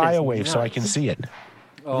up the that is BioWave so I nuts. can see it.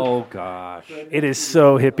 Oh gosh. It is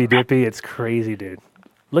so hippy dippy. It's crazy, dude.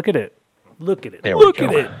 Look at it. Look at it. There we Look go.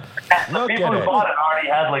 at it. Look People at who it. bought it already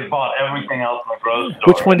had bought everything else in the grocery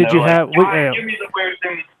store. Which one did And you they're have? like, Wait, give me the weird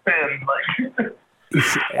thing to spin. Like,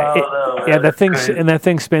 Yeah, that thing crazy. and that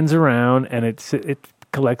thing spins around and it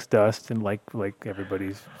collects dust and like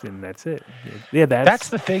everybody's and that's it. Yeah, That's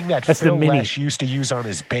the thing that that's the Phil mini. Lesh used to use on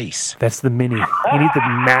his bass. That's the mini. You need the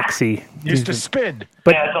maxi. Used to spin.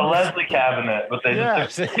 But yeah, it's a Leslie cabinet, but they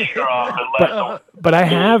just took the speaker off and left the but I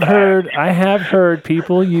have heard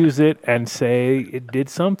people use it and say it did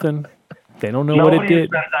something. They don't know what it Nobody who did.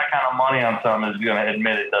 spent that kind of money on something is going to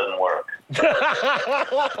admit it doesn't work. They're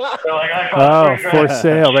like, I Oh, cost $3 for grand.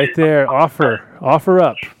 sale right there. Offer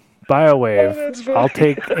up. BioWave. I'll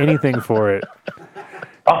take anything for it.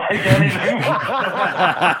 I'll take anything.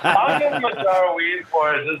 I'll give them a jar of weed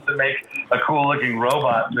for it just to make a cool looking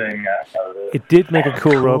robot thing out of it. It did make a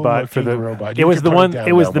cool robot for the. looking robot. It You was can the put it one. down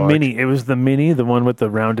It was now, the Mark. mini. It was the mini, the one with the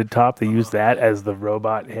rounded top. They used that as the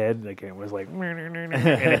robot head. Like it was like, and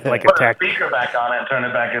it like Put a attacked. speaker back on it and turn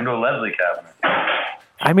it back into a Leslie cabinet.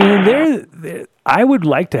 I mean, there. I would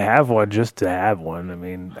like to have one just to have one. I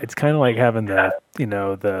mean, it's kind of like having the.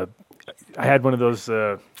 I had one of those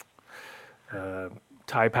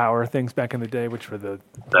Thai Power things back in the day, which were the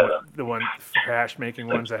one hash making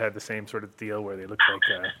ones that had the same sort of deal where they looked like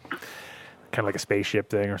kind of like a spaceship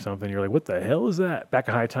thing or something. You're like, what the hell is that? Back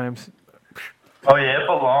in High Times. Oh yeah, it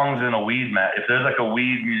belongs in a weed mat. If there's like a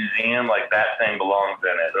weed museum, like that thing belongs in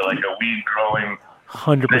it, or like a weed growing.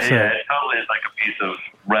 100%. Yeah, it totally is like a piece of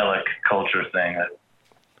relic culture thing that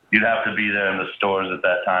you'd have to be there in the stores at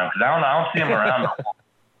that time because I don't see them around.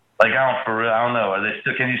 Like I don't know. Are they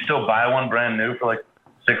still? Can you still buy one brand new for like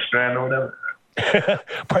 $6,000 or whatever?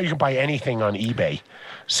 Probably you can buy anything on eBay.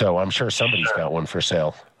 So I'm sure somebody's got one for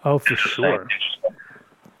sale. Oh, for sure.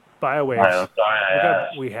 BioWaves. I'm sorry, I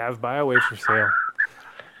asked. We have BioWaves for sale.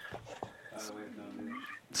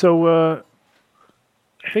 So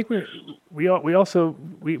I think we also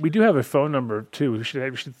do have a phone number too. We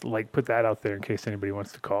should like put that out there in case anybody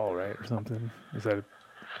wants to call, right, or something. Is that?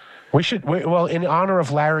 Well, in honor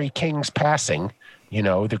of Larry King's passing,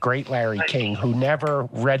 the great Larry King, who never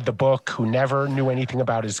read the book, who never knew anything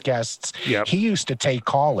about his guests. Yep. He used to take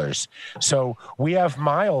callers. So we have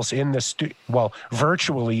Miles in the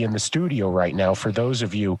virtually in the studio right now. For those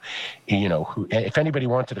of you, who, if anybody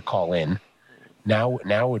wanted to call in, now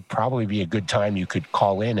would probably be a good time. You could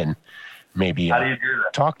call in and maybe How do you do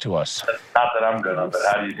that? talk to us. Not that I'm good on, but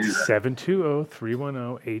how do you do that?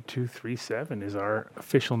 720-310-8237 is our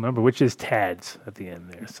official number, which is TADS at the end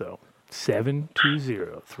there. So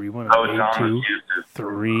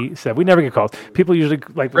 720-310-8237. We never get calls. People usually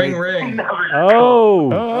like Ring, ring. Oh,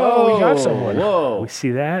 We got someone. Whoa. we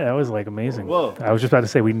see that. That was like amazing. Whoa. I was just about to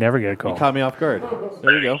say we never get a call. Caught me off guard.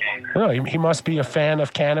 There you go. No, he must be a fan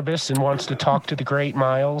of cannabis and wants to talk to the great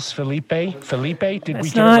Miles Felipe. Felipe, did we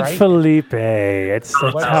It's get not it right? Felipe. That's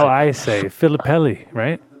how I say it. Filippelli,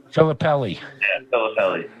 right? Filippelli. Yeah,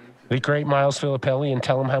 Filippelli. The great Miles Filippelli, and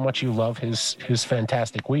tell him how much you love his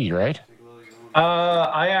fantastic weed, right?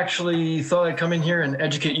 I actually thought I'd come in here and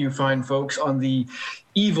educate you fine folks on the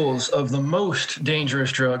evils of the most dangerous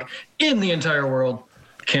drug in the entire world,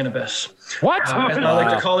 cannabis. What? As I like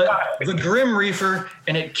to call it, the Grim Reaper,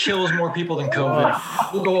 and it kills more people than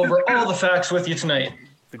COVID. We'll go over all the facts with you tonight.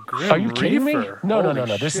 The Grim Are you kidding me? Reaper. No. Holy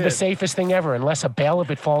This is the shit. safest thing ever. Unless a bale of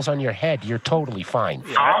it falls on your head, you're totally fine.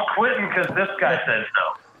 I'm quitting because this guy said so.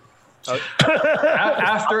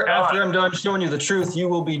 After I'm done showing you the truth, you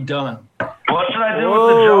will be done. What should I do with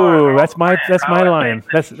the jar? Oh, that's my line.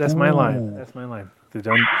 That's my line. That's my line.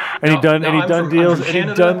 Any done deals?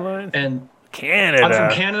 Any done lines? And Canada. I'm from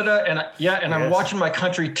Canada, and I'm watching my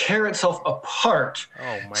country tear itself apart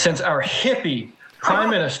since our hippie prime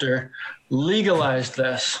minister legalized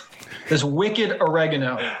this wicked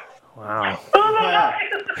oregano. Wow.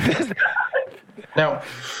 Now,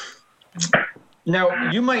 Now,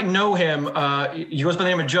 you might know him. He goes by the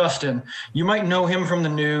name of Justin. You might know him from the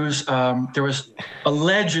news. There was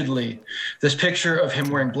allegedly this picture of him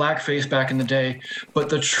wearing blackface back in the day. But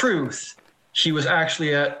the truth, he was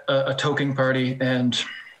actually at a toking party, and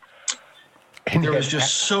there was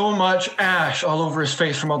just so much ash all over his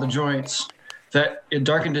face from all the joints that it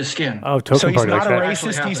darkened his skin. Oh, token So he's party. not a like that.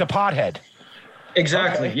 racist, he's a pothead.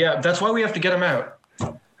 Exactly, yeah. That's why we have to get him out.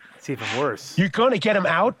 It's even worse. You're going to get him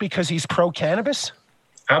out because he's pro-cannabis?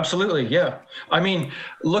 Absolutely, yeah. I mean,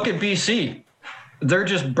 look at BC. They're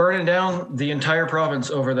just burning down the entire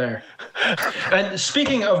province over there. And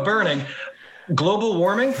speaking of burning, global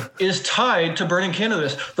warming is tied to burning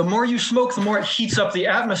cannabis. The more you smoke, the more it heats up the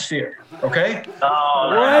atmosphere, okay? The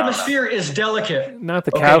atmosphere is delicate. Not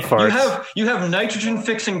the cow farts. You have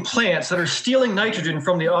nitrogen-fixing plants that are stealing nitrogen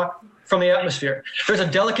from the atmosphere. There's a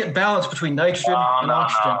delicate balance between nitrogen and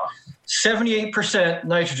oxygen. 78%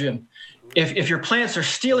 nitrogen. If your plants are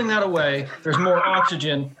stealing that away, there's more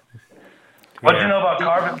oxygen. What do you know about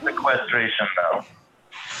carbon sequestration, though?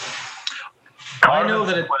 I know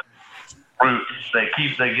that roots.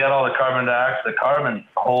 They get all the carbon dioxide, the carbon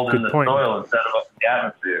hold in the soil instead of up in the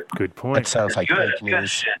atmosphere. Good point. That sounds like Good, fake news.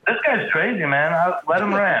 shit. This guy's crazy, man. Let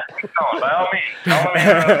him rant. Keep going, by all means. Tell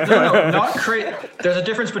him No, not crazy. There's a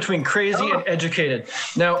difference between crazy and educated.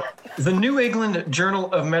 Now, the New England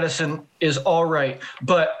Journal of Medicine is all right,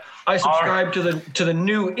 but I subscribe to the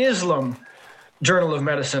New Islam Journal of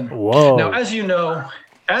Medicine. Whoa. Now, as you know,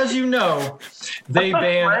 they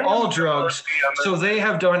ban all drugs, so they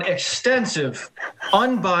have done extensive,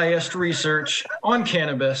 unbiased research on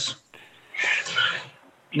cannabis.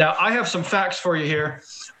 Now, I have some facts for you here.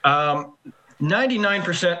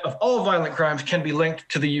 99% of all violent crimes can be linked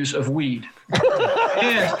to the use of weed.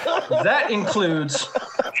 And that includes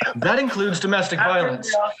domestic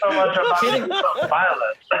violence.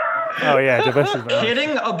 Oh yeah, domestic violence.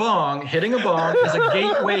 Hitting a bong is a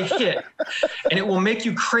gateway hit, and it will make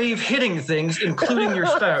you crave hitting things, including your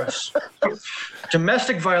spouse.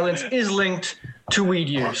 Domestic violence is linked to weed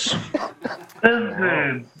use.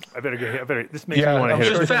 I better. This makes me want to hit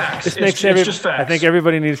just it. facts. This It's makes just facts. I think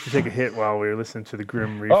everybody needs to take a hit while we listen to the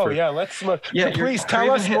Grim Reaper. Oh yeah, let's look. Yeah, please you're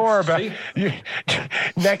tell us craving more hits,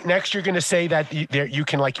 about. see? Next, you're going to say that you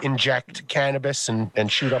can like inject cannabis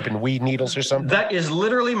and shoot up in weed needles or something. That is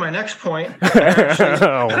literally my next point.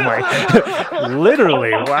 Oh my!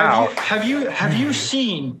 Literally, wow. Have you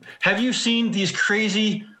seen these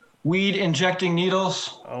crazy weed injecting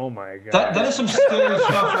needles? Oh my god. That is some scary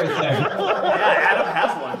stuff right there.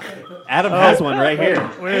 Adam has one right here.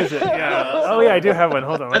 Where is it? Yeah. Oh yeah, I do have one.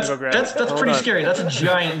 Hold on. Let me go grab it. That's Hold pretty on. scary. That's a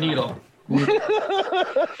giant needle.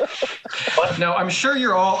 Now, I'm sure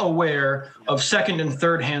you're all aware of second and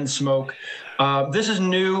third hand smoke. This is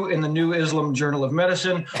new in the New Islam Journal of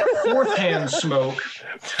Medicine. Fourth hand smoke.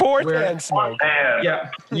 Fourth-hand smoke.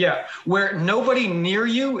 Yeah, where nobody near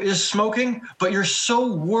you is smoking, but you're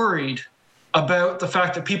so worried about the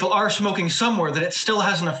fact that people are smoking somewhere that it still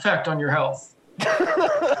has an effect on your health.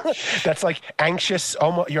 That's like anxious.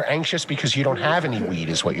 Almost, you're anxious because you don't have any weed,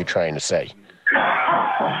 is what you're trying to say.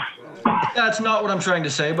 That's not what I'm trying to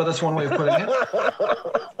say, but that's one way of putting it.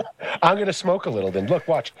 I'm going to smoke a little. Then look,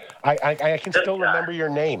 watch. I can still remember your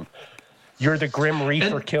name. You're the Grim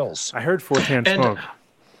Reaper Kills. I heard fourth-hand And smoke.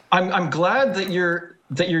 I'm glad that you're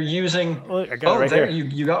using. Look, I got it right there here.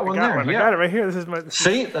 you got one I got there. one. Yeah. I got it right here. This is my.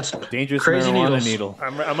 See, that's Dangerous crazy marijuana needles. needle.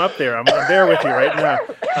 I'm up there. I'm there with you right now.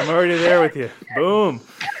 I'm already there with you. Boom.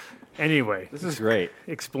 Anyway, This is great.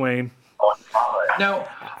 explain. Now,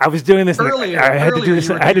 I was doing this. Earlier- I had to do earlier this.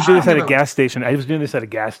 you were I had to do this at a talking gas station. I was doing this at a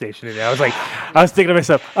gas station today. I was thinking to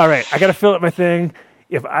myself, all right, I got to fill up my thing.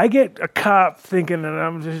 If I get a cop thinking that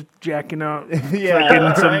I'm just jacking out,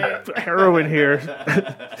 getting some heroin here.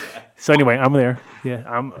 So anyway, I'm there. Yeah,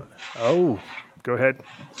 Oh, go ahead.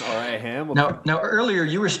 All right, Ham. now earlier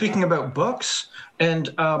you were speaking about books,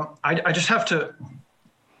 and I just have to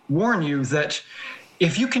warn you that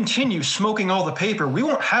if you continue smoking all the paper, we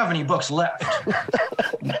won't have any books left.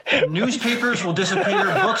 Newspapers will disappear,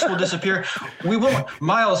 books will disappear. We won't.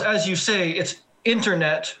 Miles, as you say, it's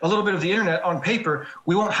internet, a little bit of the internet on paper.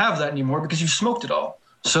 We won't have that anymore because you've smoked it all.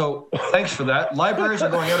 So thanks for that. Libraries are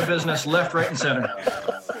going out of business left, right, and center.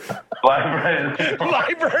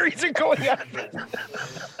 Libraries are going out.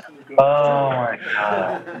 Oh my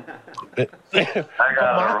god.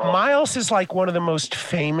 Miles is like one of the most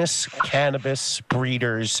famous cannabis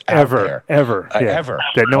breeders out there. Ever. Ever.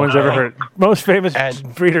 That no one's ever heard. Most famous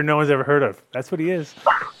And- breeder no one's ever heard of. That's what he is.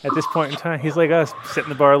 At this point in time, he's like us, setting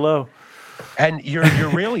the bar low. And you're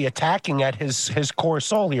really attacking at his core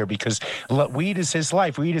soul here, because weed is his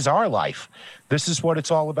life. Weed is our life. This is what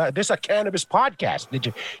it's all about. This is a cannabis podcast. Did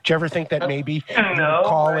you ever think that maybe you would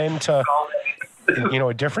call into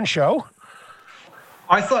a different show?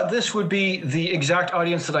 I thought this would be the exact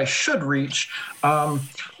audience that I should reach.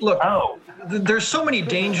 There's so many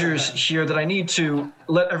dangers here that I need to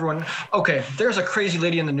let everyone. Okay, there's a crazy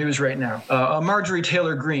lady in the news right now, Marjorie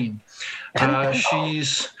Taylor Greene.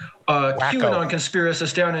 She's a QAnon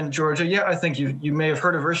conspiracist down in Georgia. Yeah, I think you may have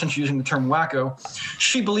heard of her since using the term wacko.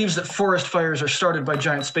 She believes that forest fires are started by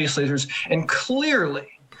giant space lasers, and clearly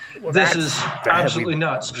this is absolutely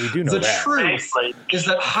nuts. We do know the that. truth is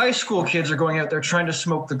that high school kids are going out there trying to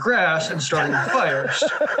smoke the grass and starting fires.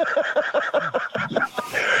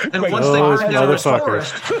 And once they burn down the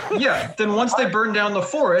forest, once they burn down the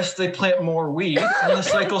forest, they plant more weed, and the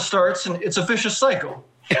cycle starts, and it's a vicious cycle.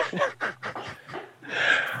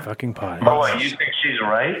 Fucking pot. Boy, you think she's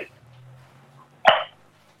right?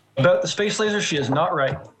 About the space laser, she is not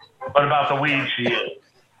right. What about the weed? She is.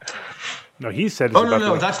 No, he said.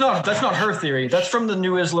 No, that's not her theory. That's from the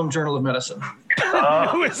New Islam Journal of Medicine.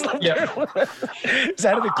 New Islam Journal. Is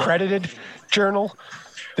that an accredited journal?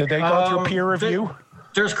 Did they go through peer review?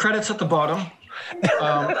 There's credits at the bottom.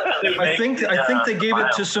 I think they gave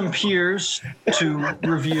it to some peers to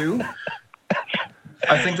review.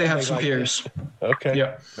 I think they have some peers. Okay.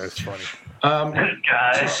 Yeah. That's funny.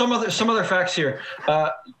 So some other facts here.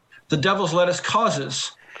 The devil's lettuce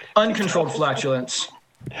causes uncontrolled flatulence,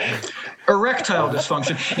 erectile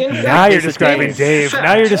dysfunction. Now you're describing Dave.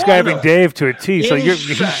 Now you're describing Dave to a T. So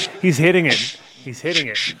he's hitting it. He's hitting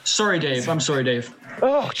it. Sorry, Dave. I'm sorry, Dave.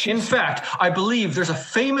 Oh, in fact, I believe there's a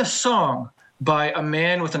famous song by a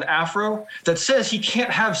man with an afro that says he can't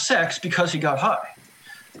have sex because he got high.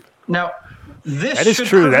 Now, that is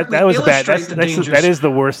true. That was bad. That is the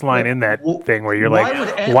worst line in that thing where you're like,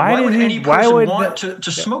 why would any person want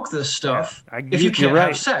to smoke this stuff if you can't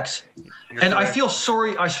have sex? I feel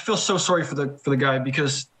sorry. I feel so sorry for the guy,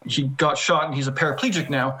 because he got shot and he's a paraplegic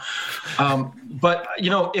now. But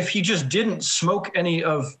if he just didn't smoke any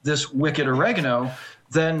of this wicked oregano,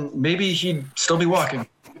 then maybe he'd still be walking.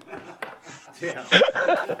 Yeah.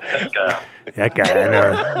 That guy, I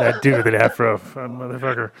know. That dude with an afro,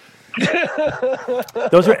 motherfucker.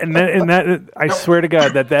 Those are, and that I swear to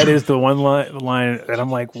God that is the one line that I'm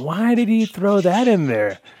like, why did he throw that in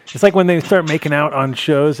there? It's like when they start making out on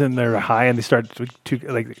shows and they're high and they start to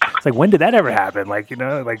like, it's like, when did that ever happen? Like,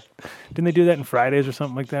 like, didn't they do that in Fridays or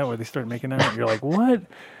something like that, where they start making out and you're like, what?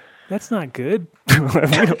 That's not good.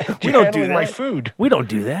 we don't do that. My food. We don't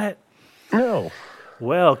do that. No.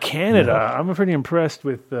 Well, Canada, I'm pretty impressed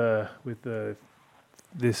with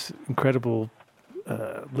this incredible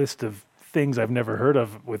list of things I've never heard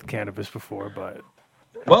of with cannabis before, but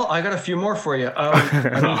well, I got a few more for you.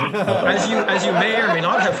 As you may or may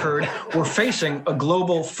not have heard, we're facing a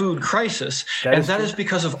global food crisis, and that is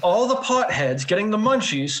because of all the potheads getting the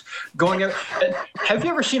munchies going out. Have you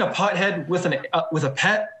ever seen a pothead with a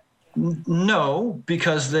pet? No,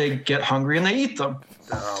 because they get hungry and they eat them.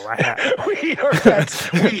 Oh, we eat our pets.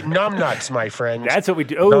 We eat numbnuts, my friend. That's what we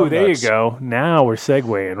do. Oh, there you go. Now we're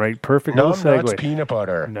segueing, right? Perfect little segue. Numbnuts, peanut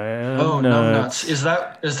butter. Numbnuts. Is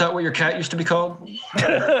that what your cat used to be called?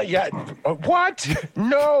 Yeah. What?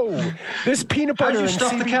 No. This peanut butter. How'd you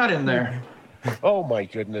stuff the cat in there? Oh my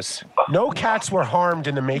goodness. No cats were harmed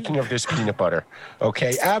in the making of this peanut butter.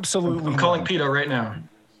 Okay, absolutely. I'm calling PETA right now.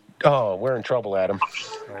 Oh, we're in trouble, Adam.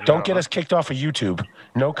 Don't get us kicked off of YouTube.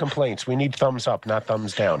 No complaints. We need thumbs up, not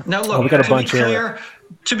thumbs down. Now, look, we got a bunch to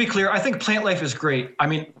be clear, I think plant life is great. I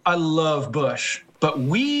mean, I love bush, but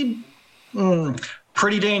weed,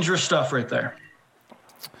 pretty dangerous stuff right there.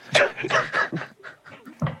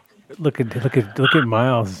 Look at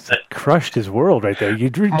Miles. Crushed his world right there.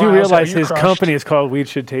 You do realize his company is called Weed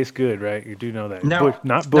Should Taste Good, right? You do know that. Now,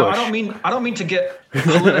 not Bush. Now, I don't mean to get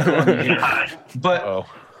political on you, but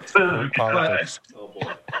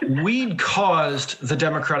weed caused the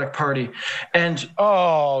Democratic Party, and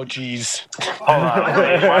oh, geez.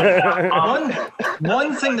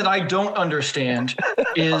 One thing that I don't understand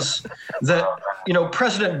is that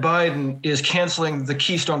President Biden is canceling the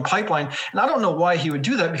Keystone Pipeline, and I don't know why he would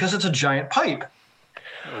do that, because it's a giant pipe.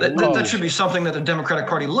 That should be something that the Democratic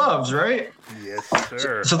Party loves, right? Yes,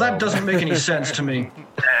 sir. So that doesn't make any sense to me.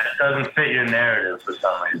 It doesn't fit your narrative for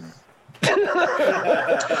some reason.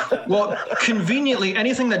 Well, conveniently,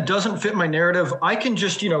 anything that doesn't fit my narrative, I can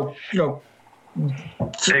just, ignore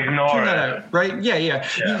that out, right? Yeah.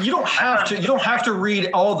 You don't have to. You don't have to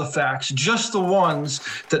read all the facts, just the ones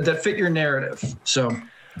that fit your narrative. So,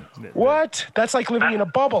 what? That's like living in a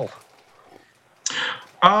bubble.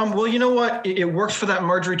 Well, you know what? It works for that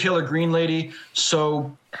Marjorie Taylor Greene lady,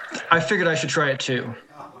 so I figured I should try it too.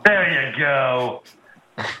 There you go.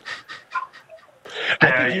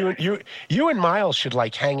 I think you and Miles should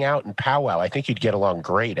like hang out and powwow. I think you'd get along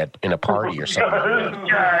great in a party or something.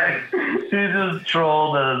 This guy, he just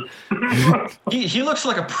trolled us. He looks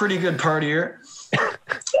like a pretty good partier.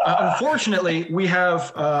 Unfortunately, we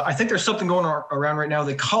have, I think there's something going around right now.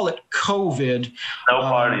 They call it COVID. No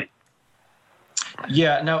party.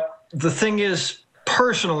 Yeah. Now, the thing is,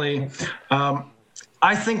 personally,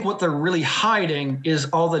 I think what they're really hiding is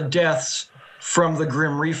all the deaths from the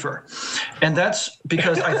Grim Reaper. And that's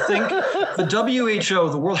because I think the WHO,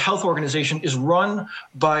 the World Health Organization, is run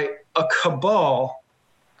by a cabal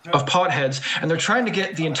of potheads, and they're trying to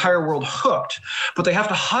get the entire world hooked, but they have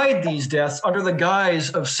to hide these deaths under the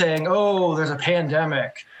guise of saying, oh, there's a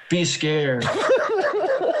pandemic, be scared.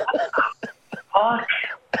 Fuck.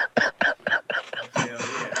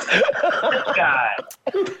 This guy.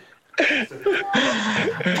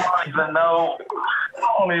 I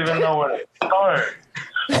don't even know where to start.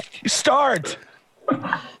 Start.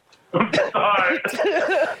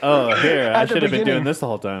 Oh, here. I At the should have been doing beginning. this the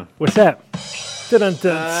whole time. What's that?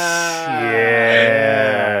 Dun-dun-dun.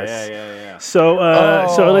 Yes. Yeah. So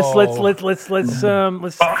let's fill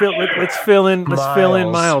in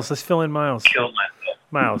Miles. Let's fill in Miles. Killed myself.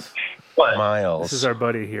 Miles. What? Miles. This is our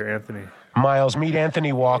buddy here, Anthony. Miles, meet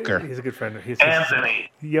Anthony Walker. He's a good friend. Anthony.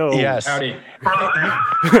 Yo. Yes. Howdy.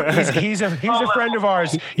 He's a friend of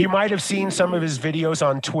ours. You might have seen some of his videos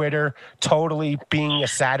on Twitter, totally being a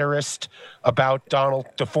satirist about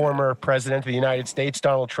the former president of the United States,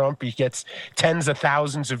 Donald Trump. He gets tens of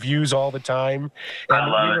thousands of views all the time. I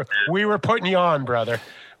love it. We were putting you on, brother.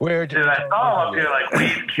 Dude, I saw him up here like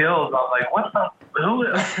weed kills. I was like, what the? Who?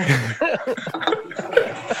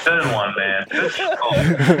 Good one, man. Good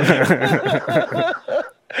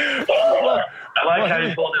I like how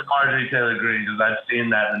you pulled in Marjorie Taylor Greene because I've seen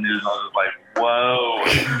that in the news and I was just like, whoa.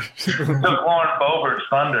 Took Lauren Boebert's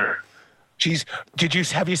thunder.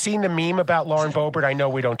 Have you seen the meme about Lauren Boebert? I know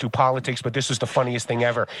we don't do politics, but this was the funniest thing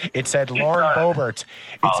ever. It said Lauren Boebert.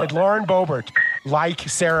 Lauren Boebert, like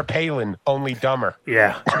Sarah Palin, only dumber.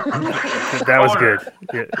 Yeah. That was good.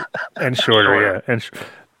 Yeah. And shorter, yeah.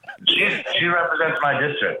 She represents my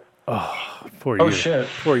district. For you. Oh, shit.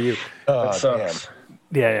 For you. That sucks.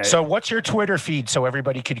 Yeah. So what's your Twitter feed so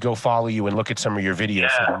everybody could go follow you and look at some of your videos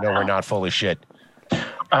so they know we're not full of shit?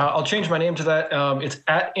 I'll change my name to that. It's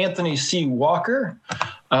at Anthony C. Walker.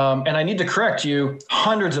 And I need to correct you,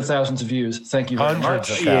 hundreds of thousands of views. Thank you very Hundreds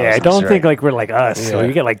much. of Yeah, thousands, don't right. think like we're like us. So Yeah.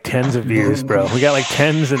 we get like tens of views, bro. We got like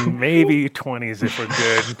tens and maybe 20s if we're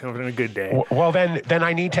good. On a good day. Well, then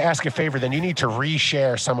I need to ask a favor. Then you need to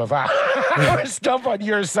reshare some of our stuff on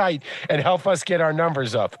your site and help us get our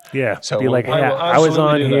numbers up. Yeah. So be like, hey, I will I was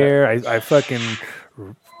on absolutely do here. I fucking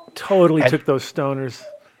totally And- took those stoners.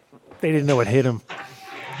 They didn't know what hit them.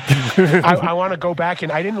 I want to go back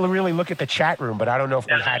and I didn't really look at the chat room, but I don't know if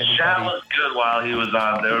we Yeah, had the chat anybody. was good while he was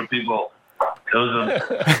on. There were people. It was a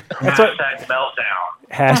That's what- hashtag meltdown.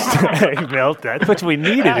 Hashtag melt. That's what we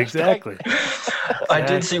needed, exactly. I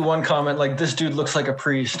did see one comment like, this dude looks like a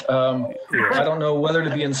priest. I don't know whether to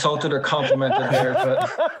be insulted or complimented there, but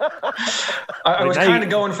I was now kind you- of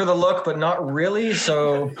going for the look, but not really.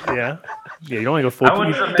 So Yeah. Yeah, you only go full. I would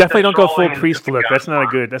You submit definitely that don't go full trolling is priest the look. guy.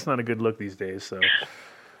 That's not a good look these days. So,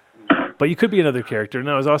 but you could be another character.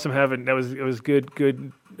 No, it was awesome having. It was good.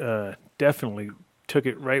 Good. Definitely took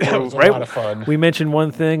it right. That was a right. lot of fun. We mentioned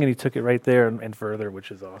one thing and he took it right there and further, which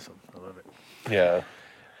is awesome. I love it. Yeah.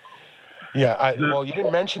 Yeah. Well, you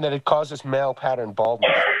didn't mention that it causes male pattern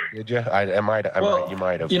baldness, did you? You might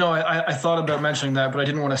have. You know, I thought about mentioning that, but I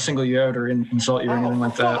didn't want to single you out or insult you or anything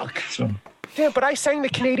like that. So. Yeah, but I sang the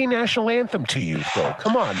Canadian national anthem to you, though.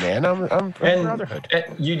 Come on, man. I'm Brotherhood.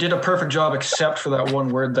 And you did a perfect job, except for that one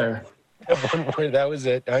word there. One word, that was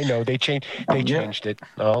it. I know they changed it.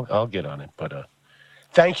 I'll get on it, but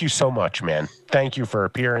thank you so much, man. Thank you for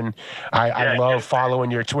appearing. I love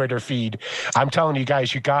following your Twitter feed. I'm telling you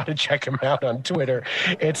guys, you got to check him out on Twitter.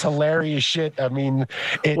 It's hilarious shit. I mean,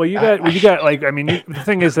 you got like, I mean, the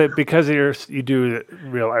thing is that because you do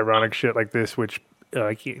real ironic shit like this, which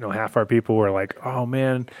half our people were like, oh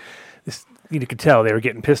man, this, you could tell they were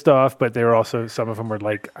getting pissed off, but they were also, some of them were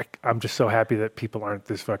like, I'm just so happy that people aren't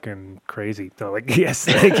this fucking crazy. They're like, yes,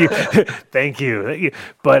 thank you. thank you.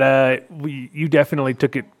 But you definitely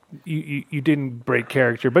took it. You didn't break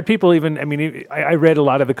character, but people even, I mean, I read a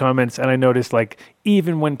lot of the comments and I noticed like,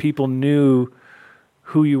 even when people knew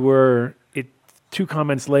who you were, 2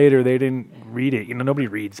 comments later, they didn't read it. Nobody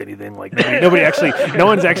reads anything. Like nobody actually, no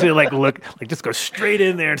one's actually just go straight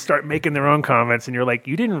in there and start making their own comments. And you're like,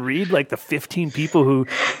 you didn't read like the 15 people who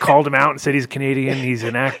called him out and said he's Canadian, he's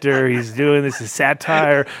an actor, he's doing this is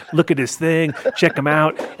satire. Look at his thing, check him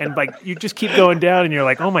out. And like you just keep going down, and you're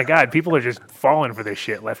like, oh my God, people are just falling for this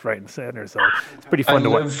shit left, right, and center. So it's pretty fun to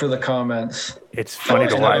watch. I live for the comments. It's funny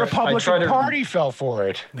to The watch. Republican Party fell for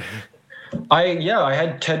it. I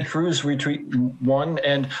had Ted Cruz retweet one,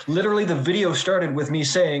 and literally the video started with me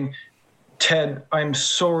saying, "Ted, I'm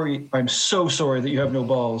sorry. I'm so sorry that you have no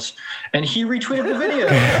balls," and he retweeted the video.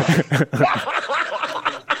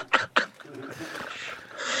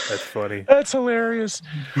 That's funny. That's hilarious.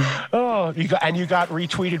 Oh, you got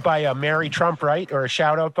retweeted by Mary Trump, right? Or a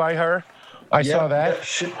shout out by her. I saw that.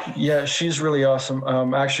 She's really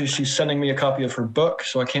awesome. Actually, she's sending me a copy of her book,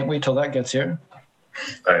 so I can't wait till that gets here.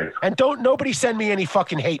 Right. And nobody send me any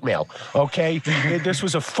fucking hate mail, okay? This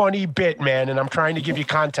was a funny bit, man, and I'm trying to give you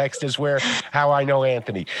context as how I know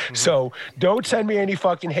Anthony. Mm-hmm. So don't send me any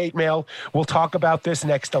fucking hate mail. We'll talk about this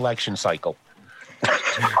next election cycle.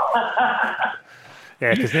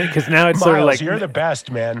 Yeah, because now it's Miles, sort of like you're the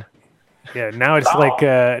best, man. Yeah, now it's like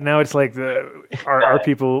our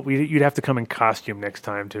people. You'd have to come in costume next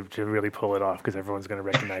time to really pull it off, because everyone's going to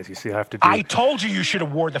recognize you. So you have to. I told you should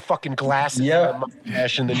have wore the fucking glasses. Yeah, and the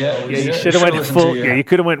mustache and the nose. Yeah, you should have went full. Yeah, you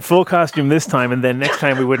could have went full costume this time, and then next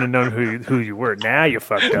time we wouldn't have known who you were. Now you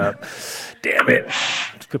fucked up. Damn it.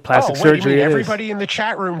 It's good plastic surgery. Everybody in the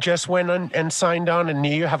chat room just went and signed on, and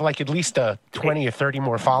you have like at least 20 or 30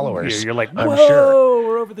 more followers. You're like, I'm whoa, sure.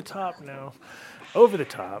 We're over the top now. Over the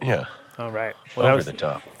top. Yeah. All right. Well, Over the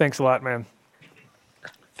top. Thanks a lot, man.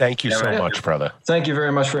 Thank you so much, brother. Thank you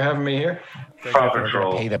very much for having me here.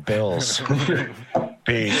 Pay the bills.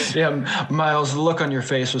 Peace. Yeah, Miles, the look on your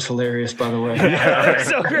face was hilarious, by the way. Yeah,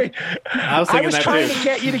 so great. I was trying to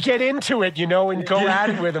get you to get into it, and go at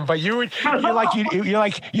it with him, but you're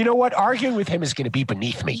like, you know what? Arguing with him is going to be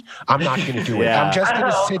beneath me. I'm not going to do it. Yeah. I'm just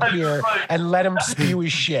going to sit here and let him spew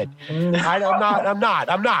his shit. I'm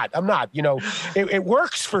not. It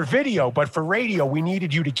works for video, but for radio, we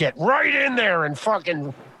needed you to get right in there and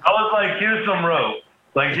fucking. I was like, here's some rope.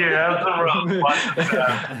 Like, here, have some rope.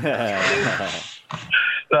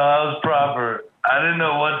 So I was proper. I didn't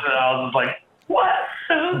know what to. I was just like, what?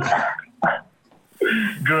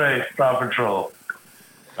 Great. Proper troll.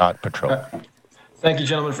 Patrol. Thank you,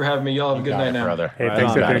 gentlemen, for having me. Y'all have a good night now. Brother. Hey,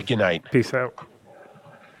 thanks. Good night. Peace out.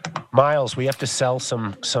 Miles, we have to sell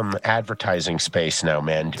some advertising space now,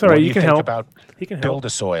 man. It's all right. What do You can think help. about He can help. Build a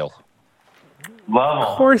Soil? Love them.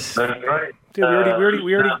 Of course. They're great. Dude,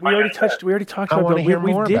 we already talked I about wanna it. hear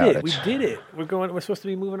We more did about it. it. We did it. We're supposed to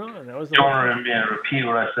be moving on. That was the Do you want to repeat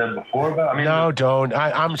what I said before about? I mean, No, don't.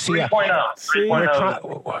 I'm 3.0. See?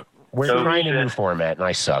 We're So trying a new shit. format, and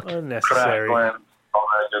I suck. Crash unnecessary. blend, all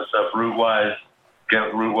that good stuff. Rootwise,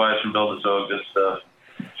 get Rootwise from Build a Soil, good stuff.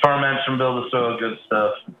 Ferments from Build a Soil, good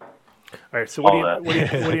stuff. All right. So what All do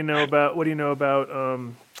you know about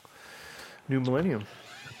New Millennium?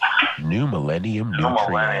 New Millennium No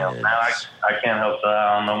millennium. Nutrients. Man, I can't help that.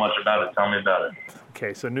 I don't know much about it. Tell me about it.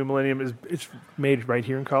 Okay, so New Millennium it's made right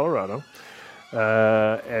here in Colorado,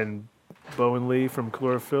 and Bo and Lee from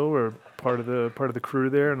Chlorophyll were part of the crew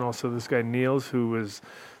there, and also this guy Niels, who was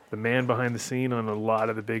the man behind the scene on a lot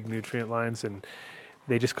of the big nutrient lines, and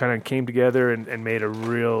they just kind of came together and made a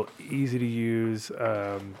real easy to use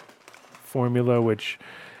formula, which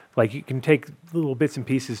like you can take little bits and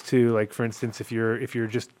pieces too. Like for instance, if you're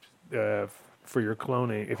just for your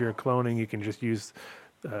cloning, if you're cloning, you can just use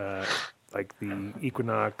like the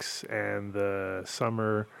equinox and the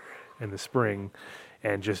summer and the spring,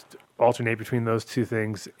 and just alternate between those two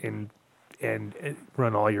things and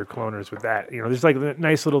run all your cloners with that. There's like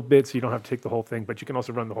nice little bits. You don't have to take the whole thing, but you can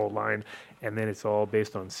also run the whole line, and then it's all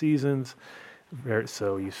based on seasons.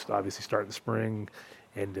 So you obviously start in the spring,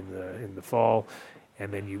 end in the fall,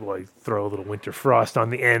 and then you throw a little winter frost on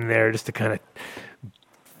the end there just to kind of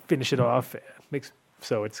finish it off. It's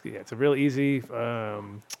a real easy to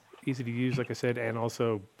use, like I said, and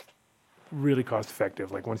also really cost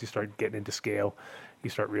effective. Like once you start getting into scale, you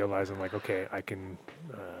start realizing like, okay, I can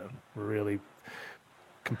really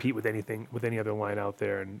compete with any other line out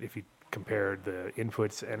there. And if you compare the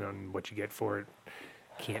inputs and on what you get for it,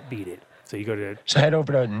 can't beat it. So you go to... So head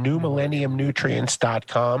over to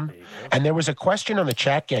newmillenniumnutrients.com. And there was a question on the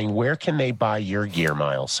chat, gang. Where can they buy your gear,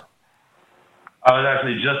 Miles? I was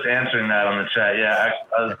actually just answering that on the chat. Yeah,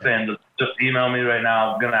 I was saying just email me right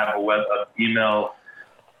now. I'm going to have an email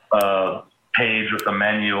page with a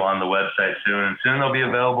menu on the website soon. And soon they'll be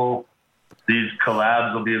available. these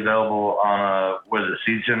collabs will be available on what is it,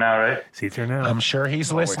 Seeds now, right? Seeds are now. I'm sure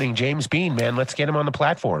he's listening. James Bean, man, let's get him on the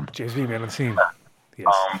platform. James Bean, man, let's see him.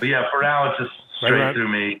 Yes. But yeah, for now it's just straight through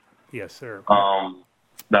me. Yes, sir.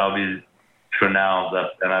 That'll be for now.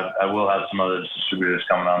 And I will have some other distributors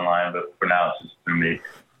coming online, but for now it's just through me.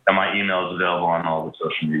 And my email is available on all the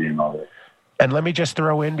social media and all that. And let me just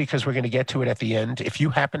throw in, because we're going to get to it at the end, if you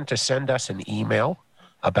happen to send us an email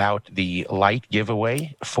about the light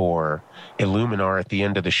giveaway for Illuminar at the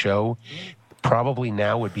end of the show, probably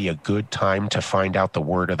now would be a good time to find out the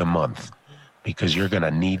word of the month, because you're going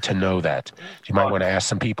to need to know that. You might want to ask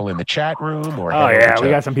some people in the chat room. Or we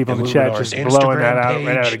got some people in the chat just blowing that out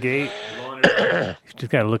right out of the gate. You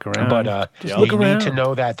just got to look around. But you need to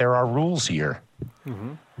know that there are rules here.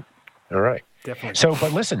 Mm-hmm. All right. Definitely. So,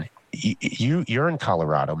 but listen, you're in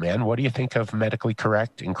Colorado, man. What do you think of Medically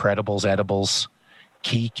Correct, Incredibles edibles,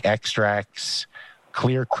 Keek extracts,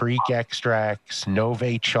 Clear Creek extracts,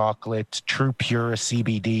 Nove chocolate, True Pura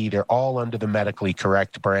CBD? They're all under the Medically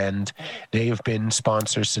Correct brand. They have been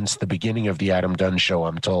sponsors since the beginning of the Adam Dunn Show,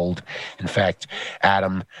 I'm told. In fact,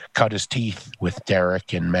 Adam cut his teeth with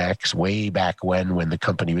Derek and Max way back when the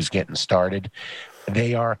company was getting started.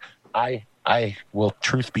 They are, I will,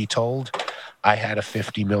 truth be told, I had a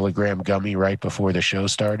 50 milligram gummy right before the show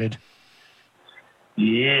started.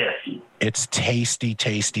 Yeah. It's tasty,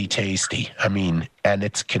 tasty, tasty. I mean, and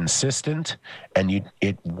it's consistent, and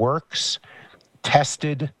it works.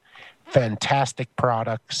 Tested, fantastic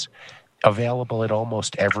products, available at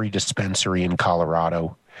almost every dispensary in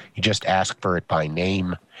Colorado. You just ask for it by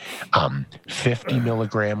name. 50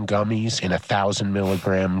 milligram gummies in a 1,000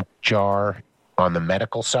 milligram jar on the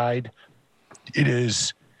medical side. It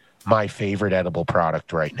is my favorite edible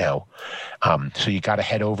product right now. So you got to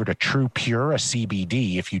head over to True Pura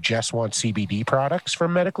CBD if you just want CBD products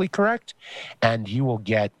from Medically Correct, and you will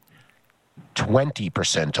get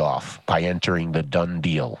 20% off by entering the Done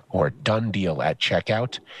Deal or Done Deal at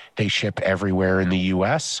checkout. They ship everywhere in the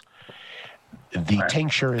U.S. The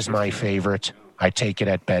tincture is my favorite. I take it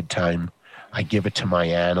at bedtime. I give it to my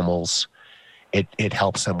animals. It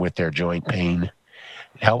helps them with their joint pain.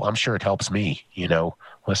 I'm sure it helps me, you know.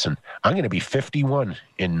 Listen, I'm going to be 51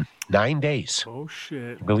 in 9 days. Oh,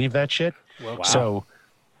 shit. Believe that shit? Well, wow. So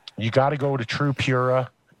you got to go to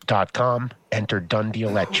truepura.com, enter Done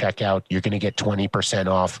Deal at checkout. You're going to get 20%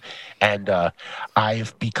 off. And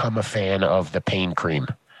I've become a fan of the pain cream.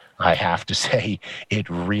 I have to say, it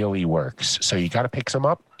really works. So you got to pick some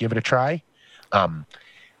up, give it a try.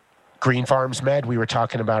 Green Farms Med, we were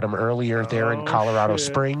talking about them earlier there in Colorado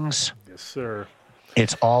Springs. Yes, sir.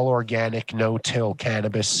 It's all organic, no-till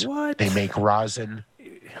cannabis. What? They make rosin.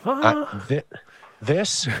 Huh?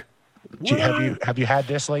 This? Have you had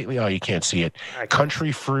this lately? Oh, you can't see it.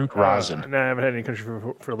 Country fruit rosin. No, I haven't had any country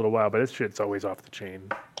fruit for a little while, but this shit's always off the chain.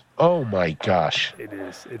 Oh my gosh! It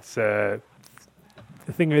is. It's the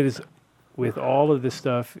thing is, with all of this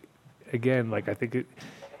stuff, again, like I think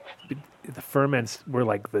the ferments were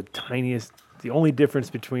like the tiniest. The only difference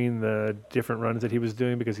between the different runs that he was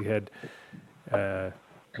doing, because he had.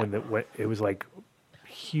 When it was like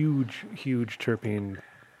huge terpene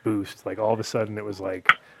boost, like all of a sudden it was like,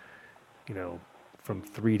 you know, from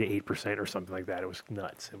 3 to 8% or something like that. It was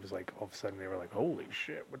nuts. It was like all of a sudden they were like, holy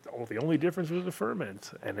shit! The only difference was the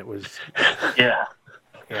ferment, and it was yeah,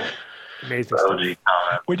 amazing stuff.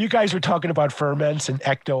 When you guys were talking about ferments and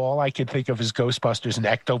ecto, all I could think of is Ghostbusters and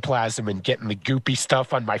ectoplasm and getting the goopy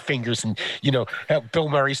stuff on my fingers, and you know, Bill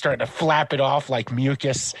Murray starting to flap it off like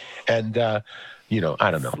mucus, and you know,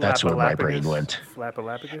 I don't know. That's where my brain went.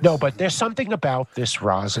 Flapalapagus? No, but there's something about this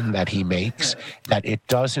rosin that he makes that it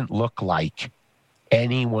doesn't look like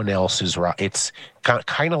anyone else's rosin. It's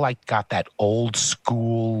kind of like got that old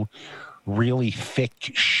school, really thick,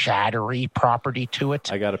 shattery property to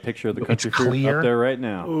it. I got a picture of the country It's fruit clear. up there right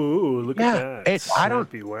now. Ooh, look at that. I don't.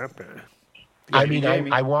 I mean,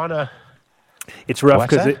 I want to. It's rough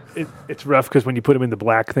What's because it's rough because when you put them in the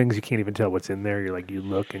black things, you can't even tell what's in there. You're like, you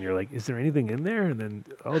look and you're like, is there anything in there? And then,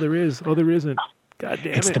 there is. Oh, there isn't. God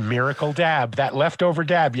damn It's it. the miracle dab. That leftover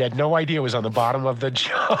dab you had no idea was on the bottom of the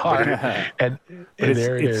jar. and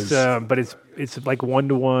there it is. But it's like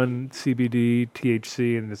 1-to-1 CBD,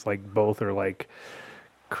 THC, and it's like both are like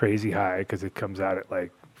crazy high because it comes out at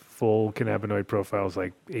like full cannabinoid profiles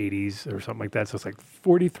like 80s or something like that. So it's like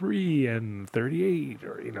 43 and 38,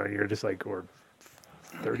 or you know, you're just like, or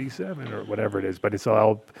 37 or whatever it is. But it's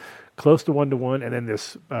all close to 1-to-1, and then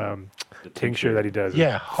this tincture that he does.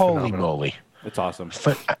 Yeah, holy phenomenal. moly. It's awesome.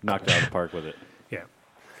 Knocked it out of the park with it. Yeah.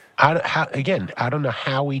 I don't know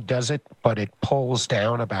how he does it, but it pulls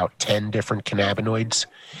down about 10 different cannabinoids.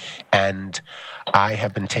 And I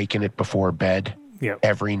have been taking it before bed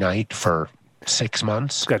every night for 6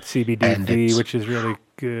 months. It's got CBDV, which is really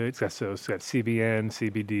good. It's got CBN,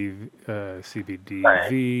 CBDV,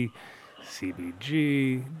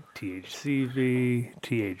 CBG, THCV,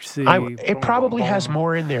 THC. It probably has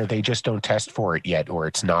more in there. They just don't test for it yet, or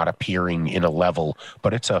it's not appearing in a level.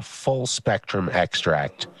 But it's a full spectrum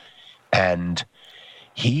extract. And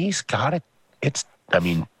he's got it. It's,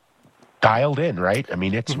 dialed in, right?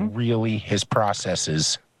 It's really, his process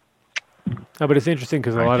is. No, but it's interesting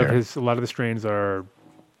because a lot of the strains are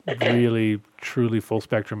really, truly full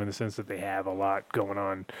spectrum in the sense that they have a lot going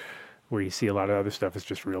on. Where you see a lot of other stuff is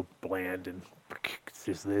just real bland and it's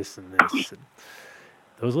just this and this. And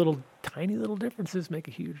those tiny little differences make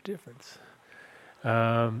a huge difference.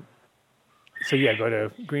 Go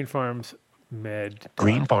to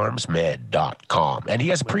greenfarmsmed.com. And he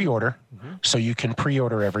has a pre-order, so you can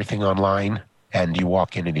pre-order everything online, and you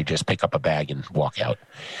walk in and you just pick up a bag and walk out.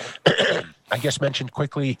 I guess mentioned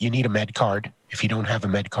quickly, you need a med card. If you don't have a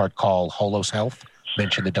med card, call Holos Health.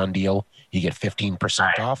 Mention the done deal. You get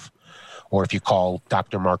 15% off. Or if you call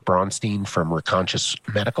Dr. Mark Braunstein from Reconscious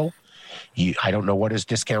Medical, I don't know what his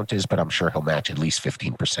discount is, but I'm sure he'll match at least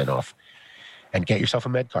 15% off. And get yourself a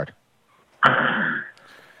med card.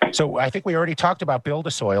 So I think we already talked about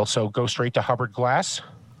Build-A-Soil, so go straight to Hubbard Glass.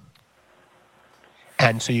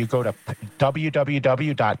 And so you go to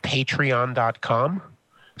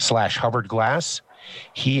www.patreon.com/Hubbard Glass.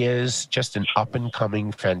 He is just an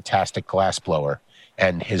up-and-coming, fantastic glass blower,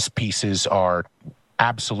 and his pieces are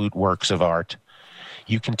absolute works of art.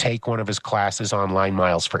 You can take one of his classes online,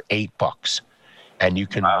 Miles, for $8, and you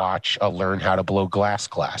can watch a Learn How to Blow Glass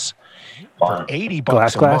class for $80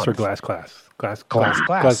 glass a class month. or glass class?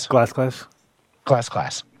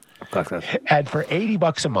 Glass. And for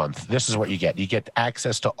 $80 a month, this is what you get. You get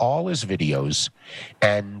access to all his videos,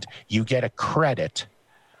 and you get a credit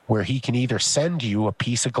where he can either send you a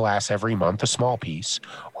piece of glass every month, a small piece,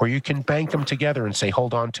 or you can bank them together and say,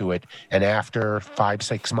 hold on to it. And after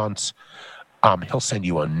 5-6 months, he'll send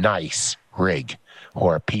you a nice rig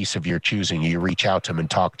or a piece of your choosing. You reach out to him and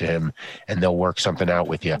talk to him, and they'll work something out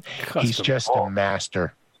with you. He's just a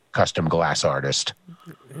master custom glass artist.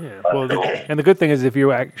 Yeah. Well, and the good thing is if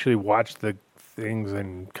you actually watch the things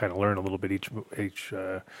and kind of learn a little bit each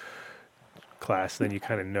class, then you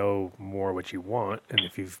kind of know more what you want. And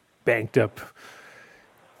if you've banked up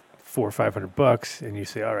 $400 or $500 and you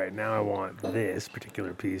say, all right, now I want this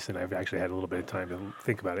particular piece, and I've actually had a little bit of time to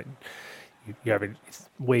think about it. You have it. It's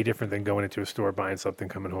way different than going into a store, buying something,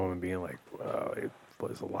 coming home, and being like, "Wow, it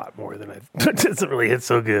was a lot more than it doesn't really hit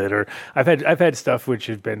so good." Or I've had stuff which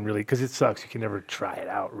has been really, because it sucks. You can never try it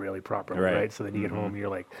out really properly, right? So then you get home and you're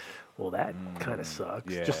like, "Well, that kind of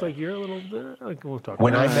sucks." Yeah. Just like you're a little. We'll talk.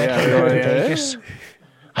 When I met him at Vegas,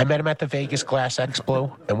 I met him at the Vegas Glass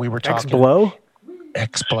Expo, and we were talking.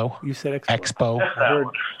 Expo. You said Expo.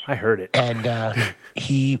 I heard it. And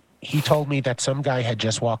he told me that some guy had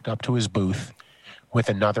just walked up to his booth with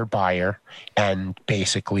another buyer, and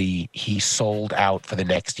basically he sold out for the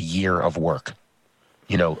next year of work.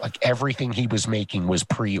 Like everything he was making was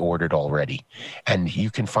pre-ordered already. And you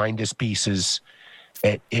can find his pieces.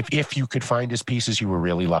 If you could find his pieces, you were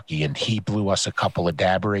really lucky. And he blew us a couple of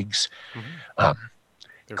dab rigs.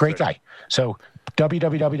 Great guy. So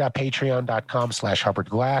www.patreon.com/Hubbard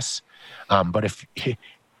Glass. But if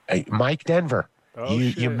Mike Denver,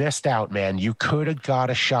 you missed out, man. You could have got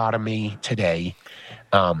a shot of me today.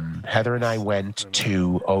 Heather and I went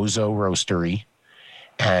to Ozo Roastery,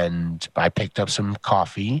 and I picked up some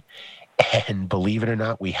coffee. And believe it or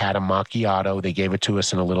not, we had a macchiato. They gave it to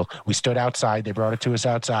us in a little. We stood outside. They brought it to us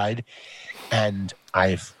outside, and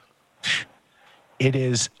it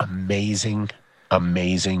is amazing,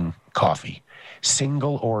 amazing coffee.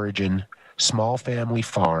 Single origin, small family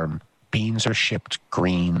farm. Beans are shipped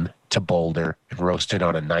green to Boulder and roasted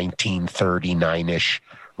on a 1939-ish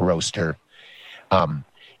roaster.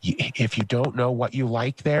 If you don't know what you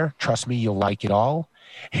like there, trust me, you'll like it all.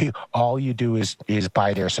 All you do is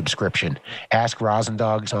buy their subscription. Ask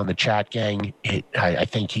Rosendogs on the chat gang. I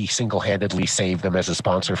think he single-handedly saved them as a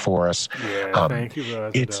sponsor for us. Yeah, thank you,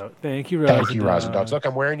 Rosendogs. Thank you, Rosendogs. Look,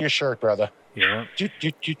 I'm wearing your shirt, brother. Yeah.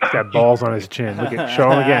 He's got balls on his chin. Look at,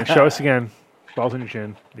 show him again. Show us again. Balls on your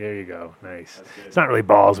chin. There you go. Nice. It's not really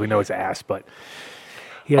balls. We know it's ass, but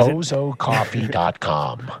he has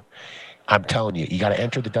OzoCoffee.com. I'm telling you, you got to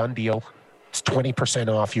enter the done deal. It's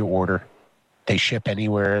 20% off your order. They ship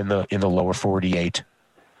anywhere in the lower 48.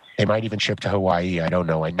 They might even ship to Hawaii. I don't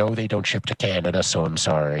know. I know they don't ship to Canada, so I'm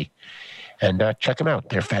sorry. And check them out.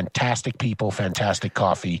 They're fantastic people, fantastic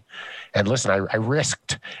coffee. And listen, I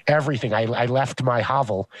risked everything. I left my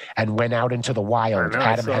hovel and went out into the wild. I know,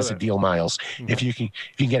 I Adam saw has that. a deal, Miles. If you can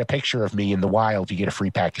get a picture of me in the wild, you get a free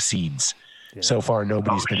pack of seeds. So far,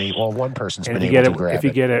 nobody's been able. Well, one person's And been if you able get to it, grab if you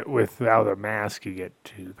it. get it without a mask, you get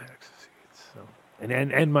 2 packs of seeds. So,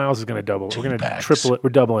 and Miles is going to double. We're going to packs. triple it. We're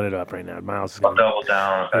doubling it up right now. Miles is I'll going to. double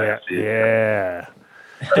down. If I Yeah, see it. yeah.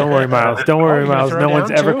 Don't worry, Miles. Don't worry, you're gonna Miles. throw No down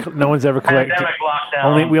one's ever. too? No one's ever collected. Pandemic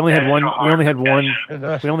lockdown. We only had one. extra We only had hard one.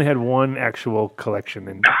 protection. We only had one actual collection,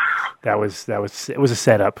 and that was. It was a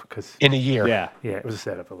setup because In a year. Yeah, yeah, it was a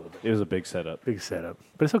setup a little bit, it was a big setup. big setup,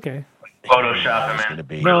 but it's okay. Photoshop It's him gonna in.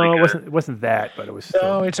 be. No, Really it good. wasn't. It wasn't that, but it was. Still,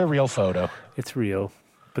 No, it's a real photo. it's real,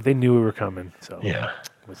 but they knew we were coming, so Yeah.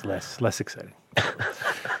 it was less exciting.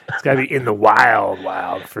 It's got to be in the wild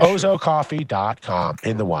for sure. Ozocoffee.com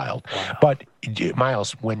in the wild. But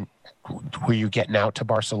Miles, when were you getting out to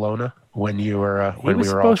Barcelona when you were when we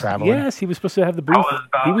were all traveling? Yes, he was supposed to have the booth. was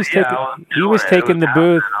about- He was yeah, taking. I was He was doing it. It taking was the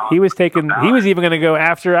booth. happening. He was taking. He was even going to go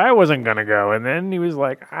after I wasn't going to go, and then he was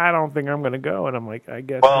like, "I don't think I'm going to go," and I'm like, "I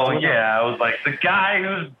guess." Well, that's what yeah, I was like, the guy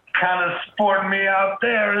who's kind of sporting me out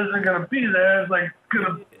there isn't going to be there. It's like,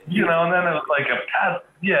 gonna, you know, and then it was like a pass.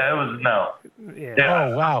 Yeah, it was no.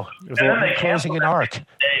 Yeah. Oh wow! was And a- then they Closing an canceled arc. that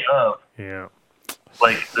day of. Yeah.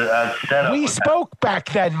 Like, the setup. We was- spoke back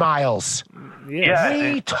then, Miles. Yes.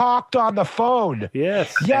 Yeah. We talked on the phone.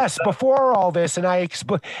 Yes. Yes, before all this, and I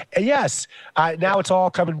yes. Now it's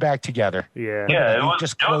all coming back together. Yeah. Yeah, it We was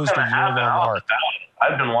just it was closed gonna a year-long happen. I was arc. about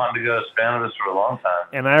it. I've been wanting to go to Spanish for a long time.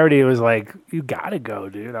 And I already was like, "You gotta go,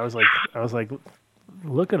 dude." I was like,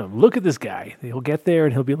 "Look at him! Look at this guy. He'll get there,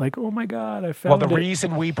 and he'll be like, oh my god, I Well, found the it."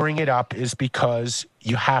 reason we bring it up is because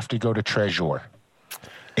you have to go to Treasure.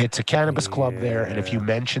 It's a cannabis club there, and if you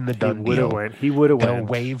mention the he done would have deal, went. He would have they'll went.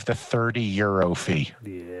 waive the €30 fee.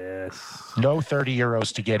 Yes. No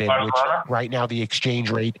 €30 to get in, which Barcelona? right now the exchange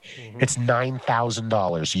rate, it's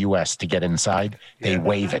 $9,000 US to get inside. They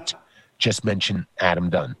waive it. Just mention Adam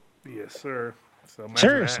Dunn. Yes, sir. So imagine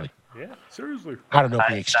Seriously. that. Yeah. Seriously. I don't know if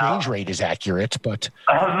the exchange rate is accurate, but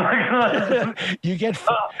I was like, you get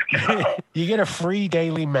you get a free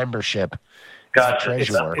daily membership. gotcha.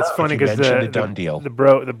 Treasure. It's funny because mention the the done deal. The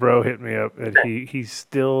bro hit me up, and he's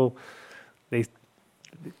still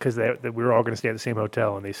because we were all going to stay at the same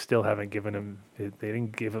hotel, and they still haven't given him. They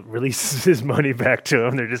didn't release his money back to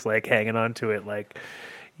him. They're just like hanging on to it, like,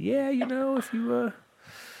 yeah, you know, if you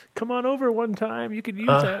come on over one time, you could use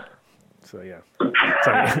that. So yeah, it's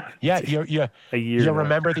like, Yeah, a year. you now.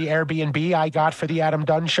 remember the Airbnb I got for the Adam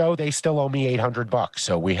Dunn show? They still owe me $800,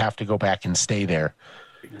 so we have to go back and stay there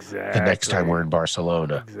Exactly. the next time we're in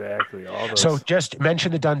Barcelona. Exactly. All those. So just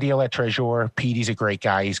mention the done deal at Treasure. Petey's a great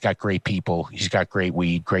guy. He's got great people. He's got great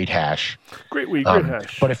weed, great hash. great week, great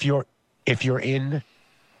hash. But if you're in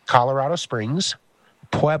Colorado Springs,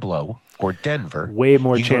 Pueblo, or Denver, way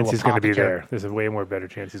more you go chance he's going to be Apothecary- there. There's a way more better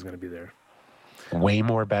chance he's going to be there. Way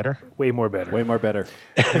more better. Way more better. Way more better.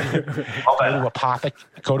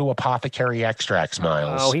 Go to Apothecary Extracts,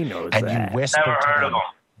 Miles. Oh, he knows and that. you whisper Never to heard them, of him.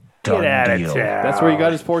 done Get out of deal. town. That's where he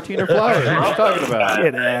got his 14er flowers. What are you talking about?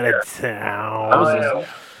 Get out of town.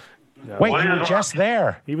 Wait, What you is were it? just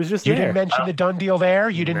there. He was just You there. didn't mention the done deal there.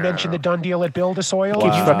 You didn't mention the done deal at Build a Soil.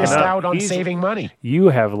 Keeps You fucking missed up. out on He's- saving money. You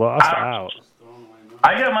have lost out.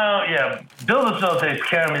 I get my own, yeah. Build a Soul takes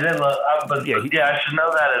care of me. They love, but Yeah, I should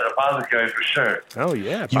know that at Apothecary for sure. Oh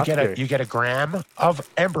yeah. You get a gram of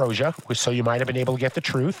ambrosia, so you might have been able to get the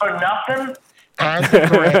truth, For nothing? and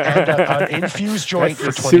an infused joint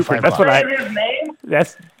That's for super. $25. That's what Say I. his name?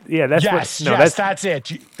 That's yeah. That's Yes, what. No, yes, that's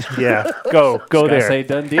that's it. yeah. Go Gotta there. say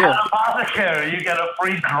done deal. At Apothecary, you get a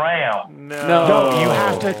free gram.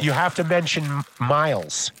 No, you have to mention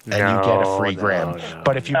Miles, and you get a free No, gram. no.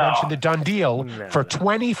 But if you mention the done deal for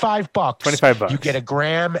 $25, $25, you get a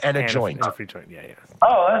gram and a joint. And a free joint. Yeah, yeah.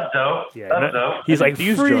 Oh, that's dope. Yeah, That's no- dope. he's like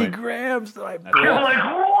Infused 3 joint. grams. I'm like,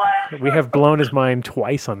 what? We have blown his mind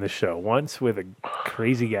twice on this show. Once with a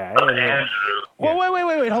crazy guy. And then, Andrew. Well,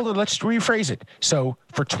 wait. Hold on. Let's rephrase it. So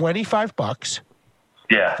for $25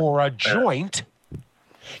 Yeah. for a joint,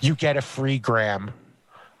 you get a free gram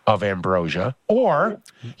of ambrosia, or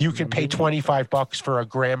you can pay $25 for a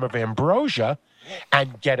gram of ambrosia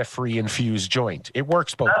and get a free infused joint. It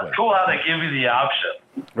works both ways. That's cool how they give you the option.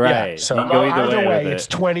 Right. So you can go either either way, with it's it.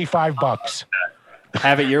 $25.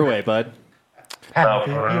 Have it your way, bud. Have it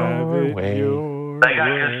Have your way. They got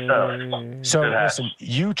good stuff. So Good hash. listen,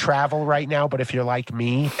 you travel right now, but if you're like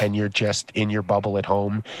me and you're just in your bubble at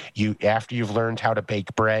home, after you've learned how to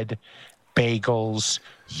bake bread, bagels,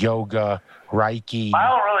 yoga, Reiki. I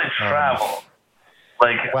don't really travel.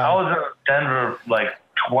 Like, well- I was in Denver like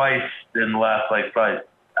twice in the last, like, probably,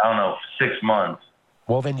 I don't know, 6 months.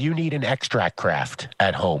 Well, then you need an extract craft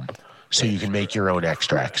at home so you can make your own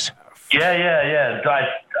extracts. Yeah. Yeah.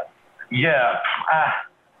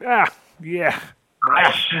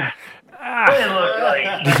 They look like,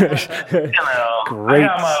 you know, Great. I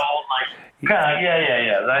got my old, like,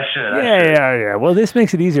 yeah. I should. Yeah. Well, this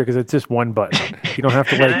makes it easier because it's just one button. You don't have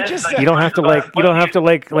to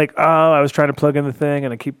like. Oh, I was trying to plug in the thing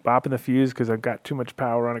and I keep bopping the fuse because I've got too much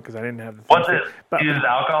power on it because I didn't have the. What's it? Use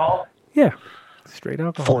alcohol? Yeah, straight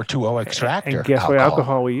alcohol. 420 extractor. And guess what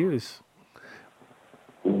alcohol we use?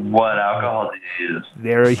 What alcohol do you use?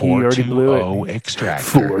 There, he already blew it. 420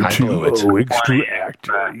 extractor. I blew it. 420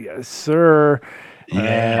 extractor. Yes, sir.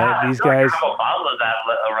 Yeah. These I feel like guys. I have a bottle of that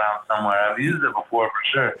around somewhere. I've used it before for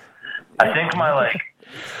sure. I think my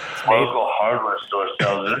local hardware store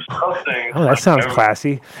sells it or something. Oh, that sounds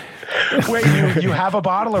classy. Wait, you have a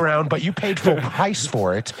bottle around, but you paid full price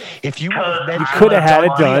for it. If you Could have had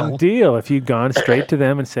a done deal if you'd gone straight to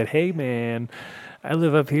them and said, "Hey, man, I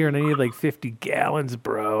live up here and I need like 50 gallons,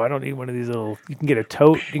 bro. I don't need one of these little. You can get a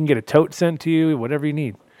tote. You can get a tote sent to you. Whatever you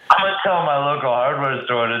need." I'm going to tell my local hardware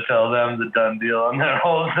store to tell them the done deal on their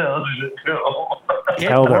wholesale shit too.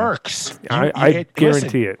 It works. I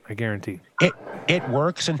guarantee it. I guarantee. It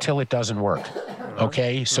works until it doesn't work.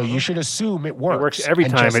 Okay, so you should assume it works. It works every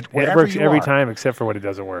And time. just It wherever works you every are. time except for when it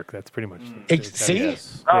doesn't work. That's pretty much. See?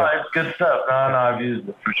 Oh, it's good stuff. No, I've used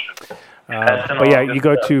it for sure. But yeah, you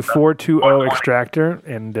go to 420 Extractor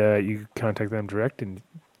and you contact them direct. And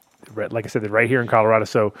like I said, they're right here in Colorado.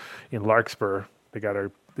 So in Larkspur, they got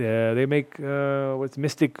our. They make what's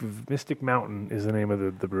Mystic Mountain is the name of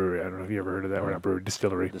the brewery. I don't know if you ever heard of that. Or not brewery,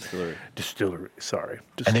 distillery. Sorry.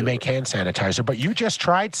 And they make hand sanitizer. But you just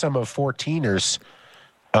tried some of 14er's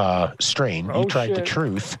strain. You tried the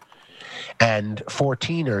Truth. And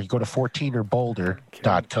 14er, you go to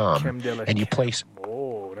 14erboulder.com and you place.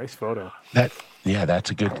 Oh, nice photo. That's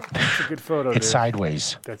a good. That's a good photo. It's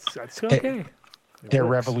sideways. That's okay. They're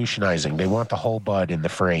revolutionizing. They want the whole bud in the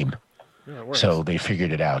frame. Yeah, so they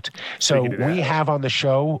figured it out. So we have on the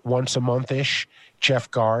show once a month-ish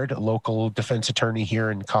Jeff Gard, a local defense attorney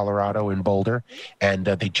here in Colorado in Boulder, and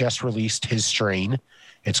they just released his strain.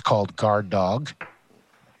 It's called Guard Dog.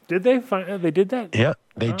 Did they they did that? Yeah,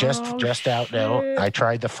 they just out now. I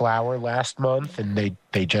tried the flower last month, and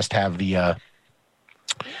they just have the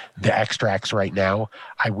extracts right now.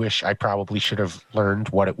 I wish I probably should have learned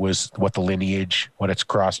what the lineage, what it's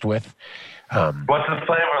crossed with. What's the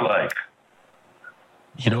flavor like?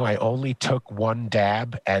 I only took one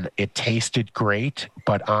dab and it tasted great,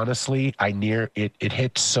 but honestly, it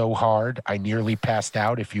hit so hard, I nearly passed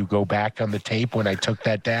out. If you go back on the tape when I took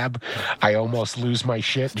that dab, I almost lose my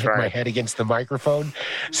shit and hit my head against the microphone.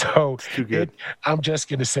 So too good. I'm just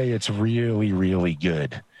going to say it's really, really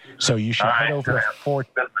good. So you should head over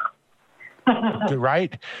to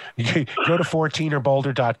right? Go to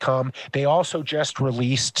 14erboulder.com. They also just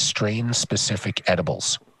released strain-specific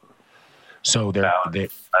edibles. So they're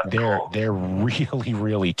really,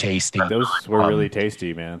 really tasty. Those were really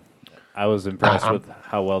tasty, man. I was impressed with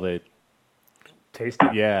how well they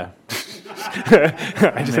tasted. Yeah.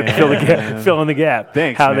 I just had to fill in the gap.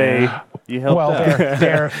 Thanks, how man. You helped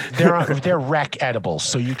out. They're rec edibles,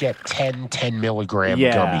 so you get 10 milligram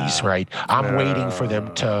gummies, right? I'm waiting for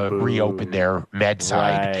them to reopen their med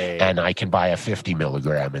side, and I can buy a 50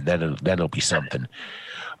 milligram, and then it'll be something.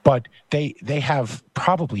 But they have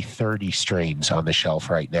probably 30 strains on the shelf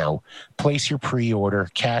right now. Place your pre-order,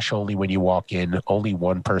 cash only when you walk in, only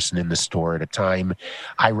one person in the store at a time.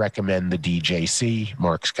 I recommend the DJC.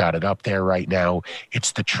 Mark's got it up there right now.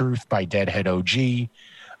 It's The Truth by Deadhead OG.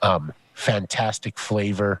 Fantastic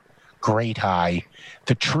flavor, great high.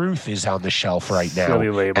 The Truth is on the shelf right now. Silly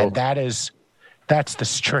label. And that's the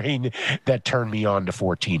strain that turned me on to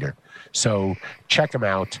 14er. So check them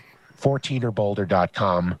out.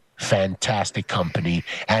 14erboulder.com. Fantastic company.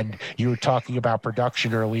 And you were talking about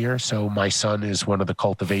production earlier. So my son is one of the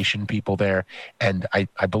cultivation people there. And I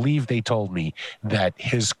believe they told me that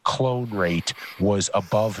his clone rate was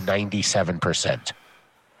above 97%.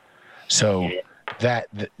 So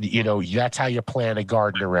that's how you plan a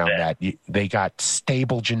garden around that. They got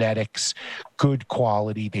stable genetics, good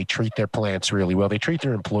quality. They treat their plants really well. They treat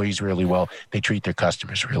their employees really well. They treat their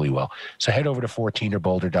customers really well. So head over to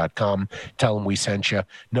 14erboulder.com. Tell them we sent you.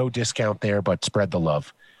 No discount there, but spread the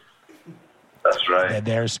love. That's right. And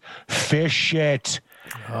there's Fish It.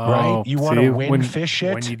 Right? You want to win Fish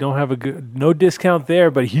It? When you don't have no discount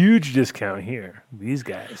there, but huge discount here. These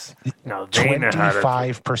guys. Now they know how to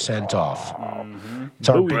 25% off. It's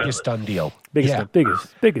our biggest done deal.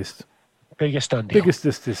 Biggest. Biggest done deal. Biggest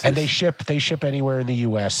this. And they ship anywhere in the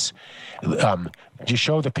U.S. Just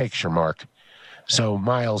show the picture, Mark. So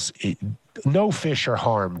Miles, no fish are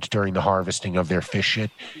harmed during the harvesting of their fish shit.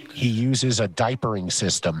 He uses a diapering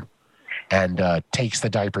system and takes the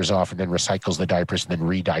diapers off and then recycles the diapers and then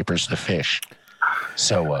re-diapers the fish.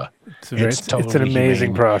 So it's an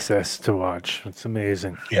amazing process to watch. It's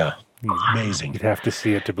amazing. Yeah, amazing. You'd have to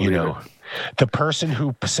see it to believe it. The person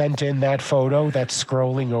who sent in that photo that's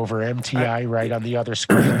scrolling over MTI right on the other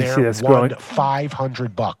screen there won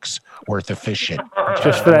 $500 worth of fish shit.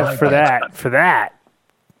 Just for that.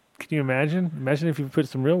 Can you imagine? Imagine if you put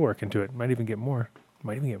some real work into it. Might even get more.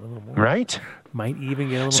 Might even get a little more. Right? Might even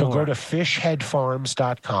get a little more. So go to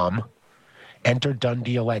fishheadfarms.com, enter Done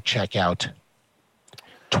Deal at checkout,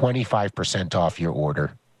 25% off your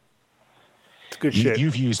order. It's good shit.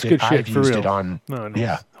 You've used it. I've used it on. No,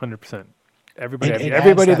 yeah, 100%. Everybody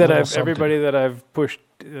that I've pushed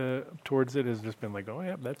towards it has just been like, oh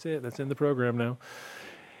yeah, that's it. That's in the program now.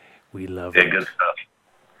 We love it. Good stuff.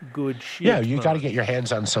 Good shit. Yeah, you got to get your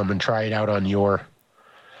hands on some and try it out on your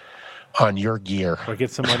gear. Or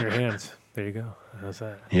get some on your hands. There you go. How's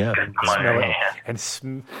that? Yeah. And smell it and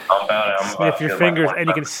sniff your fingers, and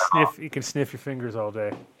you can sniff your fingers all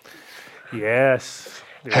day. Yes.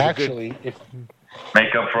 Actually,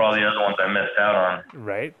 make up for all the other ones I missed out on.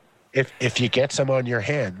 Right. If you get some on your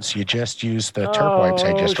hands, you just use the turp wipes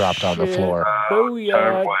I just dropped on the floor.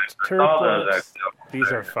 Booyah, turp Oh, wipes. These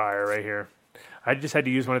are fire right here. I just had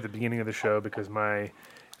to use one at the beginning of the show because my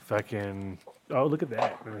fucking... Oh, look at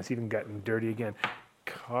that. And it's even gotten dirty again.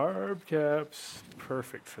 Carb caps.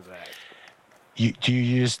 Perfect for that. Do you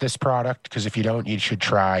use this product? Because if you don't, you should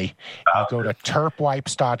try. You go to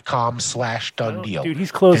turpwipes.com/done deal. Dude,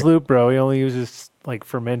 he's closed loop, bro. He only uses like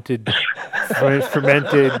fermented fucking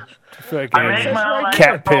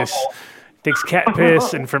cat piss. Takes cat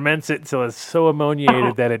piss and ferments it until it's so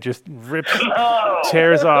ammoniated that it just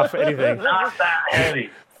tears off anything. Not that heavy.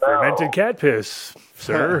 Fermented cat piss,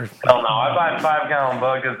 sir. Hell no, I buy 5-gallon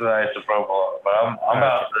buckets of isopropyl, but I'm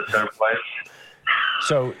about the turp wipes.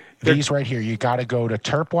 So these right here, you got to go to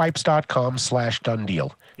turpwipes.com/done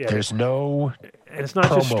deal. Yeah. There's no And it's not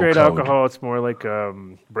just straight alcohol. It's more like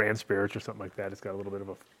brand spirits or something like that. It's got a little bit of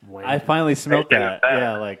a flame. I finally smelled that.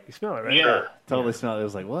 Yeah, like you smell it, right? Yeah, totally smelled it. It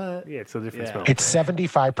was like, what? Yeah, it's a different smell. It's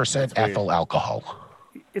 75% ethyl alcohol.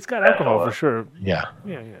 It's got alcohol for sure. Yeah.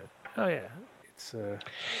 Yeah. Oh yeah. It's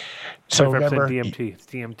so remember, DMT. It's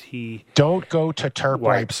DMT. Don't go to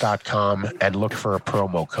turpwipes.com and look for a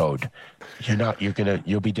promo code.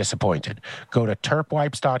 You'll be disappointed. Go to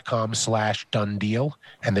turpwipes.com/done deal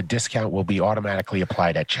and the discount will be automatically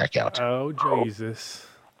applied at checkout. Oh Jesus.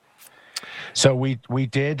 So we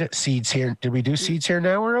did seeds here. Did we do seeds here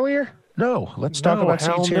now earlier? No. Let's talk about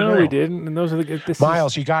seeds here now. No, we didn't. And those are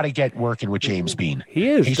Miles, you got to get working with James Bean. He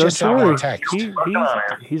is. He's just sent me a text.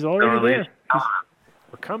 He's already there.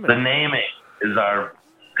 We're coming. The naming is our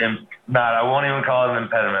I won't even call it an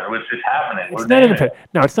impediment, which is happening. It's not an impediment.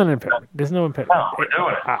 No, it's not an impediment. There's no impediment. No, we're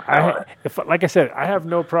doing it. Like I said, I have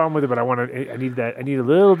no problem with it, but I need that. I need a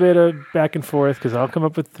little bit of back and forth because I'll come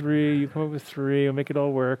up with 3. You come up with 3. We'll make it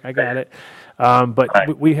all work. I got it.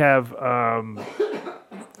 But we have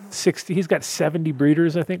 60. He's got 70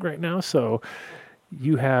 breeders, I think, right now. So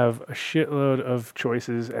you have a shitload of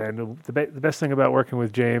choices. And the best thing about working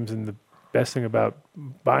with James and the best thing about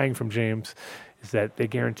buying from James is that they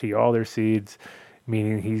guarantee all their seeds,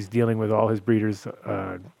 meaning he's dealing with all his breeders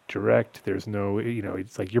direct. There's no,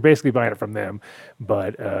 it's like you're basically buying it from them.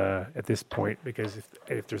 But at this point, because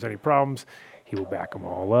if there's any problems, he will back them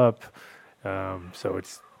all up. So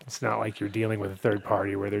it's not like you're dealing with a third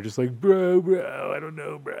party where they're just like, bro, I don't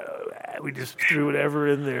know, bro. We just threw whatever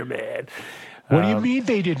in there, man. What do you mean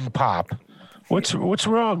they didn't pop? What's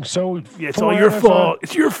wrong? So it's all your fault.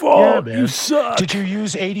 It's your fault. Yeah, you suck. Did you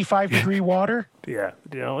use 85-degree water? Yeah.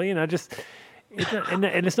 Just and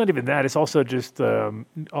it's not even that. It's also just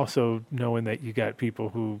also knowing that you got people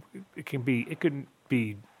who it couldn't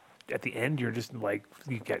be at the end. You're just like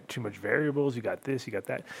you got too much variables. You got this. You got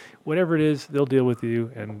that. Whatever it is, they'll deal with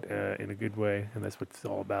you and in a good way. And that's what it's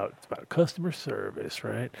all about. It's about customer service,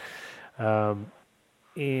 right?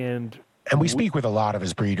 And we speak with a lot of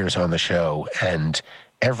his breeders on the show, and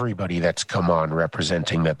everybody that's come on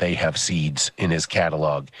representing that they have seeds in his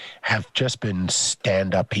catalog have just been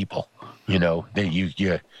stand-up people.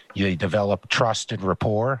 They develop trust and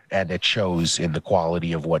rapport, and it shows in the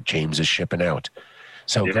quality of what James is shipping out.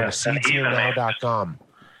 So go to seedsherenow.com,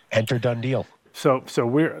 enter Done Deal. So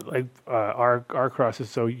we're like our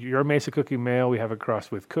crosses. So your Mesa Cookie Male, we have a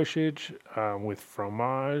cross with Cushage, with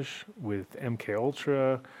Fromage, with MK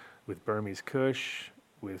Ultra, with Burmese Kush,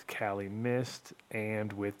 with Cali Mist,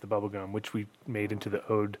 and with the Bubblegum, which we made into the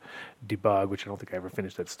Ode de Bog, which I don't think I ever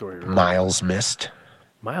finished that story. Really. Miles Mist.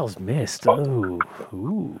 Miles Mist. Oh,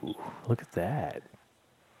 ooh, look at that.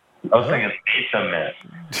 I was thinking Mesa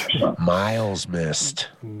Mist. Miles Mist.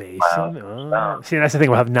 Mason. See, that's the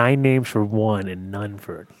thing. We'll have 9 names for one and none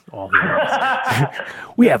for all the others.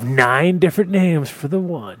 We have 9 different names for the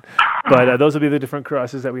one. But those will be the different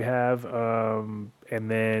crosses that we have. And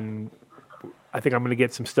then I think I'm going to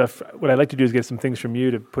get some stuff. What I'd like to do is get some things from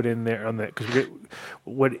you to put in there on that. Because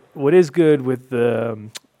what is good with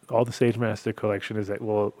all the Sage Master collection is that,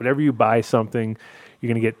 well, whenever you buy something, you're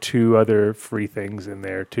going to get 2 other free things in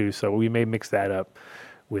there too. So we may mix that up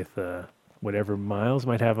with whatever Miles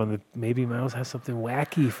might have on the. Maybe Miles has something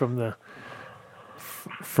wacky from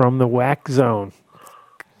the Whack Zone.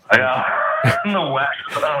 Yeah, the Wax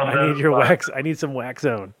Zone. I need your wax. I need some Wax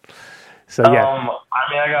Zone. So yeah. I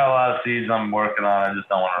mean, I got a lot of seeds I'm working on. I just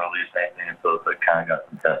don't want to release anything until it's like kind of got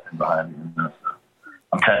some testing behind me. So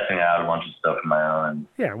I'm testing out a bunch of stuff of my own. And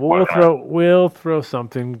yeah, we'll throw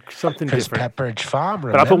something different. Pepperidge Farm.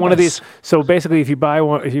 But I'll put one of these. So basically, if you buy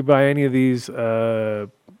any of these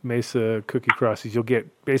Mesa cookie crosses, you'll get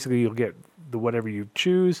the whatever you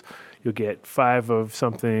choose. You'll get 5 of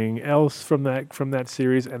something else from that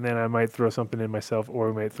series, and then I might throw something in myself,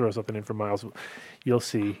 or we might throw something in for Miles. You'll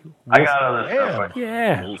see. I got other stuff.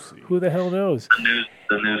 Yeah. We'll see. Who the hell knows?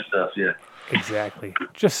 The new stuff. Yeah. Exactly.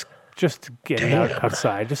 Just to get it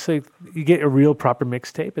outside, just so you get a real proper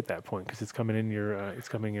mixtape at that point, because it's coming in your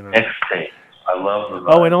mixtape. I love the.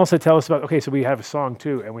 Oh, and also tell us about. Okay, so we have a song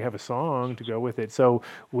too, and we have a song to go with it. So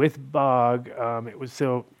with Bog, it was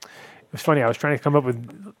funny. I was trying to come up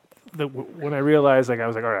with when I realized, like, I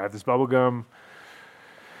was like, all right, I have this Bubblegum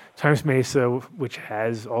times Mesa, which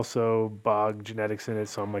has also Bog genetics in it.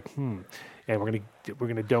 So I'm like, and we're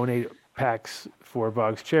gonna donate packs for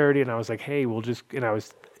Bog's charity. And I was like, hey, I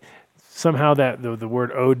was somehow that the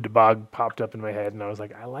word Ode to Bog popped up in my head, and I was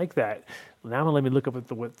like, I like that. Now let me look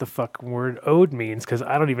up what the fuck word ode means, because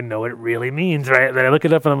I don't even know what it really means, right? Then I look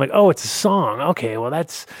it up and I'm like, oh, it's a song. Okay, well,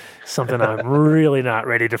 that's something I'm really not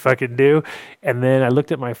ready to fucking do. And then I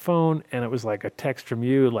looked at my phone and it was like a text from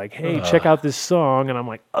you, like, hey, check out this song. And I'm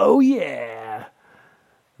like, oh yeah,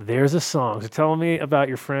 there's a song. So tell me about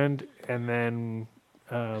your friend, and then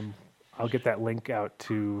I'll get that link out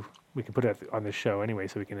to. We can put it on the show anyway,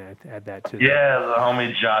 so we can add that to. Yeah, the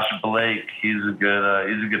homie Josh Blake. He's a good.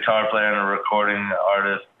 He's a guitar player and a recording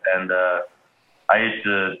artist. And I used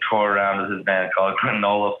to tour around with his band called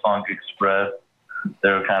Granola Funk Express.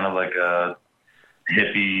 They were kind of like a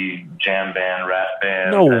hippie jam band, rap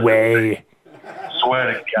band. No way.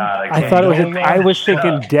 Swear to God, I thought it was. I was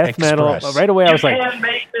thinking death metal right away. I was like,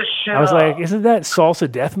 isn't that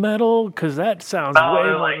salsa death metal? Because that sounds way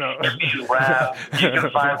more. Hippie rap. You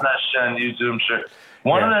can find that shit on YouTube. I'm sure.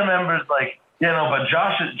 One of their members, like, but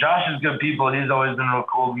Josh is good people. He's always been real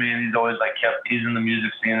cool to me, and he's always he's in the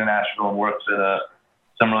music scene in Nashville and works at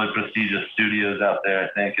some really prestigious studios out there, I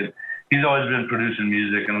think. And he's always been producing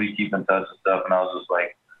music, and we keep in touch and stuff. And I was just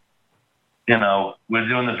like, we're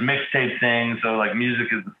doing this mixtape thing, so like music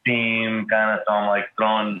is the theme, kind of. So I'm like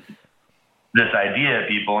throwing this idea at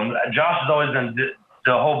people, and Josh has always been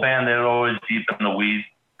the whole band. They were always deep in the weeds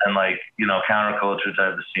and counterculture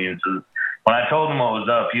type of scene. So when I told him what was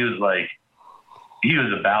up, he was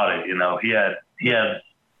about it. He had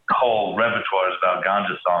whole repertoires about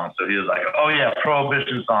ganja songs, so he was like, oh yeah,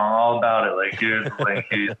 prohibition song, all about it. Like, here's the link,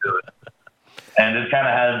 here's to it. And it kind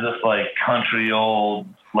of has this like country old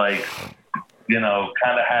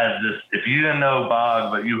kind of has this. If you didn't know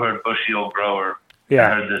Bog, but you heard Bushy Old Grower,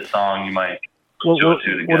 heard this song, you might do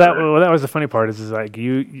two together. That was the funny part. Is like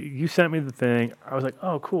you sent me the thing. I was like,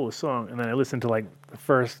 oh, cool, a song, and then I listened to like the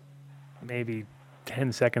first maybe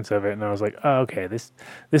 10 seconds of it, and I was like, oh, okay, this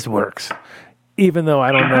works. Even though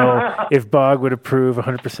I don't know if Bog would approve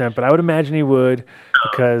 100%, but I would imagine he would,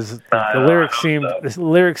 because the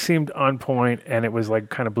lyrics seemed on point, and it was like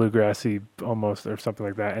kind of bluegrassy almost, or something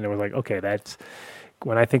like that. And it was like, okay, that's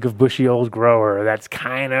when I think of Bushy Old Grower, that's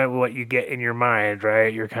kind of what you get in your mind,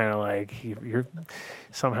 right? You're kind of like, you're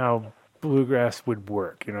somehow bluegrass would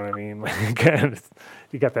work. You know what I mean?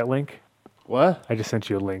 You got that link? What? I just sent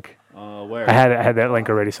you a link. Where? I had that link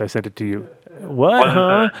already, so I sent it to you. What,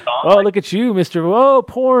 huh? Oh, look at you, Mr. Oh,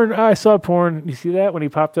 porn. I saw porn. You see that when he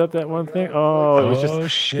popped up, that one thing? Oh, it was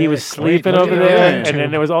just, shit. He was sleeping over there, and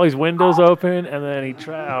then there was all these windows open, and then he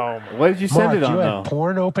tried. What did you send it on, you had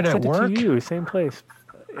porn open at work? I sent it to you, same place.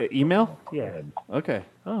 Email? Yeah. Okay.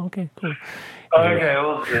 Oh, okay, cool. Okay,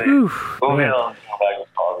 we'll see. We'll be on back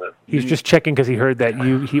and pause it. He's just checking because he heard that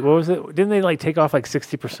what was it? Didn't they like take off like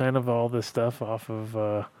 60% of all this stuff off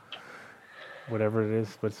of whatever it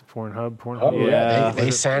is? What's the Pornhub? Yeah, they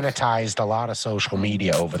sanitized a lot of social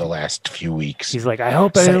media over the last few weeks. He's like, I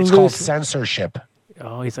hope I didn't It's lose. called censorship.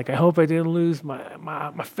 Oh, he's like, I hope I didn't lose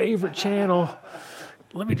my favorite channel.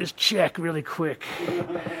 Let me just check really quick.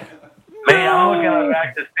 Man, I'm looking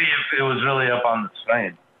back to see if it was really up on the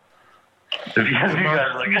screen. If you guys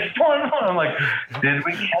are like, it's going on. I'm like, did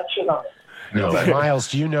we catch it on? No, Miles,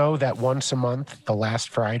 do you know that once a month, the last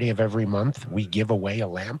Friday of every month, we give away a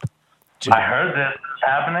lamp? I heard this is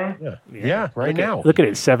happening. Yeah, right now. Look at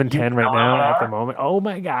it, 7:10 right now at the moment. Oh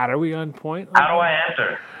my God, are we on point? How do I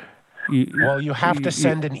enter? You have to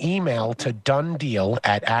send an email to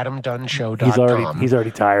dundeal@adamdunshow.com. He's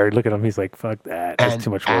already tired. Look at him. He's like, fuck that. That's too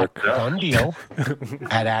much work.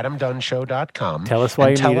 Dundeal@adamdunshow.com. Tell us why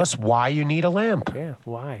you need tell it. us why you need a lamp. Yeah,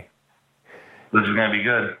 why? This is gonna be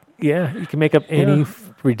good. Yeah, you can make up any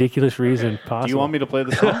ridiculous reason possible. Do you want me to play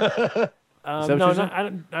the song? No,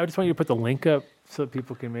 I just want you to put the link up so that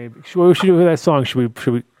people can maybe. What we should do with that song? Should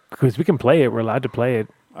we? Because we can play it. We're allowed to play it.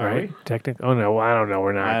 Right? Technically. Oh no, I don't know.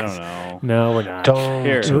 We're not. I don't know. No, we're not. Don't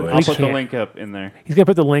Here, do it. I'll put the link up in there. He's gonna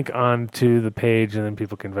put the link onto the page, and then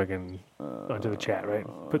people can fucking onto the chat, right?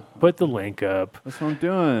 Put the link up. That's what I'm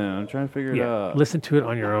doing. I'm trying to figure it out. Listen to it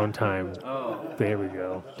on your own time. There we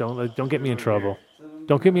go. Don't get me in trouble.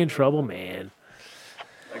 Don't get me in trouble, man.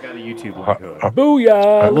 I got a YouTube link.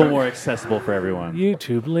 Booyah! A little more accessible for everyone.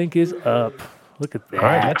 YouTube link is up. Look at that. All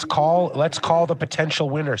right, let's call the potential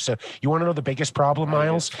winner. So you want to know the biggest problem,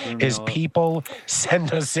 Miles? Is people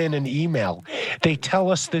send us in an email. They tell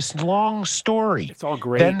us this long story. It's all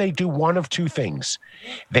great. Then they do one of two things.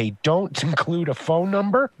 They don't include a phone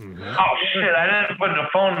number. Mm-hmm. Oh shit! I didn't put the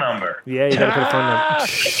phone number. Yeah, you gotta put a phone number.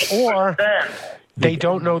 Or they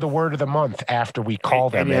don't know the word of the month after we call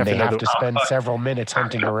them, and they have to spend several minutes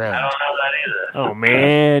hunting I around. don't know that either. Oh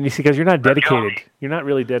man, you see, because you're not dedicated. You're not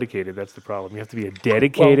really dedicated. That's the problem. You have to be a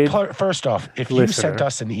dedicated. Well, first off, if you listener. sent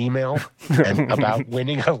us an email about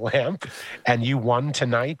winning a lamp and you won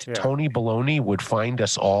tonight, Tony Baloney would find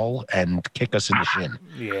us all and kick us in the shin.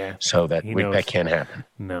 Yeah. So that He knows. that can't happen.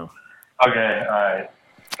 No. Okay, all right,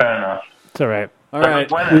 fair enough. It's all right. All right.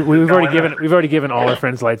 We've already given all our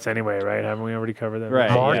friends lights anyway, right? Haven't we already covered that?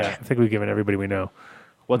 Right. Mark? Yeah. I think we've given everybody we know.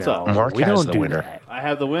 What's No, up? Mark we has don't the do winner. that. I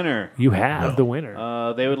have the winner. You have the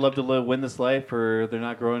winner. They would love to win this life for they're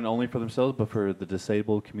not growing only for themselves, but for the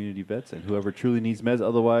disabled community vets and whoever truly needs meds.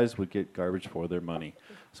 Otherwise, would get garbage for their money.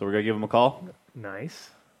 So we're gonna give them a call. Nice.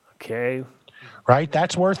 Okay. Right?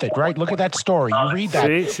 That's worth it, right? Look at that story. You read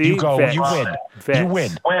that. See? You go, Vets. you win. Vets. You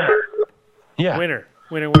win. Winner. Yeah. Winner.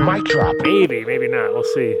 Mic drop. Maybe not. We'll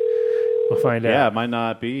see. We'll find Yeah, out. it might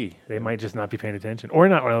not be. They might just not be paying attention, or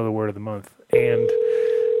not know the word of the month, and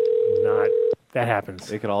not. That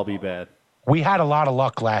happens. It could all be bad. We had a lot of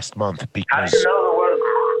luck last month I because didn't know the word.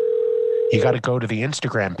 you got to go to the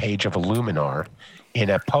Instagram page of Illuminar in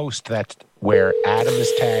a post where Adam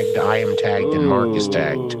is tagged, I am tagged, and Mark is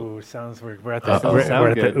tagged. Ooh, sounds we're at the Sound we're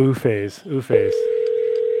at good. the ooh phase. Ooh phase.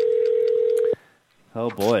 Oh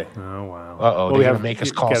boy, Oh wow. Uh-oh, Well, they're gonna make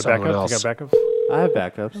us call got someone backups? else. You got backups? I have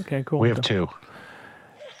backups. Okay, cool. We have two.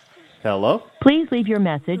 Hello. Please leave your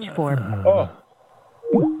message for Oh.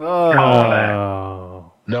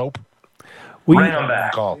 Nope. We Bring them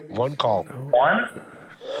back. One call. One.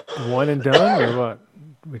 one and done or what?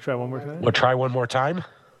 We try one more time. We'll try one more time.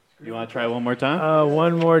 You want to try one more time?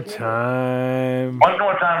 One more time. One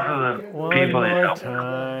more time for the One people. more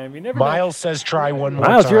time. You never know. Miles says try one more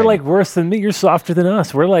Miles, time. you're like worse than me. You're softer than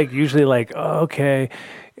us. We're like usually like, oh, okay.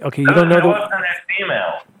 You don't know What's the. the next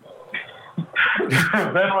email?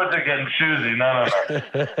 Then what they're getting choosy. No.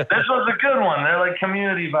 This was a good one. They're like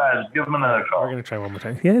community vibes. Give them another call. We're gonna try one more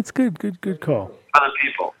time. Yeah, it's good call. For the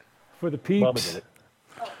people. For the peeps.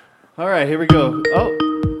 All right, here we go.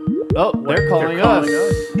 Oh, they're calling us.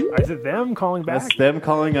 Is it them calling back? That's them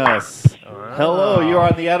calling us. Hello, you're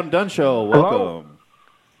on the Adam Dunn Show. Welcome.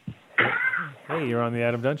 Hey, you're on the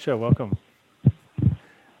Adam Dunn Show. Welcome.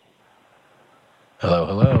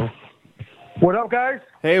 Hello. What up, guys?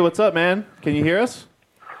 Hey, what's up, man? Can you hear us?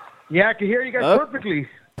 Yeah, I can hear you guys Oh. perfectly.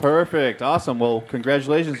 Perfect. Awesome. Well,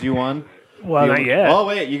 congratulations, you won. Well, not yet. Oh,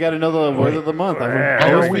 wait, you got to know the word of the month.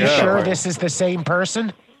 Are we sure this is the same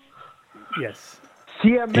person? Yes.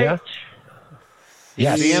 CMH. Yeah.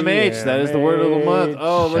 Yes. CMH, that is the word of the month.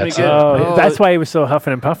 Oh, let me That's get. Oh, that's why he was so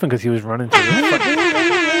huffing and puffing because he was running through.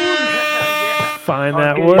 Find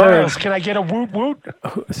that word. Miles, can I get a woot woot?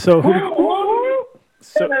 So who?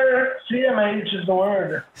 So CMH is the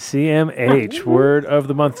word. CMH, word of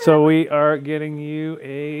the month. So we are getting you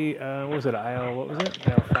a what was it? What was it?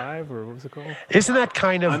 IL5 or what was it called? Isn't that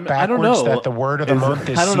kind of I don't backwards know. that the word of the month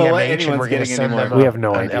is I don't know what CMH and anyone's we're going to getting send anymore. them We have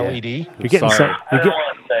no an idea. LED? You're getting Sorry. I don't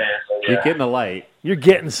want to say it. So yeah. You're getting a light. You're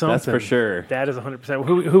getting something. That's for sure. That is 100%.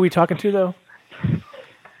 Who are we talking to though?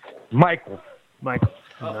 Michael. Michael.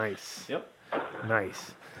 Nice. Yep.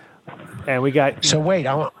 Nice. And we got. So wait,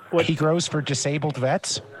 he grows for disabled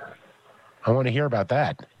vets? I want to hear about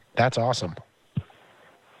that. That's awesome.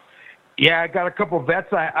 Yeah, I got a couple of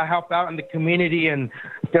vets I help out in the community, and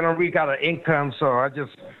they don't really got an income, so I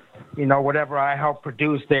just, whatever I help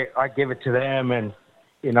produce, I give it to them, and,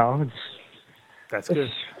 That's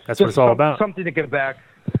good. That's what it's all about. Something to give back.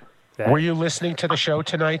 Were you listening to the show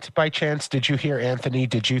tonight by chance? Did you hear Anthony?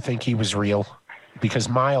 Did you think he was real? Because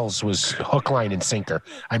Miles was hook, line, and sinker.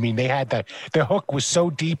 I mean, they had the hook was so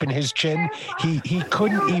deep in his chin, he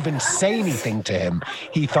couldn't even say anything to him.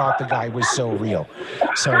 He thought the guy was so real.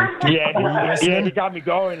 So were you listening? He got me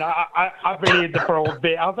going. I've been in there for a whole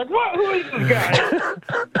bit. I was like, what? Who is this guy?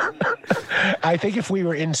 I think if we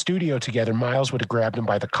were in studio together, Miles would have grabbed him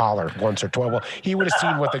by the collar once or twice. Well, he would have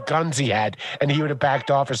seen what the guns he had, and he would have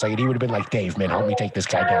backed off a second. He would have been like, Dave, man, help me take this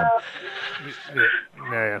guy down.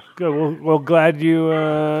 Yeah. Good. Well, glad you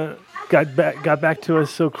got back to us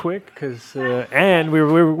so quick because and we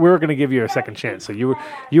were going to give you a second chance. So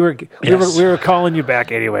we were calling you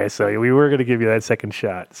back anyway. So we were going to give you that second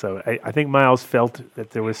shot. So I think Miles felt that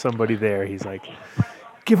there was somebody there. He's like,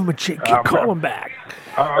 give him a chance, call him back.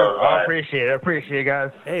 I appreciate it. I appreciate it,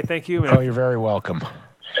 guys. Hey, thank you, man. Oh, you're very welcome.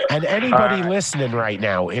 And anybody listening right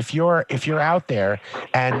now, if you're out there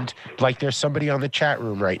and like there's somebody on the chat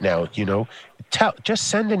room right now, just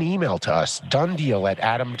send an email to us,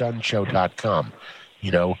 donedeal@adamdunshow.com.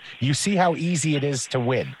 You see how easy it is to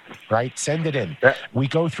win, right? Send it in. We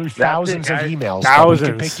go through thousands of emails. Thousands. We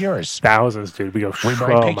can pick yours. Thousands, dude. We might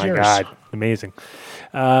pick my yours. God, amazing.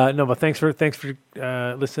 No, but thanks for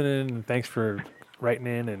listening, and thanks for writing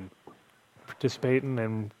in and participating,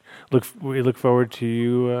 and we look forward to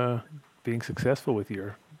you being successful with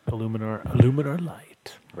your Illuminar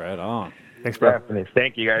light. Right on. Thanks, bro. Definitely.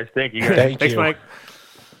 Thank you, guys. Thanks, Thanks, Mike.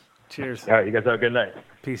 Cheers. All right, you guys have a good night.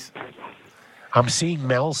 Peace. I'm seeing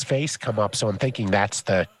Mel's face come up, so I'm thinking that's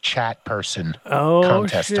the chat person Oh,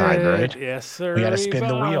 contest shit. time, right? Yes, sir. We got to spin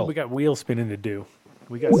the wheel. We got wheel spinning to do.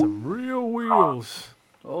 We got some real wheels.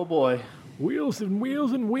 Oh boy. Wheels and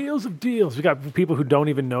wheels and wheels of deals. We got people who don't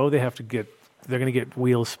even know they're going to get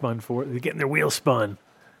wheels spun for it. They're getting their wheels spun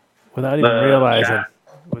without even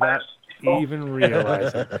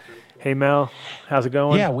realizing. Hey, Mel, how's it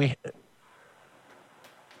going? Yeah,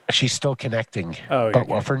 she's still connecting. Oh,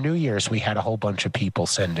 but for New Year's, we had a whole bunch of people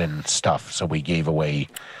send in stuff. So we gave away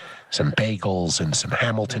some bagels and some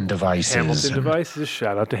Hamilton devices.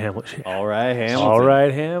 Shout out to Hamilton. All right,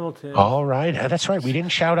 Hamilton. All right. That's right. We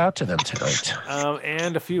didn't shout out to them tonight.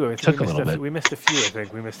 And a few. I think Took a little bit. We missed a few, I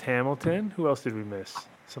think. We missed Hamilton. Who else did we miss?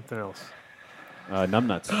 Something else.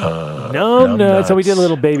 Numbnuts. Numbnuts. So we did a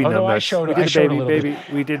little baby Although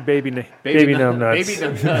numbnuts. We did baby numbnuts. Baby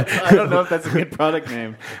numbnuts. I don't know if that's a good product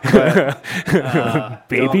name. But,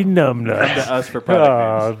 baby numbnuts. Come to us for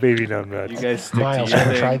product names. Baby numbnuts. You guys stick Miles, to your want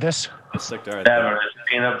to thing. try this? I'll stick to our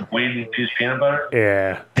We use peanut butter.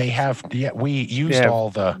 Yeah. They have. Yeah, we used all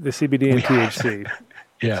the CBD and THC.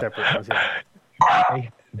 Yeah. Separate ones, yeah.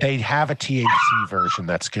 They have a THC version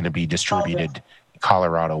that's going to be distributed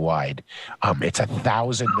Colorado wide. It's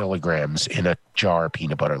 1,000 milligrams in a jar of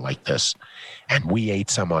peanut butter like this. And we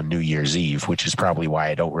ate some on New Year's Eve, which is probably why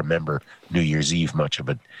I don't remember New Year's Eve much of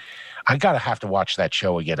it. I got to have to watch that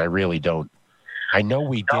show again. I really don't. I know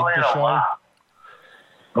we did the show.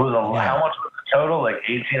 It was how much was the total? Like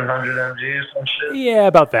 1,800 mg or some shit? Yeah,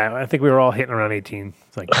 about that. I think we were all hitting around 18.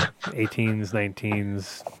 It's like 18s,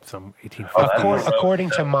 19s, some 1850s. According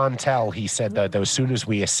to Montel, he said that as soon as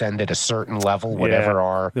we ascended a certain level,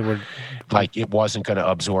 whatever it wasn't going to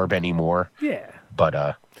absorb anymore. Yeah.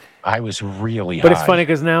 But I was really high. But it's funny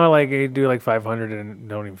because now I do like 500 and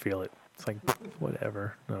don't even feel it. It's like,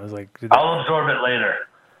 whatever. I was like... I'll absorb it later.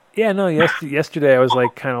 Yeah, no, yesterday I was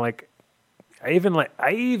like, kind of like... I even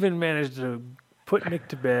managed to put Nick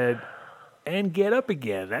to bed and get up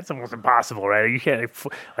again. That's almost impossible, right? You can't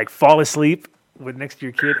like fall asleep next to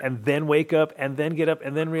your kid and then wake up and then get up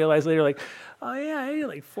and then realize later, like, oh yeah, I ate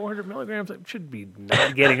like 400 milligrams. I should be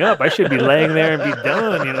not getting up. I should be laying there and be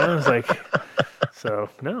done. It was like, so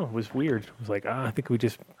no, it was weird. It was like, I think we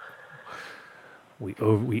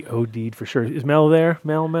OD'd for sure. Is Mel there?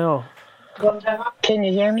 Mel. Can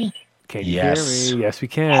you hear me? Can you hear me? Yes, we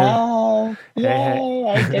can. Oh, Yay! Hey,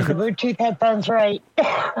 I did the Bluetooth headphones right.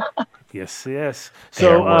 Yes. They are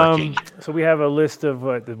So, working. so we have a list of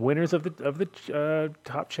the winners of the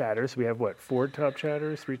top chatters. We have what? 4 top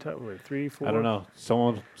chatters, 3 top, 3, 4. I don't know.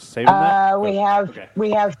 Someone saving that?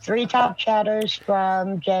 We have 3 top chatters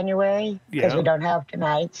from January because Yeah. we don't have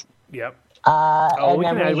tonight's. Yep. And we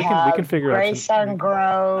then can add- we can figure out Gray some- Sun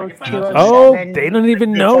Grow 207. Oh, they don't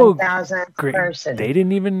even know. 10,000th Great. person. They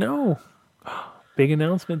didn't even know. Big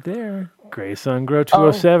announcement there. Gray Sun Grow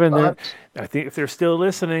 207. I think if they're still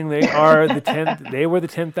listening, they are the 10th. They were the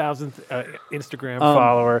 10,000th Instagram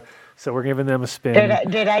follower. So we're giving them a spin.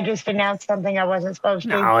 Did I just announce something I wasn't supposed to?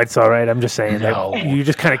 No, it's all right. I'm just saying No. that you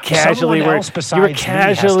just kind of casually Someone were else you were besides me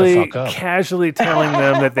has to fuck up. casually telling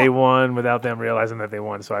them that they won without them realizing that they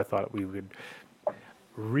won. So I thought we would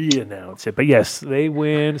re-announce it. But yes, they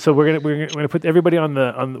win. So we're gonna put everybody on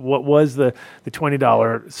what was the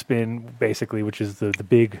 $20 spin basically, which is the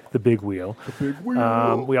big wheel. The big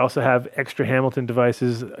wheel. We also have extra Hamilton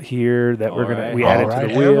devices here that we added to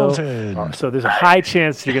the wheel. Hamilton. So there's a high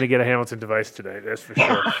chance you're gonna get a Hamilton device today. That's for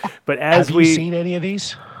sure. But as Have we you seen any of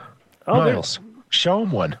these? Miles, show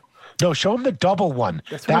him one. No, show him the double one.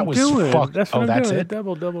 That's what that I'm was doing. fuck. That's what oh, I'm that's doing. it.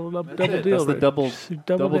 Double deal. That's the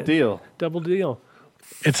double deal. Double deal.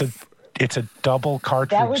 It's a double cartridge.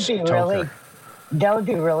 That would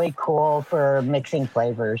be really cool for mixing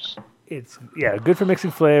flavors. It's good for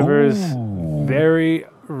mixing flavors. Very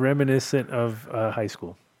reminiscent of high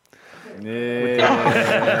school.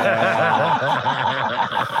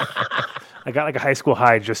 I got like a high school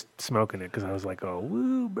high just smoking it because I was like, "Oh,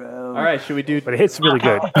 woo, bro!" All right, should we do? But it hits really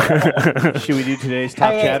good. Should we do today's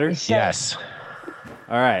top chatter? Yes.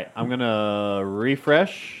 All right, I'm gonna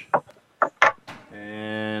refresh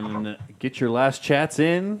and get your last chats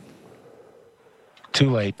in. Too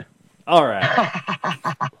late. All right.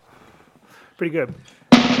 Pretty good.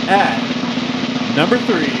 At number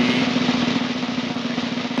 3.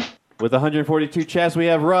 With 142 chats, we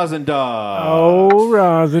have Rosendog. Oh,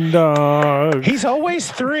 Rosendog. He's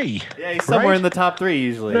always 3. Yeah, he's somewhere in the top 3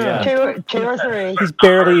 usually. Yeah. Two or 3. He's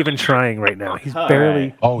barely even trying right now. He's barely.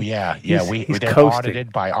 Right. Oh yeah. He's They're coasting.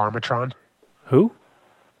 audited by Arbitron. Who?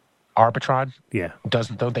 Arbitron. Yeah.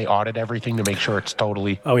 Don't they audit everything to make sure it's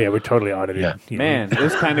totally? Oh yeah, we're totally audited. Yeah. Yeah. Man, it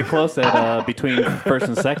was kind of close at between first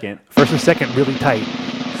and second. First and second, really tight.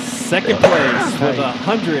 Second place with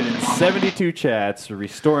 172 chats,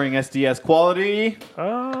 restoring SDS quality.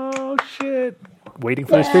 Oh shit! Waiting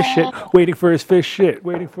for his fish shit. Waiting for his fish shit.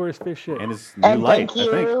 Waiting for his fish shit. And his new And light, thank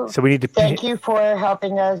I think. you. So we need to. Thank you for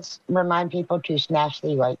helping us remind people to smash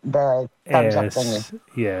the thumbs up thingy.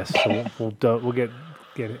 Yes. So we'll get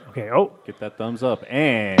it. Okay. Oh, Get that thumbs up.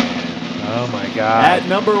 And oh my God. at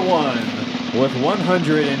number 1 with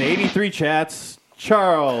 183 chats,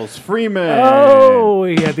 Charles Freeman. Oh,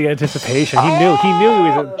 he had the anticipation. He knew. He knew he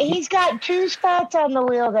was He's got 2 spots on the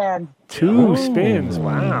wheel then. 2 spins.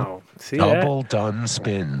 Wow. See Double done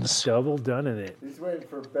spins. that? Double done in it. He's waiting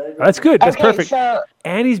for bagel. That's good. That's Okay, perfect. so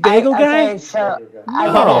And he's bagel guy. Okay, so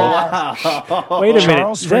Oh, Wait a minute.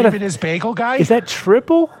 Charles Is that Freeman is bagel guy. is that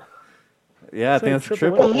triple? Yeah, I think that's a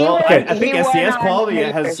triple triple. He Well, went- I think he went SDS on quality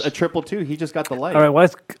papers. has a triple too. He just got the light. All right. Well,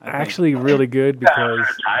 that's actually really good because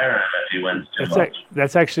Retire him if he wins too much.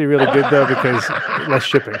 that's actually really good though because less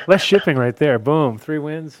shipping. Less shipping right there. Boom. 3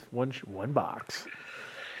 wins. One box.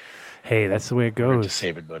 Hey, that's the way it We're goes. just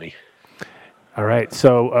saving money. All right.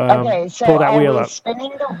 So, okay, so pull that are wheel we up.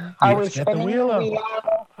 spinning the? Are we Let's get the spinning wheel the up.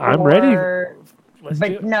 wheel? I'm ready. or- Let's do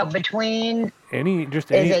But it. no, between Any is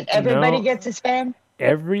it everybody no, gets a spin?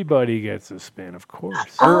 Everybody gets a spin, of course.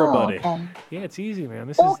 Everybody. Oh, okay. Yeah, it's easy, man.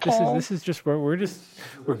 This Okay. is just we're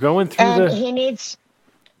going through And the. he needs.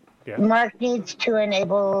 Yeah. Mark needs to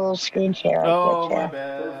enable screen share. Oh, my Gotcha.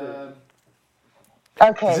 bad.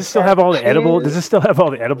 Okay. Does this still so have all the edible? two- Does this still have all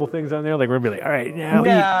the edible things on there? Like we're gonna be like, all right, now eat.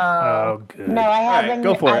 No. Oh, good. No, I have right,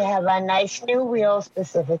 go for I it. have a nice new wheel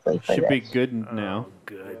specifically for Should this. be good now.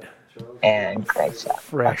 Good. And great stuff.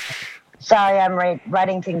 Fresh. Sorry, I'm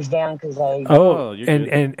writing things down because I. Oh, you're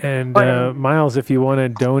and good. Miles, if you want to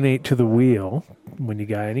donate to the wheel, when you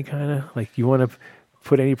got any kind of like you want to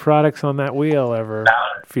put any products on that wheel ever,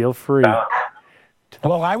 feel free.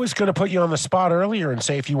 Well, I was going to put you on the spot earlier and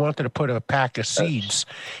say if you wanted to put a pack of seeds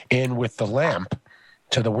in with the lamp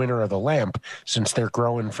to the winner of the lamp, since they're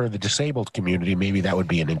growing for the disabled community, maybe that would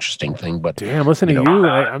be an interesting thing. But Damn, listen to you you. know,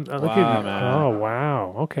 I'm looking. Wow, man. Oh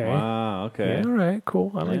wow. Okay. Wow, okay. Yeah, all right,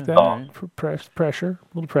 cool. I like Yeah. that. For pressure, a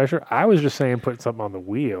little pressure. I was just saying, put something on the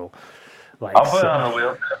wheel. Like I'll put it on the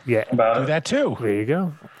wheel. Yeah, About do it. that too. there you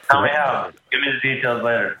go. Tell me how. Give me the details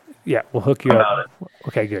later. Yeah, we'll hook you About up.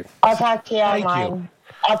 Okay, good. I'll talk to you Thank online.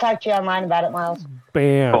 I'll talk to you online about it, Miles.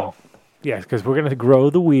 Bam. Cool. Yes, because we're gonna grow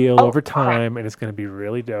the wheel over time, and it's gonna be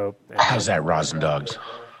really dope. And How's that, Rosin Dogs?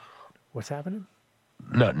 what's happening?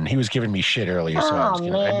 Nothing. He was giving me shit earlier, so I was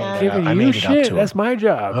gonna. I made Giving it, I you made it up shit. to him. That's my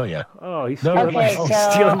job. Oh yeah. Oh, he's No, stealing, Okay, my,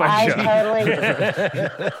 so stealing my I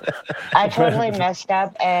job. I totally messed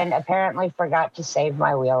up and apparently forgot to save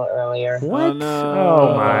my wheel earlier. What? Oh, no.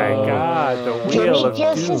 Oh my God! The Give wheel me of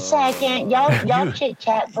just a doom. second. Y'all chit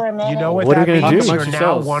chat for a minute. You know what, What are that we gonna means? do? You're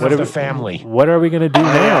now one What of are the we- family. What are we gonna do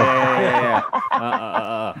now?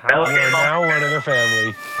 Yeah. You're now one of the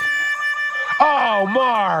family. Oh,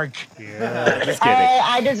 Mark! Yeah, just kidding.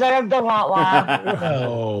 I deserve the wah-wah.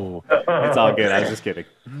 No. It's all good. I was just kidding.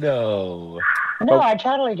 No. No, I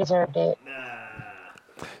totally deserved it.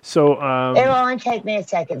 So It'll only take me a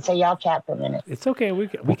second, so y'all chat for a minute. it's okay. We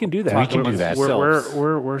can do that. We can do that.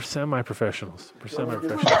 We're semi-professionals. We're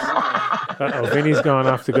semi-professionals. Uh-oh, Vinny's gone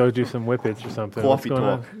off to go do some whippets or something. Coffee What's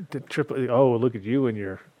going talk. on? Oh, look at you and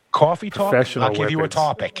your Coffee talk? professional I'll give you a whippets.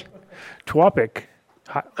 topic. Topic.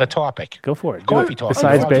 A topic. Go for it. Do Coffee it. talk.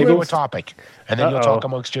 Besides I'll give you a bagels. topic, and then you'll Uh-oh. talk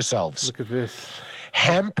amongst yourselves. Look at this.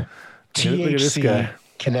 Hemp, Yeah, look at this THC, guy.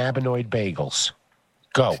 cannabinoid bagels.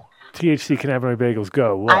 Go. THC cannabinoid bagels.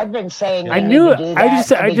 Go. What? I've been saying I you knew need it. to do I that just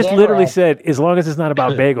to I just begin literally with. said as long as it's not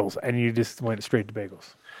about bagels, and you just went straight to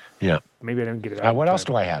bagels. Yeah. Maybe I didn't get it out. What else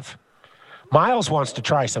do I have? Miles wants to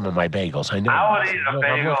try some of my bagels. I know. I would eat a I'm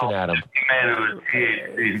bagel looking at him. made with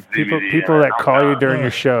THC, People CBD people in it. that call you during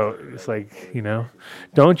your show, it's like,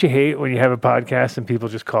 don't you hate when you have a podcast and people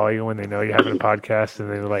just call you when they know you're having a podcast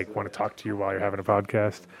and they like want to talk to you while you're having a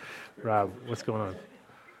podcast? Rob, what's going on?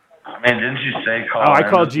 I mean, didn't you say call? Oh, I in?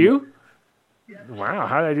 called you? Wow,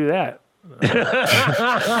 how did I do that?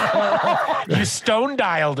 You stone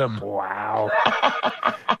dialed him. Wow.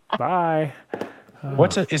 Bye.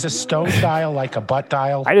 Is a stone dial like a butt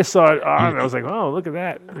dial? I just saw it on and I was like, oh, look at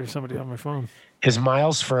that. There's somebody on my phone. Is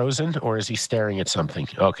Miles frozen or is he staring at something?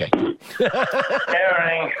 Okay.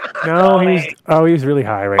 Staring. No, he's really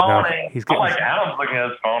high right now. Phoning. He's I'm getting. like Adam's looking at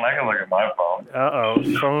his phone. I can look at my phone.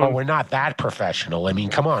 Uh-oh. Phone. Oh, we're not that professional. I mean,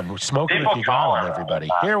 come on. We're smoking People if you got 'em, everybody.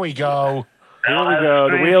 Here we go. Here we go.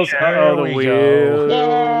 The wheels. Uh-oh, the Here we wheel.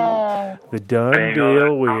 Yeah. The done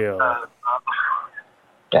deal wheel.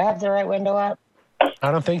 Do I have the right window up?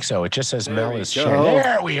 I don't think so. It just says Mel is go. sharing.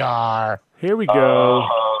 There we are. Here we go.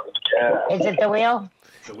 Is it the wheel?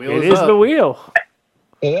 It is the wheel.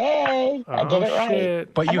 Yay! I did Oh, it right.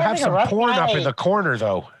 shit. But I'm you have having a some rough porn up in night. the corner,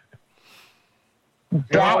 though.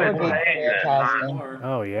 That always would be saying that. fantastic.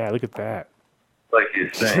 Oh, yeah. Look at that. Like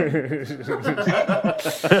you're saying.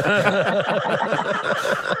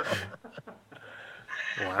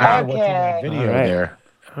 Wow. What's in that Okay. video All right. there?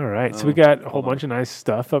 All right. So we got a whole bunch of nice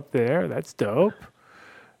stuff up there. That's dope.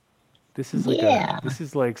 This is like Yeah. this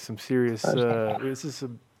is like some serious this is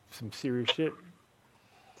some serious shit.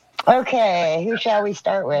 Okay, who shall we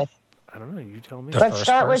start with? I don't know, you tell me. The Let's first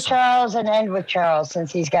start with person. Charles and end with Charles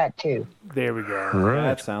since he's got two. There we go.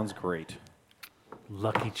 That sounds great.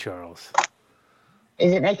 Lucky Charles.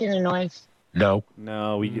 Is it making a noise? No.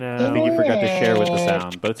 No, No. I think you forgot to share with the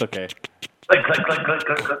sound, but it's okay. Click, click, click, click,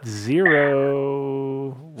 click, click.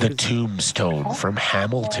 0. The tombstone from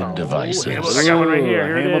Hamilton Devices. Yeah, well, I got one right here.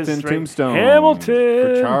 Here it Hamilton is, right- Tombstone. Hamilton.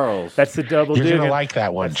 For Charles. That's the double You're dig. going to like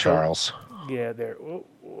that one, That's Charles. Yeah, there.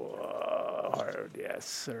 Hard, yes,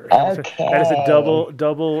 sir. That is a Okay.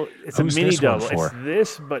 double. It's Who's a mini this one double. for? It's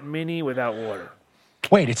this, but mini without water.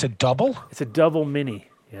 Wait, it's a double? It's a double mini.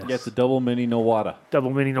 Yes. Yeah, it's a double mini no water. Double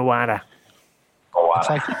mini no water. Oh, wow. It's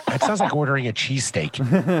like it sounds like ordering a cheesesteak.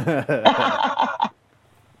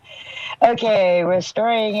 Okay,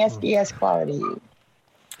 restoring SDS quality.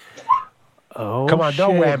 Oh, Come on,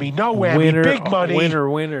 no shit. whammy, no whammy. Winner, Big money.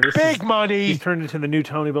 Winner. This Big is- money. He's turned into the new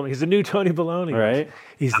Tony Baloney. He's the new Tony Baloney. Right?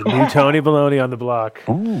 He's the new Tony Baloney on the block.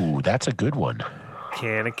 Ooh, that's a good one.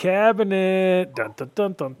 Can of cabinet. Dun, dun,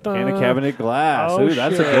 dun, dun, dun. And a cabinet glass. Oh, Ooh,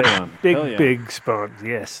 that's a shit. good one. Big, Hell yeah. big spoon.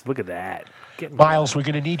 Yes, look at that. Getting Miles, we're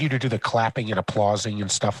going to need you to do the clapping and applausing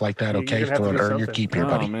and stuff like that, You're okay? gonna have to Go and do earn your something. keep here, Oh,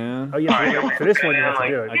 buddy. man. Oh yeah, for this one you have to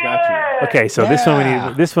do I it. got you. Okay, so this one we Yeah.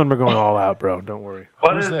 need. This one we're going all out, bro. Don't worry.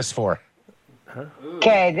 What Who's is this for?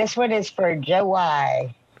 Okay, this one is for Joe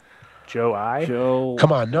Y. Joe I. Joe.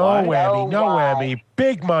 Come on, no Why? whammy, no why? whammy.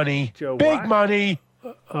 Big money, Joe big why? money.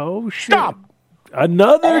 Oh shit! Stop.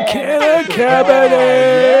 Another can of cabinet.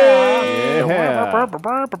 Yeah.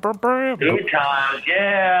 2 times?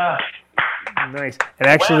 Yeah. Nice. And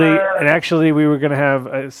actually, we were gonna have.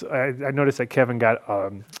 I noticed that Kevin got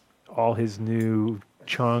all his new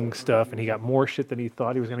Chung stuff, and he got more shit than he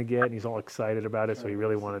thought he was gonna get, and he's all excited about it. So he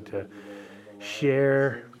really wanted to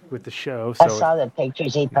share with the show. I So saw the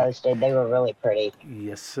pictures he posted. They were really pretty.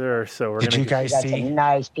 yes, sir. So we're Did gonna you guys Got see some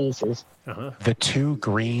nice pieces. the 2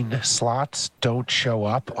 green slots don't show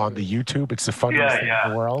up on the YouTube? It's the funniest thing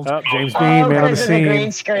in the world. Oh, James Bean, man on the Because of the scene.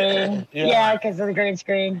 green screen. Yeah, because of the green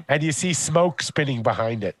screen. And you see smoke spinning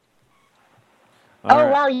behind it.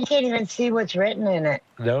 Wow, you can't even see what's written in it.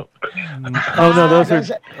 No. Oh no, those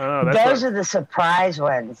those are. are, Oh, those are the surprise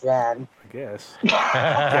ones then. I guess.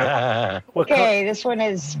 Okay, this one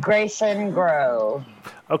is Grayson Grove.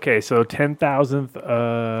 Okay, so 10,000th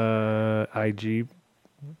IG,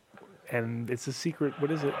 and it's a secret.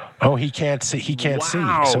 What is it? Oh, he can't see. He can't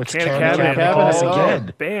Wow, see. So it's Canna Canna Cabin. Cabin Oh,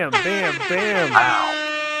 again. bam, bam,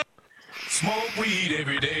 bam. Smoke weed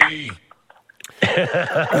every day.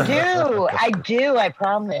 I do, I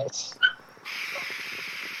promise.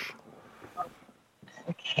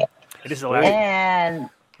 Okay. It is the last. And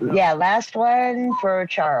last one for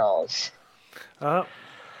Charles. Oh,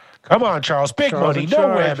 Come on, Charles. Big Charles money. in No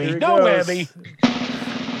charge. Here whammy. he No goes. whammy.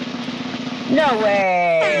 No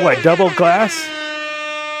way. what? Double glass?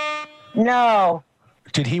 No.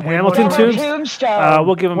 Did he win Hamilton one? Tombs? Tombstone.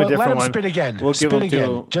 We'll give him a Well, different let him one. spin again. We'll Spin give him again.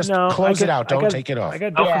 two. Just No, close I it got- out. Don't take it off. I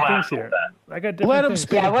got different things here. I got different Let him things.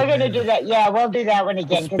 spin. Yeah, we're gonna do that. Yeah, we'll do that one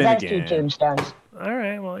again because Spin that's again. 2 tombstones. All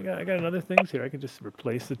right. Well, I got another things here. I can just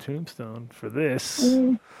replace the tombstone for this.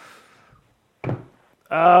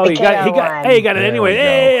 Oh, he got one. hey, he got it There anyway. we go.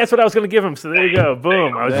 Hey, that's what I was going to give him. So there you go.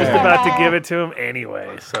 Boom. I was just There. about to give it to him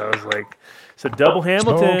anyway. So I was like, so double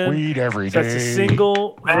Hamilton. Smoke weed every So that's a day.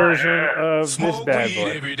 single version of this Smoke bad weed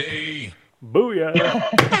boy. every day. Booyah.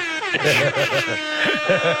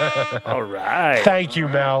 All right. Thank you,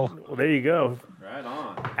 Mel. Well, there you go. Right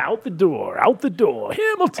on. Out the door. Out the door.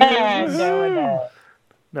 Hamilton. And there we go.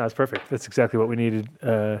 No, it's perfect. That's exactly what we needed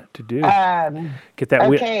to do. Get that.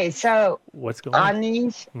 Okay, so What's going on? on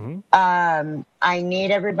these, Mhm. I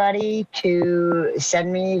need everybody to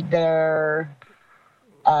send me their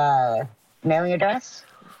mailing address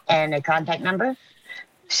and a contact number.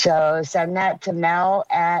 So send that to Mel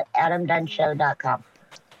at adamdunshow.com.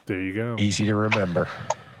 There you go. Easy to remember.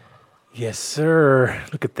 Yes, sir.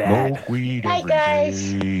 Look at that. Smoke weed Hi, every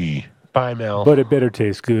guys. day. Bye, Mel. But it better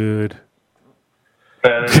taste good.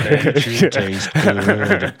 It should taste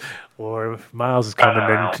good. Or if Miles is coming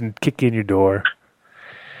in to kick in your door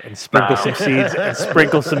and sprinkle some seeds and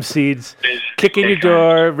sprinkle some seeds. Kick in your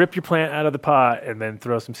door, rip your plant out of the pot, and then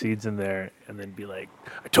throw some seeds in there, and then be like,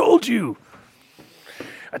 "I told you.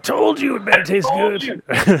 I told you it better taste good."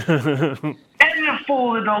 And you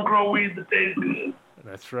fool that don't grow weed that tastes good.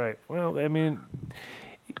 That's right. Well, I mean,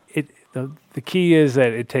 the key is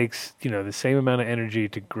that it takes the same amount of energy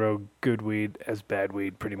to grow good weed as bad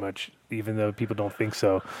weed, pretty much. Even though people don't think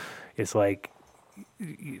so, it's like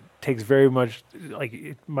it takes very much. Like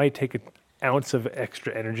it might take an ounce of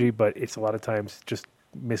extra energy, but it's a lot of times just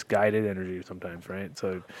misguided energy sometimes, right?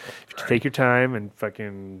 So if you take your time and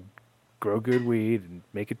fucking grow good weed and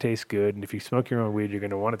make it taste good, and if you smoke your own weed, you're going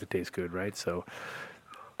to want it to taste good, right? So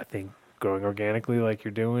I think growing organically like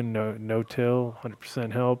you're doing, no-till,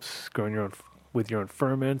 100% helps. Growing with your own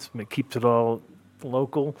ferments, keeps it all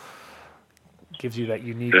local. Gives you that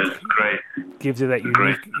unique. That's great. Gives you that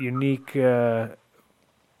unique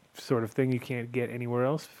sort of thing you can't get anywhere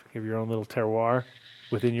else. Give your own little terroir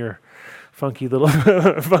within your funky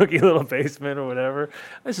little basement or whatever.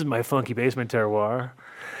 This is my funky basement terroir.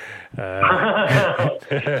 I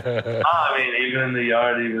mean, even in the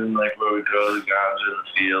yard, even like where we grow the ganja in the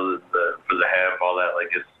field, for the hemp, all that, like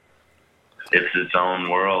it's its own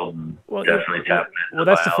world. Well, Definitely tapping into well,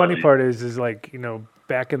 that's the funny biology. part is like,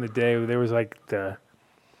 back in the day there was like the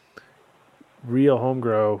real home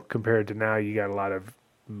grow compared to now. You got a lot of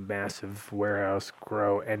massive warehouse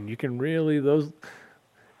grow, and you can really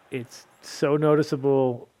it's so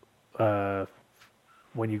noticeable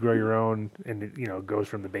when you grow your own, and it goes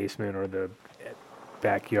from the basement or the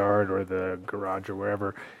backyard or the garage or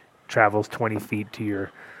wherever, travels 20 feet to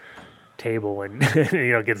your table and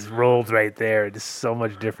gets rolled right there. It's so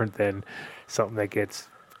much different than something that gets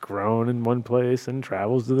grown in one place and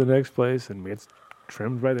travels to the next place and gets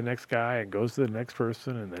trimmed by the next guy and goes to the next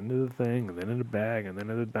person and then to the thing and then in the bag and then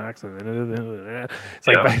in the box and then in the it's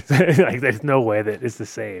like, like there's no way that it's the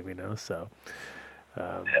same, so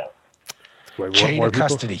Chain of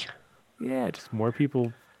custody. Yeah, just more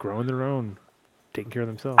people growing their own, taking care of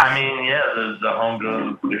themselves. I mean, yeah, the home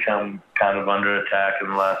grows become kind of under attack in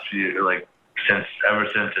the last few, ever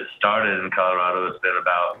since it started in Colorado. It's been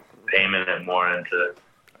about aiming it more into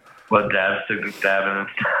what dabs to dabbing and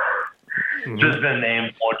stuff. Mm-hmm. Just been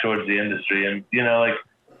aimed more towards the industry, and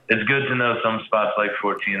it's good to know some spots like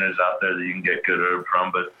 14ers out there that you can get good herb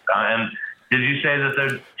from. But and Did you say that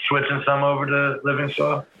they're switching some over to Living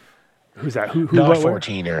Soil? Who's that? Who Not what, where?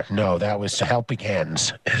 14er. No, that was Helping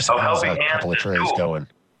Hands. Has Helping a Hands couple of is trays cool. going.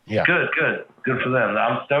 Yeah. Good for them.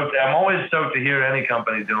 I'm stoked. I'm always stoked to hear any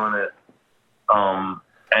company doing it.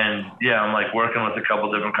 And yeah, I'm like working with a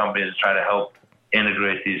couple different companies to try to help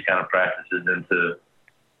integrate these kind of practices into,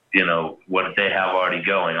 you know, what they have already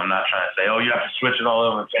going. I'm not trying to say, oh, you have to switch it all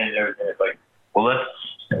over and change everything. It's like, well,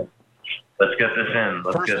 let's get this in.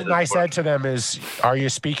 Let's First get thing this I working. said to them is, "Are you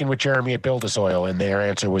speaking with Jeremy at Build a Soil?" And their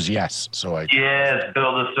answer was yes. So I. Yes,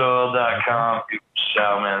 buildasoil.com.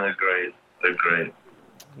 Shout, man, they're great. They're great.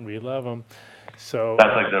 We love them. So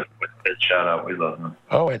That's like the shout out. We love them.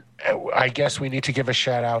 Oh, and I guess we need to give a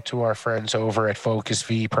shout out to our friends over at Focus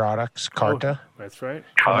V Products, Carta. That's right.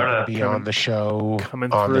 They're going to be on the show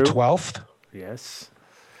coming on the through. 12th. Yes.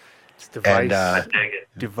 It's device. And,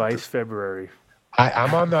 device February.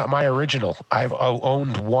 I'm on my original. I've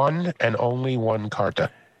owned one and only one Carta.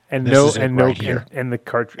 And This no, is it and no, right here. and the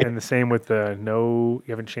cartridge, and the same with the no.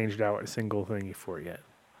 You haven't changed out a single thing for it yet.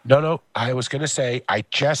 No. I was going to say I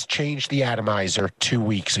just changed the atomizer 2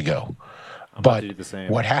 weeks ago. I'm But about to do the same.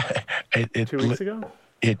 what happened? 2 weeks ago.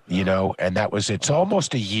 And that was, it's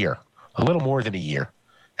almost a year, a little more than a year,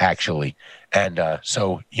 actually. And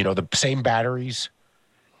so, the same batteries,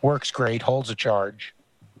 works great, holds a charge.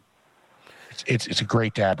 It's a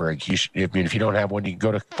great dab rig. If you don't have one, you can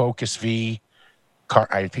go to Focus V.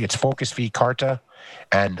 I think it's Focus V Carta,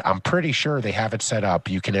 and I'm pretty sure they have it set up.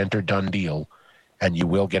 You can enter Done Deal, and you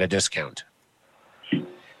will get a discount.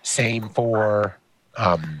 Same for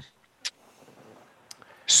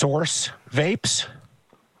Source Vapes.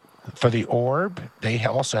 For the Orb, they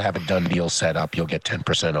also have a Done Deal set up. You'll get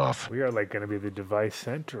 10% off. We are like going to be the device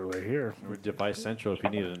center right here. We're Device Central. If you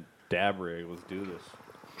need a dab rig, let's do this.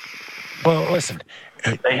 Well, listen,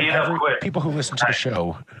 They heat up quick. people who listen to the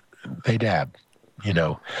show, they dab.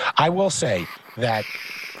 I will say that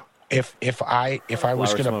if I was Flower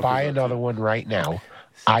going to smokers buy are another one right now,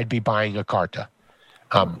 I'd be buying a Carta.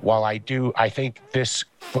 While I think this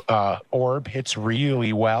Orb hits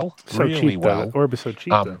really well, So really cheap, well. though. Orb is so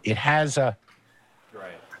cheap, though. It has a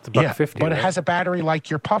It's $1.50, but it right? has a battery like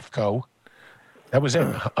your Puffco. That was it,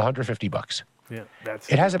 $150. Yeah, that's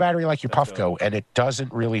It has a battery like your Puffco, and it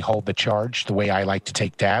doesn't really hold the charge the way I like to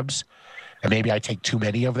take dabs. And maybe I take too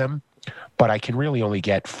many of them, but I can really only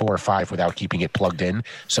get 4 or 5 without keeping it plugged in.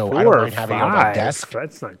 So I don't 4 or mind having it on my 5? desk.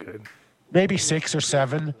 That's not good. Maybe 6 or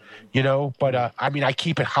 7, but I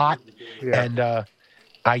keep it hot, Yeah. and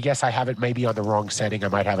I guess I have it maybe on the wrong setting. I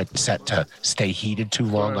might have it set to stay heated too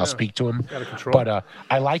long. I'll speak to him. Gotta control. But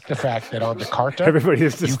I like the fact that on the Carta, Everybody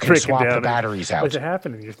is just you can freaking swap down. the batteries out. What's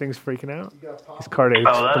happening? Your thing's freaking out? His card that's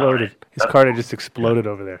exploded. right. His card just exploded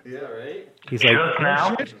over there. Yeah, right? He's like, Just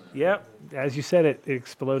now? Yep. As you said it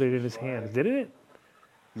exploded in his hands. Didn't it?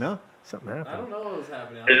 No. Something happened. I don't know what was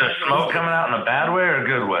happening. Is there smoke coming out in a bad way or a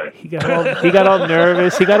good way? He got all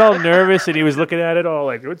nervous. He got all nervous, and he was looking at it all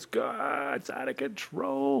like, it's out of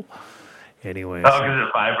control. Anyway, Oh, because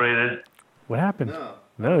it vibrated. what happened?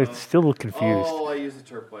 No, it's still confused. Oh, I used a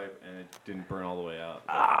turp wipe and it didn't burn all the way out.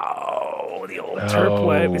 Oh, the old turp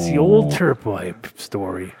wipe. It's the old turp wipe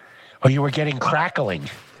story. Oh, you were getting crackling.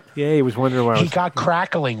 Yeah, he was wondering why I He was... got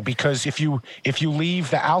crackling because if you leave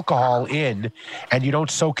the alcohol in and you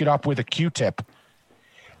don't soak it up with a Q-tip,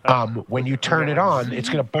 when you turn it on, it's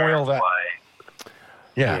going to boil that.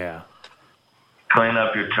 Yeah, Clean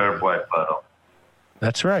up your turp wipe puddle.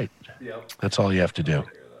 that's right. That's all you have to do.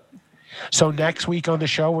 So next week on the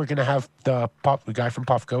show, we're going to have the guy from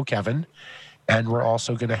Puffco, Kevin, and we're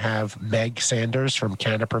also going to have Meg Sanders from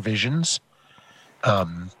Canna Provisions,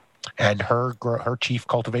 and her chief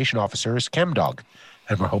cultivation officer is ChemDog,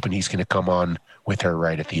 and we're hoping he's going to come on with her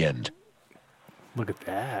right at the end. Look at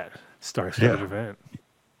that. Star-studded event.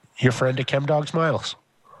 Your friend at ChemDog Miles.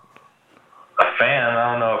 A fan?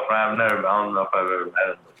 I don't know if I've ever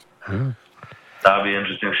met him. That'd be an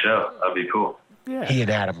interesting show. That'd be cool. Yeah. He and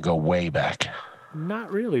Adam go way back.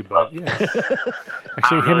 Not really, but yeah.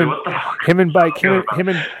 Actually, Really, what the fuck? him and Bike,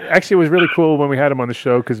 actually, it was really cool when we had him on the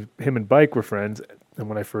show because him and Bike were friends. And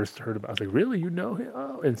when I first heard about it, I was like, really? You know him?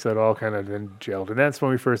 Oh. And so it all kind of then gelled. And that's when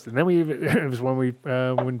we first, and then it was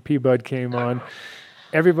when P-Bud came on.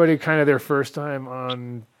 Everybody kind of their first time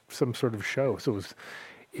on some sort of show. So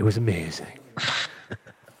it was amazing.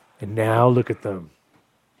 And now look at them.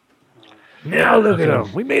 Now look at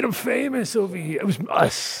them. We made them famous over here. It was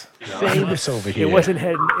us. Famous over here. It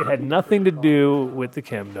had nothing to do with the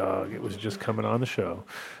ChemDog. It was just coming on the show.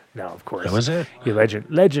 Now, of course. That was it. Yeah,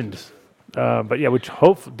 legends. But yeah, which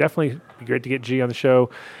definitely be great to get G on the show.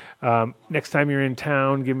 Next time you're in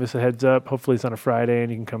town, give us a heads up. Hopefully it's on a Friday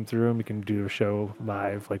and you can come through and we can do a show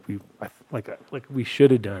live like we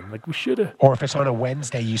should have done. Like we should have. Or if it's on a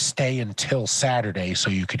Wednesday, you stay until Saturday so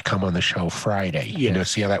you could come on the show Friday. Yeah. You know,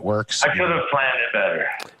 see how that works? I could have planned it better.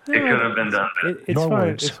 It could have been done better. It's No fine.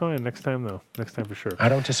 worries. It's fine. Next time though. Next time for sure. I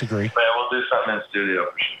don't disagree. Yeah, we'll do something in studio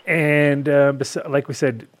for sure. And like we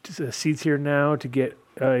said, Seeds here now to get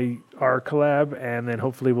our collab, and then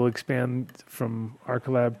hopefully we'll expand from our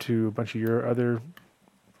collab to a bunch of your other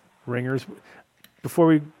ringers. Before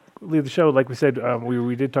we leave the show, like we said,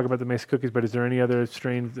 we did talk about the Mesa Cookies, but is there any other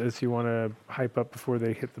strains that you want to hype up before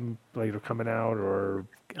they hit them, like, are coming out or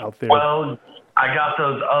out there? Well, I got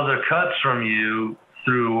those other cuts from you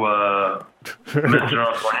through Mr.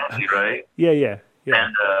 Uncle Nancy, right? Yeah.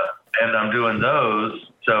 And I'm doing those.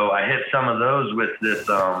 So I hit some of those with this,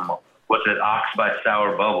 what's it, Ox by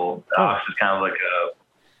Sour Bubble. Ox is kind of like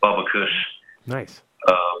a Bubba Kush. Nice.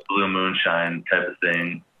 Blue Moonshine type of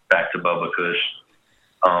thing, back to Bubba Kush.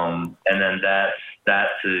 And then that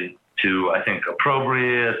to I think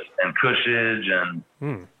Opprobrious and Cushage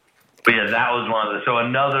and but yeah, that was one of the, so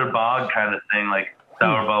another bog kind of thing, like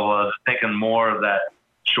Sour Bubble. I was thinking more of that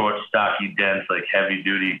short, stocky, dense, like heavy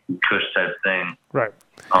duty Kush type thing. Right.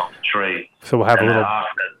 Trait. So we'll have And a little that Ox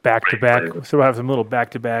has back-to-back. great flavor. So we'll have some little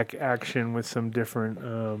back-to-back action with some different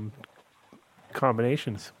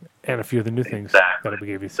combinations and a few of the new things Exactly. that we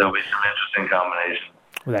gave you. There'll be some interesting combinations.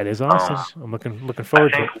 Well, that is awesome. I'm looking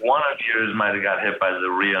forward I to it. think one of yours might have got hit by the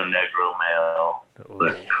Rio Negro male,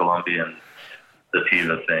 the Colombian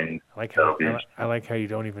sativa thing. I like how you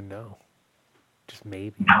don't even know. Just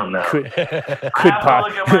maybe. Oh, no. It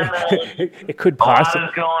could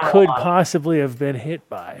possibly have been hit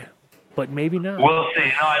by, but maybe not. We'll see.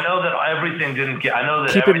 No, I know that everything didn't get. I know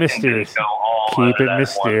that Keep it everything mysterious. didn't go all Keep out of it that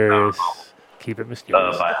mysterious. one Keep it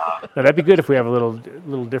mysterious. by Ox. Now, that'd be good if we have a little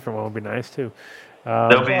different one. Would be nice too.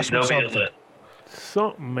 There'll be a list.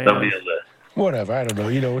 Something, man. There'll be a list. Whatever, I don't know.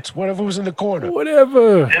 You know, it's whatever was in the corner.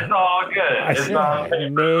 Whatever. It's all good. It's all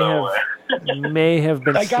good. May have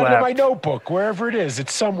been I got it in slapped. my notebook, wherever it is.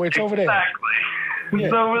 It's somewhere. It's over there. Exactly.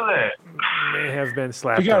 It's over there. May have been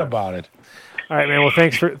slapped. Forgot on. about it. All right, man. Well,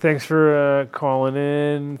 thanks for calling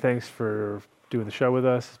in. Thanks for doing the show with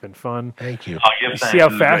us. It's been fun. Thank you. I'll give You thanks. see how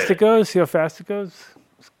It was fast great. it goes? See how fast it goes?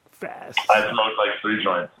 It's fast. I smoked like 3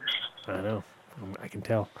 joints. I know. I can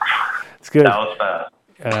tell. It's good. That was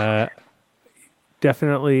fast.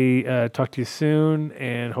 Definitely talk to you soon,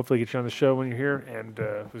 and hopefully get you on the show when you're here. And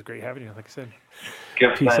it was great having you, like I said.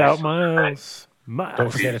 Give Peace thanks. out, Miles.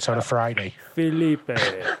 Don't forget, it's on a Friday. Felipe.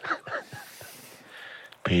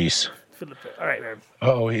 Peace. Felipe. All right, man.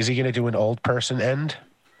 Oh, is he going to do an old person end?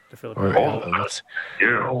 The Felipe. Or, let's,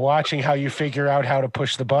 we're watching how you figure out how to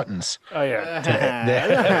push the buttons. Oh, yeah.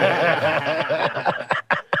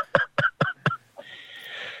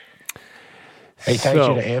 Hey, thank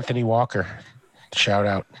So- you to Anthony Walker. Shout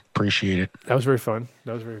out. Appreciate it. That was very fun.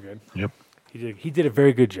 That was very good. Yep. He did a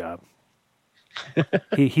very good job.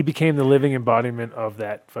 he became the living embodiment of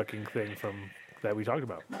that fucking thing that we talked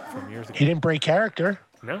about from years ago. He didn't break character.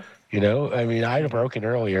 No. You know, I mean, I'd have broken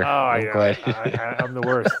earlier. Oh, I'm yeah. glad. I'm the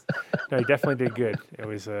worst. No, he definitely did good. It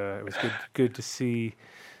was good to see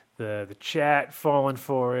the chat falling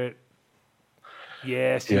for it.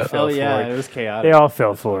 Yes, you Yeah. fell Oh, for yeah, it. it was chaotic. They all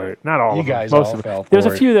fell for it. Not all You of them. guys Most all of them. fell There's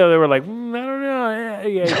for a it. few though that were like, I don't know.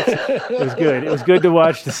 It was good. It was good to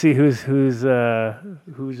watch to see who's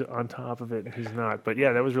on top of it and who's not. But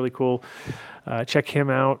yeah, that was really cool. Check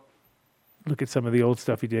him out. Look at some of the old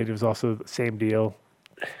stuff he did. It was also the same deal.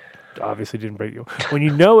 Obviously didn't break you. When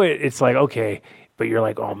you know it, it's like, okay, but you're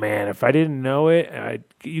like, oh man, if I didn't know it,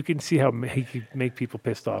 you can see how he could make people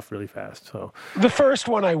pissed off really fast. So The first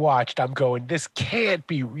one I watched, I'm going, this can't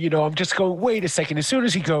be, I'm just going, wait a second. As soon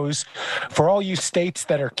as he goes, for all you states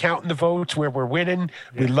that are counting the votes where we're winning,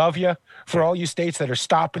 we love you. For all you states that are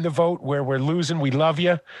stopping the vote where we're losing, we love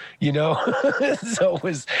you. So it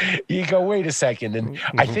was, you go, wait a second. And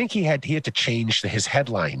I think he had to change his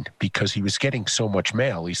headline because he was getting so much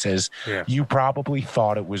mail. He says, Yeah. you probably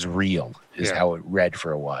thought it was real, is Yeah. how it read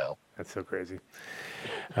for a while. that's so crazy.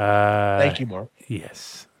 Thank you, Mark.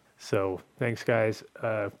 Yes. So thanks, guys.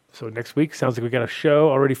 So next week sounds like we got a show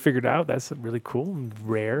already figured out. That's really cool and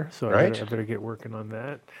rare. So Right. I better get working on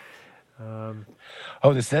that.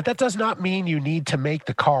 That does not mean you need to make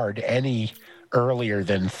the card any earlier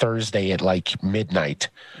than Thursday at like midnight.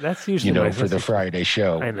 That's usually for the Friday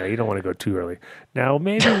show. I know you don't want to go too early. Now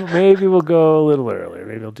maybe we'll go a little earlier.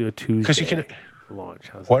 Maybe we'll do a Tuesday. 'Cause you can- launch.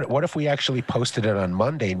 How's What if we actually posted it on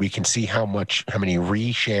Monday and we can see how many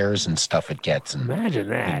reshares and stuff it gets and Imagine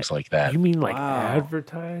that. things like that. You mean like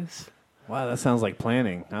advertise? Wow, that sounds like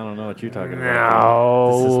planning. I don't know what you're talking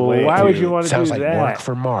about. This is No. way Why would too- you want to do Sounds like that? work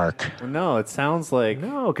for Mark. No, it sounds like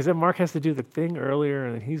No, because then Mark has to do the thing earlier,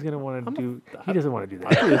 and then he's going to want to do. He doesn't want to do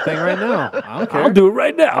I'll do that. the thing right now. I don't care. I'll do it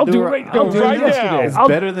right now. I'll do it right. Go I'll do it right now. yesterday. It's I'll-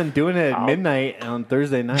 better than doing it at midnight on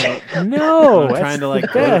Thursday night. No, I'm that's trying to like the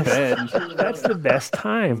go to best. bed. That's the best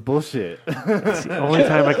time. Bullshit. It's the only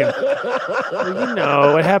time I can. Well, you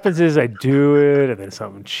know, what happens is I do it, and then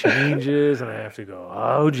something changes, and I have to go.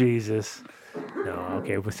 Oh Jesus! No,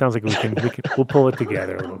 okay. Well, it sounds like we'll pull it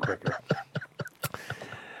together a little quicker.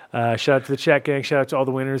 Shout out to the chat gang. Shout out to all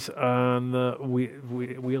the winners on the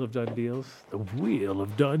Wheel of Done Deals. The Wheel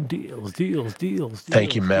of Done Deals. Deals.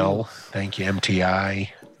 Thank you, Mel. deals. Thank you, MTI.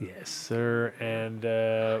 Yes, sir. And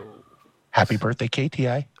Happy birthday,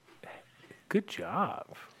 KTI. good job.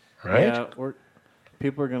 Right? Yeah,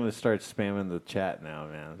 people are going to start spamming the chat now,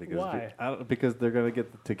 man. Because Why? Because they're going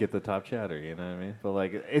to get the top chatter. You know what I mean? But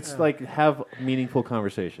like, it's like have meaningful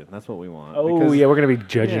conversation. That's what we want. Oh Because- yeah, we're gonna be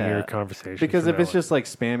judging yeah, your conversation. Because from if it's now on. just like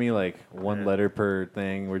spammy, like one letter per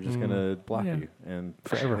thing, we're just gonna block Yeah. you and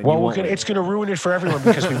Forever. and Well, you won't win. it's going to ruin it for everyone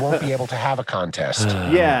because we won't be able to have a contest.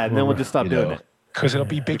 Yeah, and then we'll just stop You doing know, it. Because it'll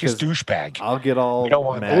be biggest douchebag. I'll get all don't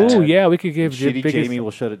want mad. Oh yeah, we could give Shitty the biggest. Jamie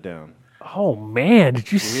will shut it down. Oh man,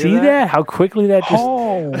 did you see that? that? How quickly that just.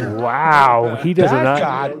 Oh, Wow, he does that not.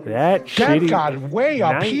 got- that that shitty. got way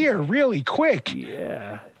up night- here really quick.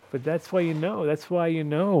 Yeah, but that's why you know. That's why you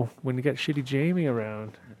know when you got shitty Jamie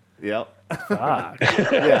around. Yep. Fuck.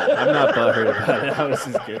 Yeah, I'm not butthurt about it. I was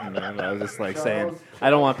just kidding, man. I was just like saying, I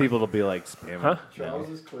don't want people to be like spamming. Huh? Charles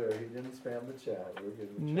is clear. He didn't spam the chat. We're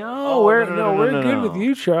good with No, we're good with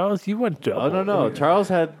you, Charles. You went double. Oh no. Charles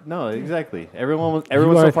had no exactly. Everyone You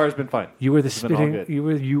so are- far has been fine. You were the It's been all spitting.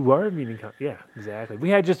 good. You are meaning. Yeah, exactly.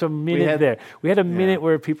 We had just a minute there. We had a minute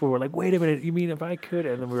where people were like, "Wait a minute, you mean if I could?"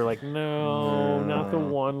 And then we were like, "No, not the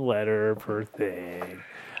one letter per thing."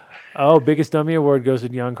 Oh, biggest dummy award goes to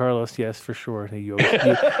Jan Carlos. Yes, for sure. You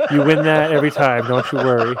win that every time. Don't you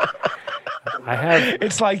worry. I have.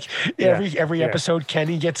 It's like Yeah, every yeah. episode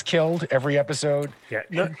Kenny gets killed. Every episode, Yeah.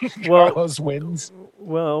 No, well, Carlos wins.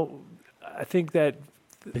 well, I think that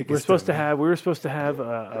we were supposed to have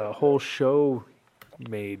a whole show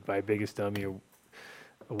made by Biggest Dummy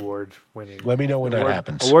award winning. Let me know when that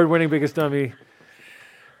happens. Award winning Biggest Dummy.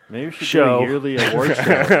 Maybe we should show. do a yearly award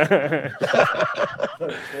show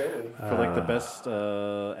for like the best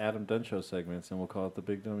Adam Dunn show segments, and we'll call it the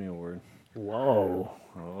Big Dummy Award. Whoa!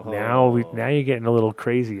 Oh. Now you're getting a little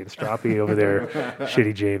crazy and stroppy over there,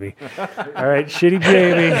 Shitty Jamie. All right, Shitty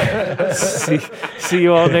Jamie. See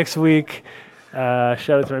you all next week. Shout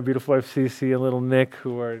out to my beautiful wife Cece and little Nick,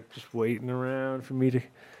 who are just waiting around for me to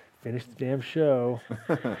finish the damn show.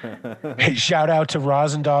 Hey, shout out to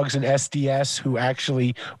Rosendogs and SDS, who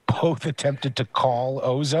actually both attempted to call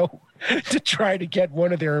Ozo to try to get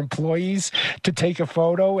one of their employees to take a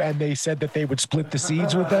photo, and they said that they would split the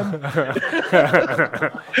seeds with them.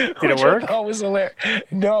 Did it work? That was hilarious.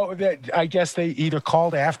 No, I guess they either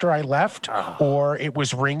called after I left, or it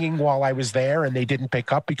was ringing while I was there, and they didn't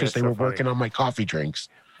pick up because That's they so were funny. working on my coffee drinks.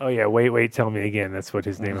 Oh yeah, wait, tell me again. That's what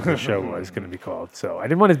his name of the show was going to be called. So I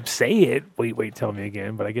didn't want to say it. Wait, tell me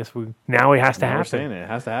again. But I guess now it has to Now we're happen. saying it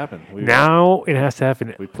has to happen. Now it has to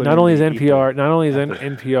happen. put Not in only is the NPR, not only is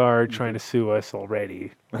NPR trying to sue us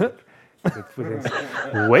already.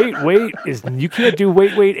 Wait, you can't do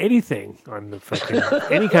wait anything on the fucking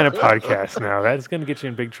any kind of podcast now. That's going to get you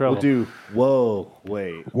in big trouble. We'll do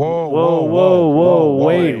wait. Whoa,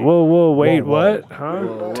 wait, what?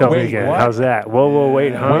 Huh? Tell me Wait, again. what? How's that? Whoa,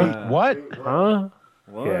 wait, huh? Wait, what? Huh?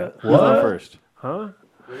 What? Yeah. Who's on first? Huh?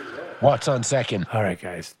 What's on second? All right,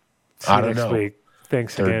 guys. See I you don't next know. week.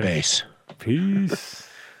 Thanks Third again. base. Peace.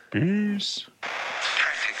 Peace.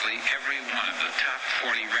 Practically every one of the top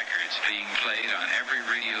 40 records being played on every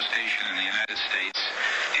radio station in the United States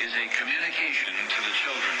is a communication to the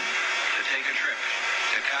children to take a trip,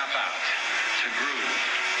 to cop out, to groove.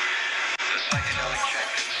 The psychedelic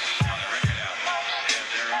jackets on the record albums have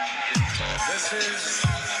their own hidden mode. This is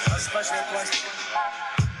a special question.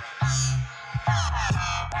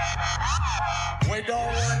 We don't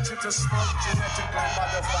want you to smoke genetically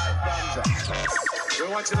modified ganja. We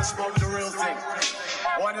want you to smoke the real thing.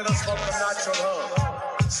 We want you to smoke the natural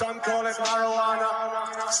herb. Some call it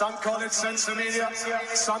marijuana, some call it sensimedia,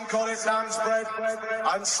 some call it lamb's bread,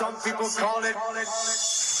 and some people call it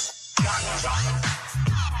ganja.